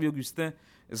salué Gerbi Augustin,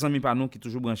 amis par nous qui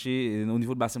toujours branché au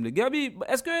niveau de Bassemble. Gerbi,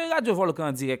 est-ce que Radio Volcan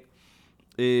en direct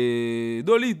et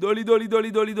Dolly,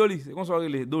 c'est qu'on soit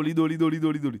relé Dolly.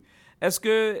 Est-ce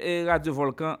que Radio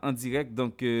Volcan en direct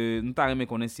donc nous t'a aimé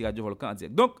connaître si Radio Volcan en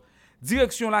direct. Donc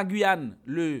direction la Guyane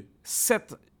le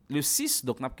 6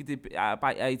 donc n'a quitté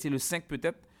Haïti le 5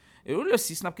 peut-être Et le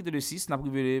 6, n'a quitté le 6, n'a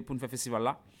privé pour nous faire festival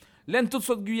là. L'en toute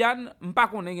sorte Guyane, m'pas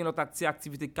connaît une autre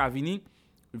activité qui vini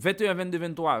 21 22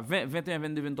 23 21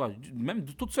 22 23 même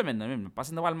toute semaine même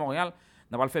parce que dans le Montréal,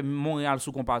 on va faire Montréal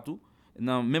sous partout.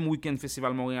 Dans même week-end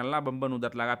festival Montréal là, bon nous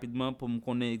date là rapidement pour me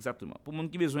connaître exactement. Pour monde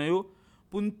qui besoin yo,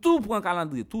 pour nous tout prendre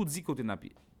calendrier, tout dit côté n'a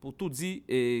pied. Pour tout dire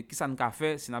qui ça nous a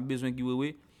fait si n'a besoin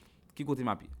qui côté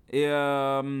ma pied. Et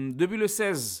depuis le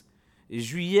 16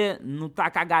 juillet, nous t'a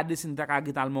regarder si nous t'a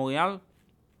regardé à Montréal.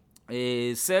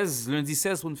 Et lundi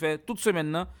 16 pour nous faire toute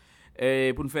semaine là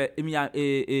pour nous faire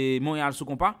Montréal sous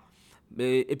compas.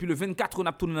 Et puis le 24 on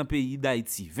a tourné dans le pays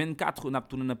d'Haïti. 24 on a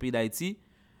tourné dans le pays d'Haïti.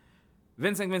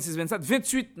 25 26 27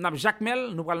 28 n'a Jacques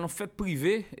Mel nous prenons fête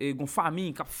privée et gon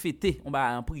famille qui a fêté on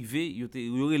va en privé yo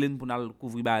relève pour nous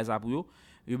couvrir ba ça pour yo.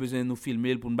 Yo besoin nous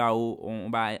filmer pour on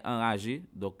va enrager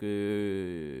donc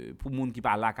pour monde qui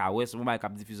parle là ka ouais on va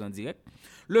cap diffuser en direct.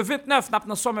 Le 29 n'a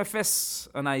dans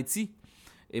Summerfest en Haïti.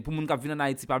 Et pour moun k'ap vinn en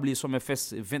Haïti, pas oublier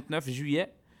Summerfest 29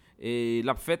 juillet et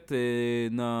la fête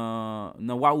dans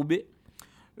Waoubé.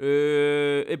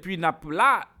 Et puis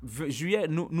là juillet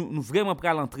nous vraiment prêt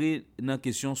à l'entrée dans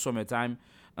question Summertime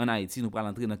en Haïti, nous prêt à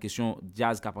l'entrée dans question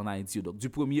jazz cap en Haïti. Donc du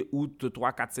 1er août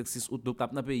 3 4 5 6 août donc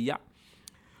tap dans pays.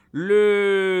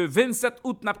 Le 27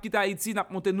 août n'a quitté Haïti, n'a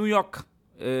monté New York.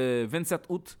 27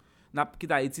 août n'a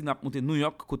quitté Haïti, n'a monté New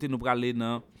York côté nous prêt aller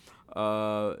dans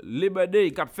Labor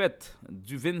Day qui a fait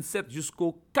du 27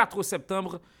 jusqu'au 4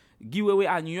 septembre Giveaway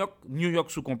à New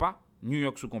York sous compas.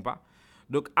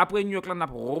 Donc après New York là on a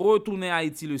retourné à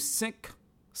Haïti le 5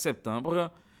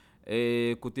 septembre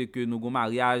et côté que nous avons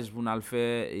mariage pour nous le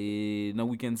faire et dans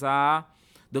week-end ça.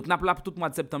 Donc on a là tout le mois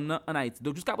de septembre en Haïti.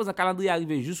 Donc jusqu'à présent calendrier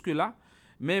arrivé jusque là.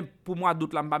 Mais pour moi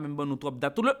d'autres là pas même bon nous trop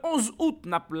date. Le 11 août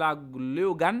n'a pas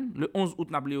Léogane, le 11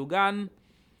 août n'a pas Léogane.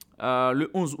 Le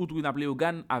 11 août on a appelé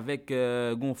Ogan avec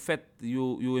gon fête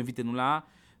yo invité nous là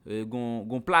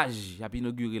gon plage a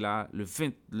inauguré là le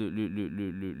 20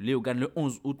 le Léogane le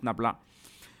 11 août n'a là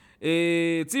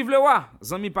et Tiv Lewa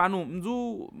zami pa nous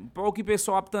m'dou pas occuper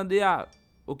so attendre a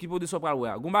occuper de so pral ouais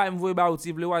gon ba m'voye ba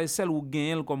Tiv Lewa celle ou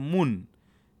gagne comme moun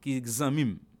qui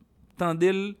zami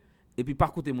tandel et puis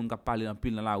par côté moun qui parler en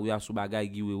pile dans la rue sous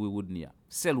bagay gi we Rodnia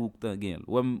celle ou tan gagne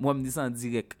moi me dit ça en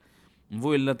direct.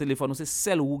 M'voye le téléphone, c'est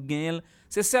celle ou gagne,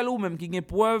 c'est celle ou même qui gagne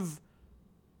preuve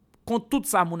contre tout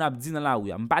ça mon a dit dans la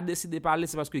rue. M'pas décider parler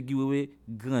c'est parce que Guiwewe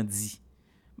grandit.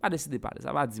 Pas décider parler,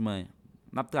 ça va dire rien.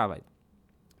 N'a travail.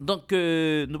 Donc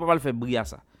nous pas le faire briller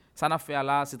ça. Ça n'a fait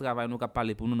là, c'est travail nous cap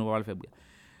parler pour nous pas le faire briller.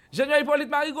 Général Hippolyte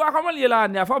Marigo comment lié là,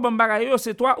 il faut bon bagay yo,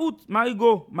 c'est 3 août.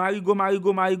 Marigo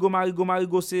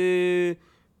c'est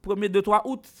 1er 2 3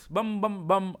 août.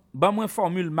 Bam moi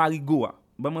formule Marigo.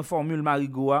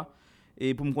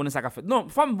 Et pour me connaître ça qu'a fait. Non,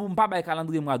 femme pour pas bail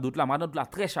calendrier mois d'août là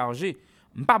très chargé.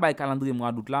 M'pas bail calendrier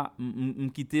mois d'août là,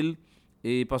 quitter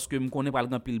et parce que me connais pas le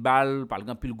grand pile balle, pas le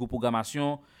grand pile go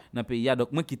programmation dans pays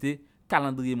donc moi quitter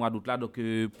calendrier mois d'août là donc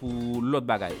pour l'autre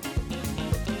bagaille.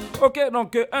 OK,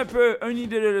 donc un peu une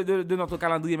idée de notre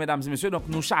calendrier mesdames et messieurs. Donc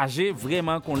nous charger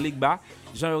vraiment qu'on ligue bas.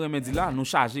 Jean-Laurent me dit là, nous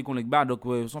charger qu'on ligue bas donc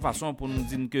son façon pour nous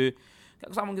dire que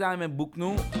quelque chose mon gars même book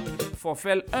nous faut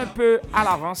faire un peu à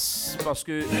l'avance parce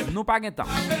que nous pas gain temps.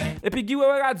 Et puis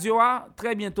Giveaway Radio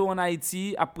très bientôt en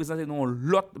Haïti a présenter nous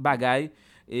l'autre bagaille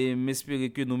et m'espérer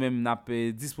que nous même n'a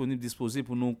disposé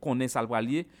pour nous connaître ça le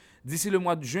lier. D'ici le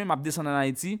mois de juin m'a descendre en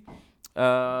Haïti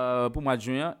pour mois de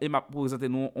juin et m'a présenter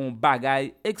nous un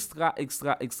bagaille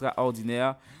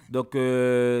extraordinaire. Donc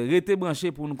restez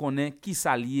branchés pour nous connaître qui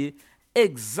s'allier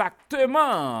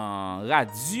exactement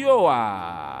radio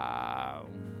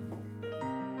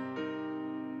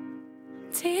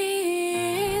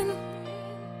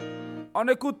On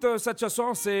écoute cette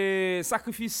chanson, c'est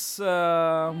Sacrifice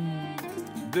de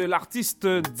l'artiste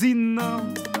Dean,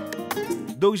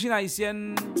 d'origine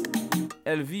haïtienne.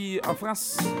 Elle vit en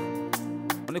France.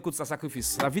 On écoute ça,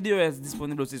 Sacrifice. La vidéo est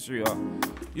disponible aussi sur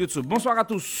YouTube. Bonsoir à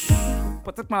tous.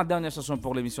 Peut-être ma dernière chanson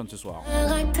pour l'émission de ce soir.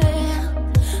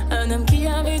 Un homme qui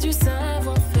avait du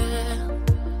savoir-faire.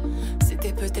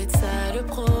 C'était peut-être ça le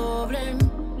problème.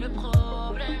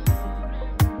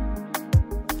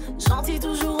 Gentil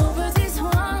toujours aux petits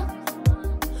soins.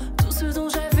 Tout ce dont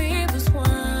j'avais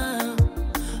besoin.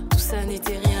 Tout ça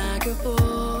n'était rien que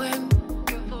poème.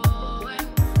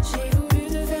 J'ai voulu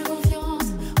te faire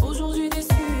confiance. Aujourd'hui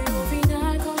déçu. Au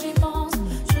final quand j'y pense,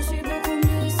 je suis beaucoup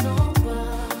mieux sans toi.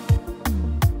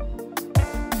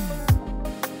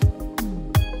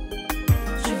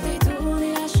 Je t'ai donné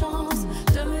la chance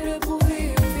de me le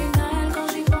prouver. Au final quand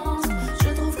j'y pense,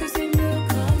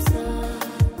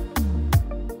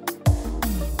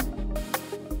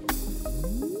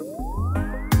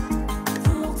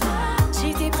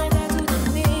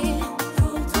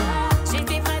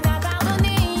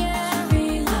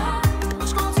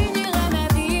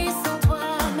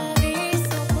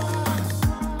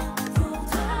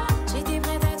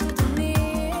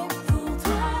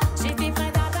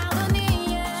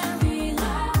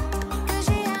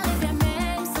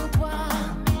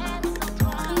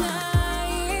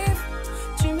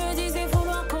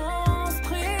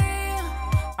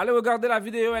 Allez regarder la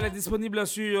vidéo, elle est disponible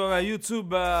sur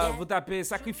YouTube. Vous tapez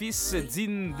Sacrifice,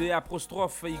 Dine,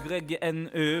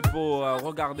 D''YNE pour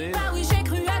regarder.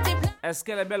 Est-ce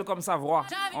qu'elle est belle comme sa voix?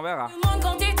 On verra.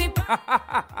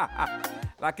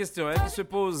 La question qui se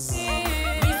pose.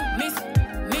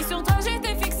 Mais sur toi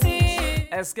j'étais fixé.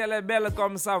 Est-ce qu'elle est belle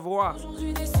comme sa voix?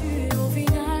 Aujourd'hui déçu, au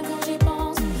final quand j'y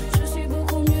pense, je suis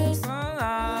beaucoup mieux sans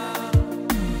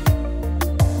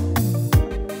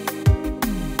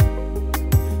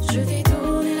Je t'ai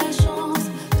donné la chance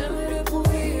de me le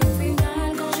prouver. Au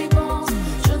final quand j'y pense,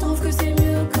 je trouve que c'est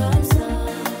mieux comme ça.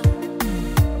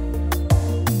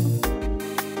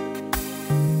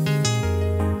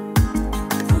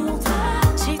 Pour toi,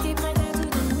 j'étais prête à tout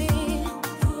donner.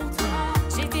 Pour toi,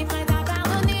 j'étais prête à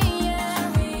pardonner.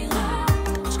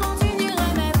 Je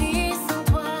continuerai ma vie sans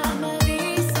toi, ma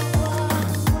vie sans toi.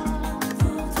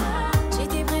 Pour toi,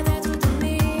 j'étais prête à tout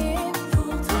donner.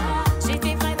 Pour toi,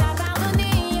 j'étais prête à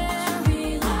pardonner.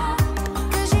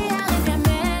 Que j'y arrive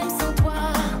même sans toi,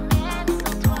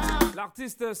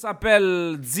 L'artiste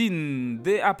s'appelle Dine,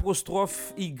 D''YNE.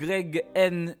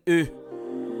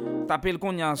 Tapez le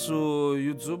cognac sur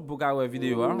YouTube pour voir la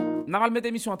vidéo. N'a pas mettre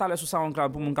émission à sur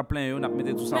SoundCloud pour mon cap plein, n'a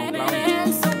mettre tout ça en SoundCloud.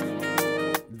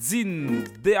 Dine,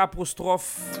 D''YNE,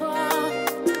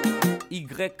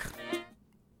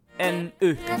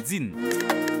 Dine.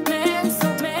 même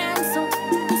sans toi.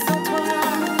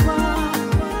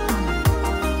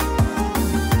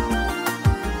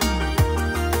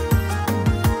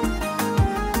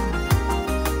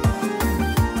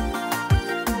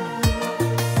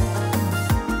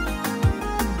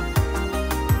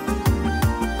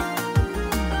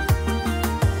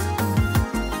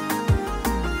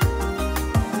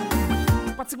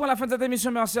 Pratiquement la fin de cette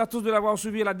émission. Merci à tous de l'avoir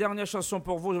suivi. La dernière chanson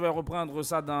pour vous, je vais reprendre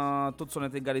ça dans toute son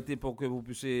intégralité pour que vous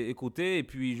puissiez écouter. Et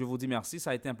puis je vous dis merci,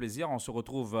 ça a été un plaisir. On se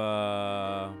retrouve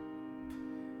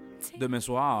demain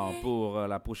soir pour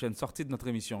la prochaine sortie de notre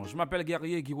émission. Je m'appelle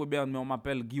Guerrier Guy Weber, mais on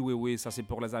m'appelle Guy Wewe. Ça c'est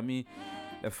pour les amis,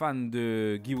 les fans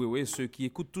de Guy Wewe, ceux qui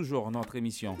écoutent toujours notre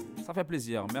émission. Ça fait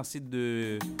plaisir. Merci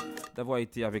d'avoir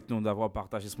été avec nous, d'avoir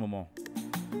partagé ce moment.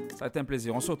 Ça a été un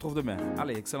plaisir. On se retrouve demain.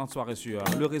 Allez, excellente soirée sur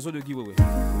le réseau de Guy Wewe.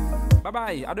 Bye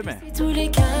bye, à demain. C'est tous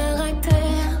les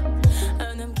caractères,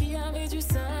 un homme qui avait du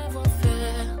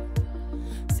savoir-faire.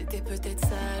 C'était peut-être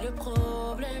ça le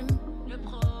problème.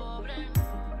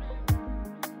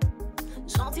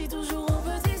 Gentil toujours aux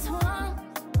petits soins,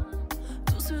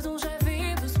 tout ce dont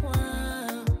j'avais besoin.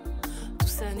 Tout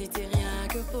ça n'était rien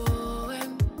que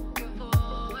poème.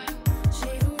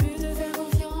 J'ai voulu te faire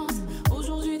confiance,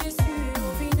 aujourd'hui déçu.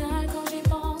 Au final quand j'y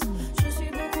pense, je suis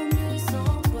beaucoup mieux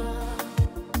sans toi.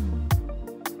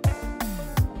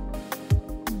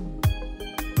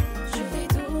 Je t'ai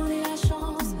donné la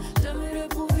chance de me le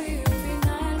prouver. Au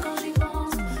final quand j'y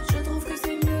pense, je trouve que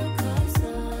c'est mieux comme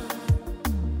ça.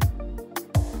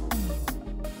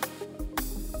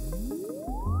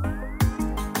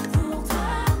 Pour toi,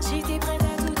 j'étais prête à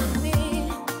tout donner.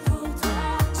 Pour toi,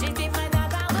 j'étais prête à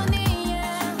pardonner.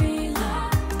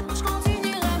 Je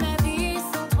continuerai ma vie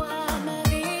sans toi, ma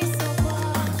vie sans toi.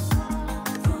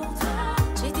 Pour toi,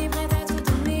 j'étais prête à tout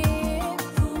donner.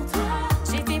 Pour toi,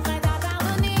 j'étais prête à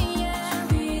pardonner.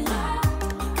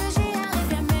 Que j'y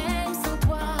arrive même sans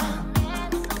toi.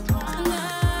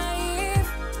 Naïf,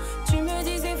 tu me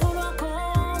disais vouloir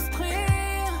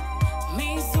construire,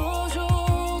 mais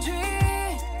aujourd'hui,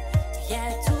 y a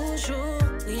toujours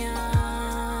rien.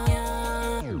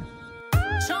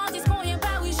 J'en dis qu'on vient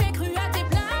pas, oui, j'ai cru à tes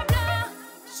blabla.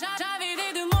 J'avais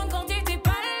des demandes quand t'étais pas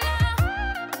là.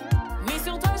 Mais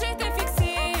sur toi j'étais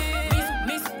fixé.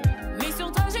 Mais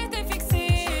sur toi j'étais fixé.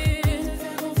 Je te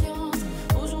fais confiance,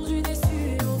 aujourd'hui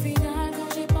déçu. Au final quand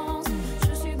j'y pense,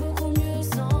 je suis beaucoup mieux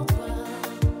sans toi.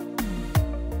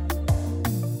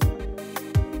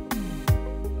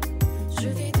 Je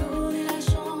t'ai donné la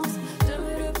chance de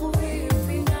me le prouver. Au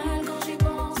final quand j'y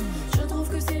pense, je trouve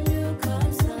que c'est mieux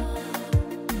comme ça.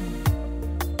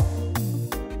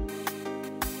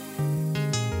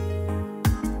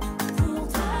 Pour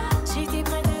toi, j'étais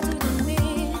prête à tout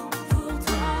donner. Pour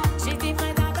toi, j'étais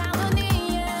prête à pardonner.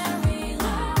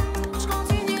 Je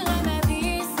continuerai ma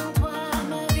vie sans toi,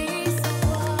 ma vie sans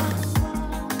toi.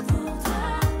 Pour toi,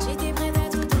 j'étais prête à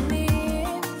tout donner.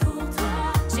 Pour toi,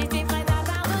 j'étais prête à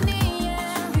pardonner.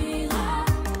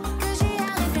 Que j'y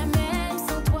arrive même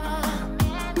sans toi.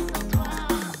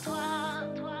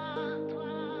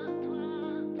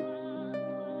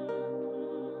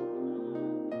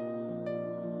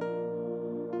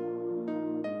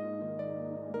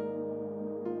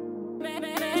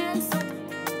 Même sans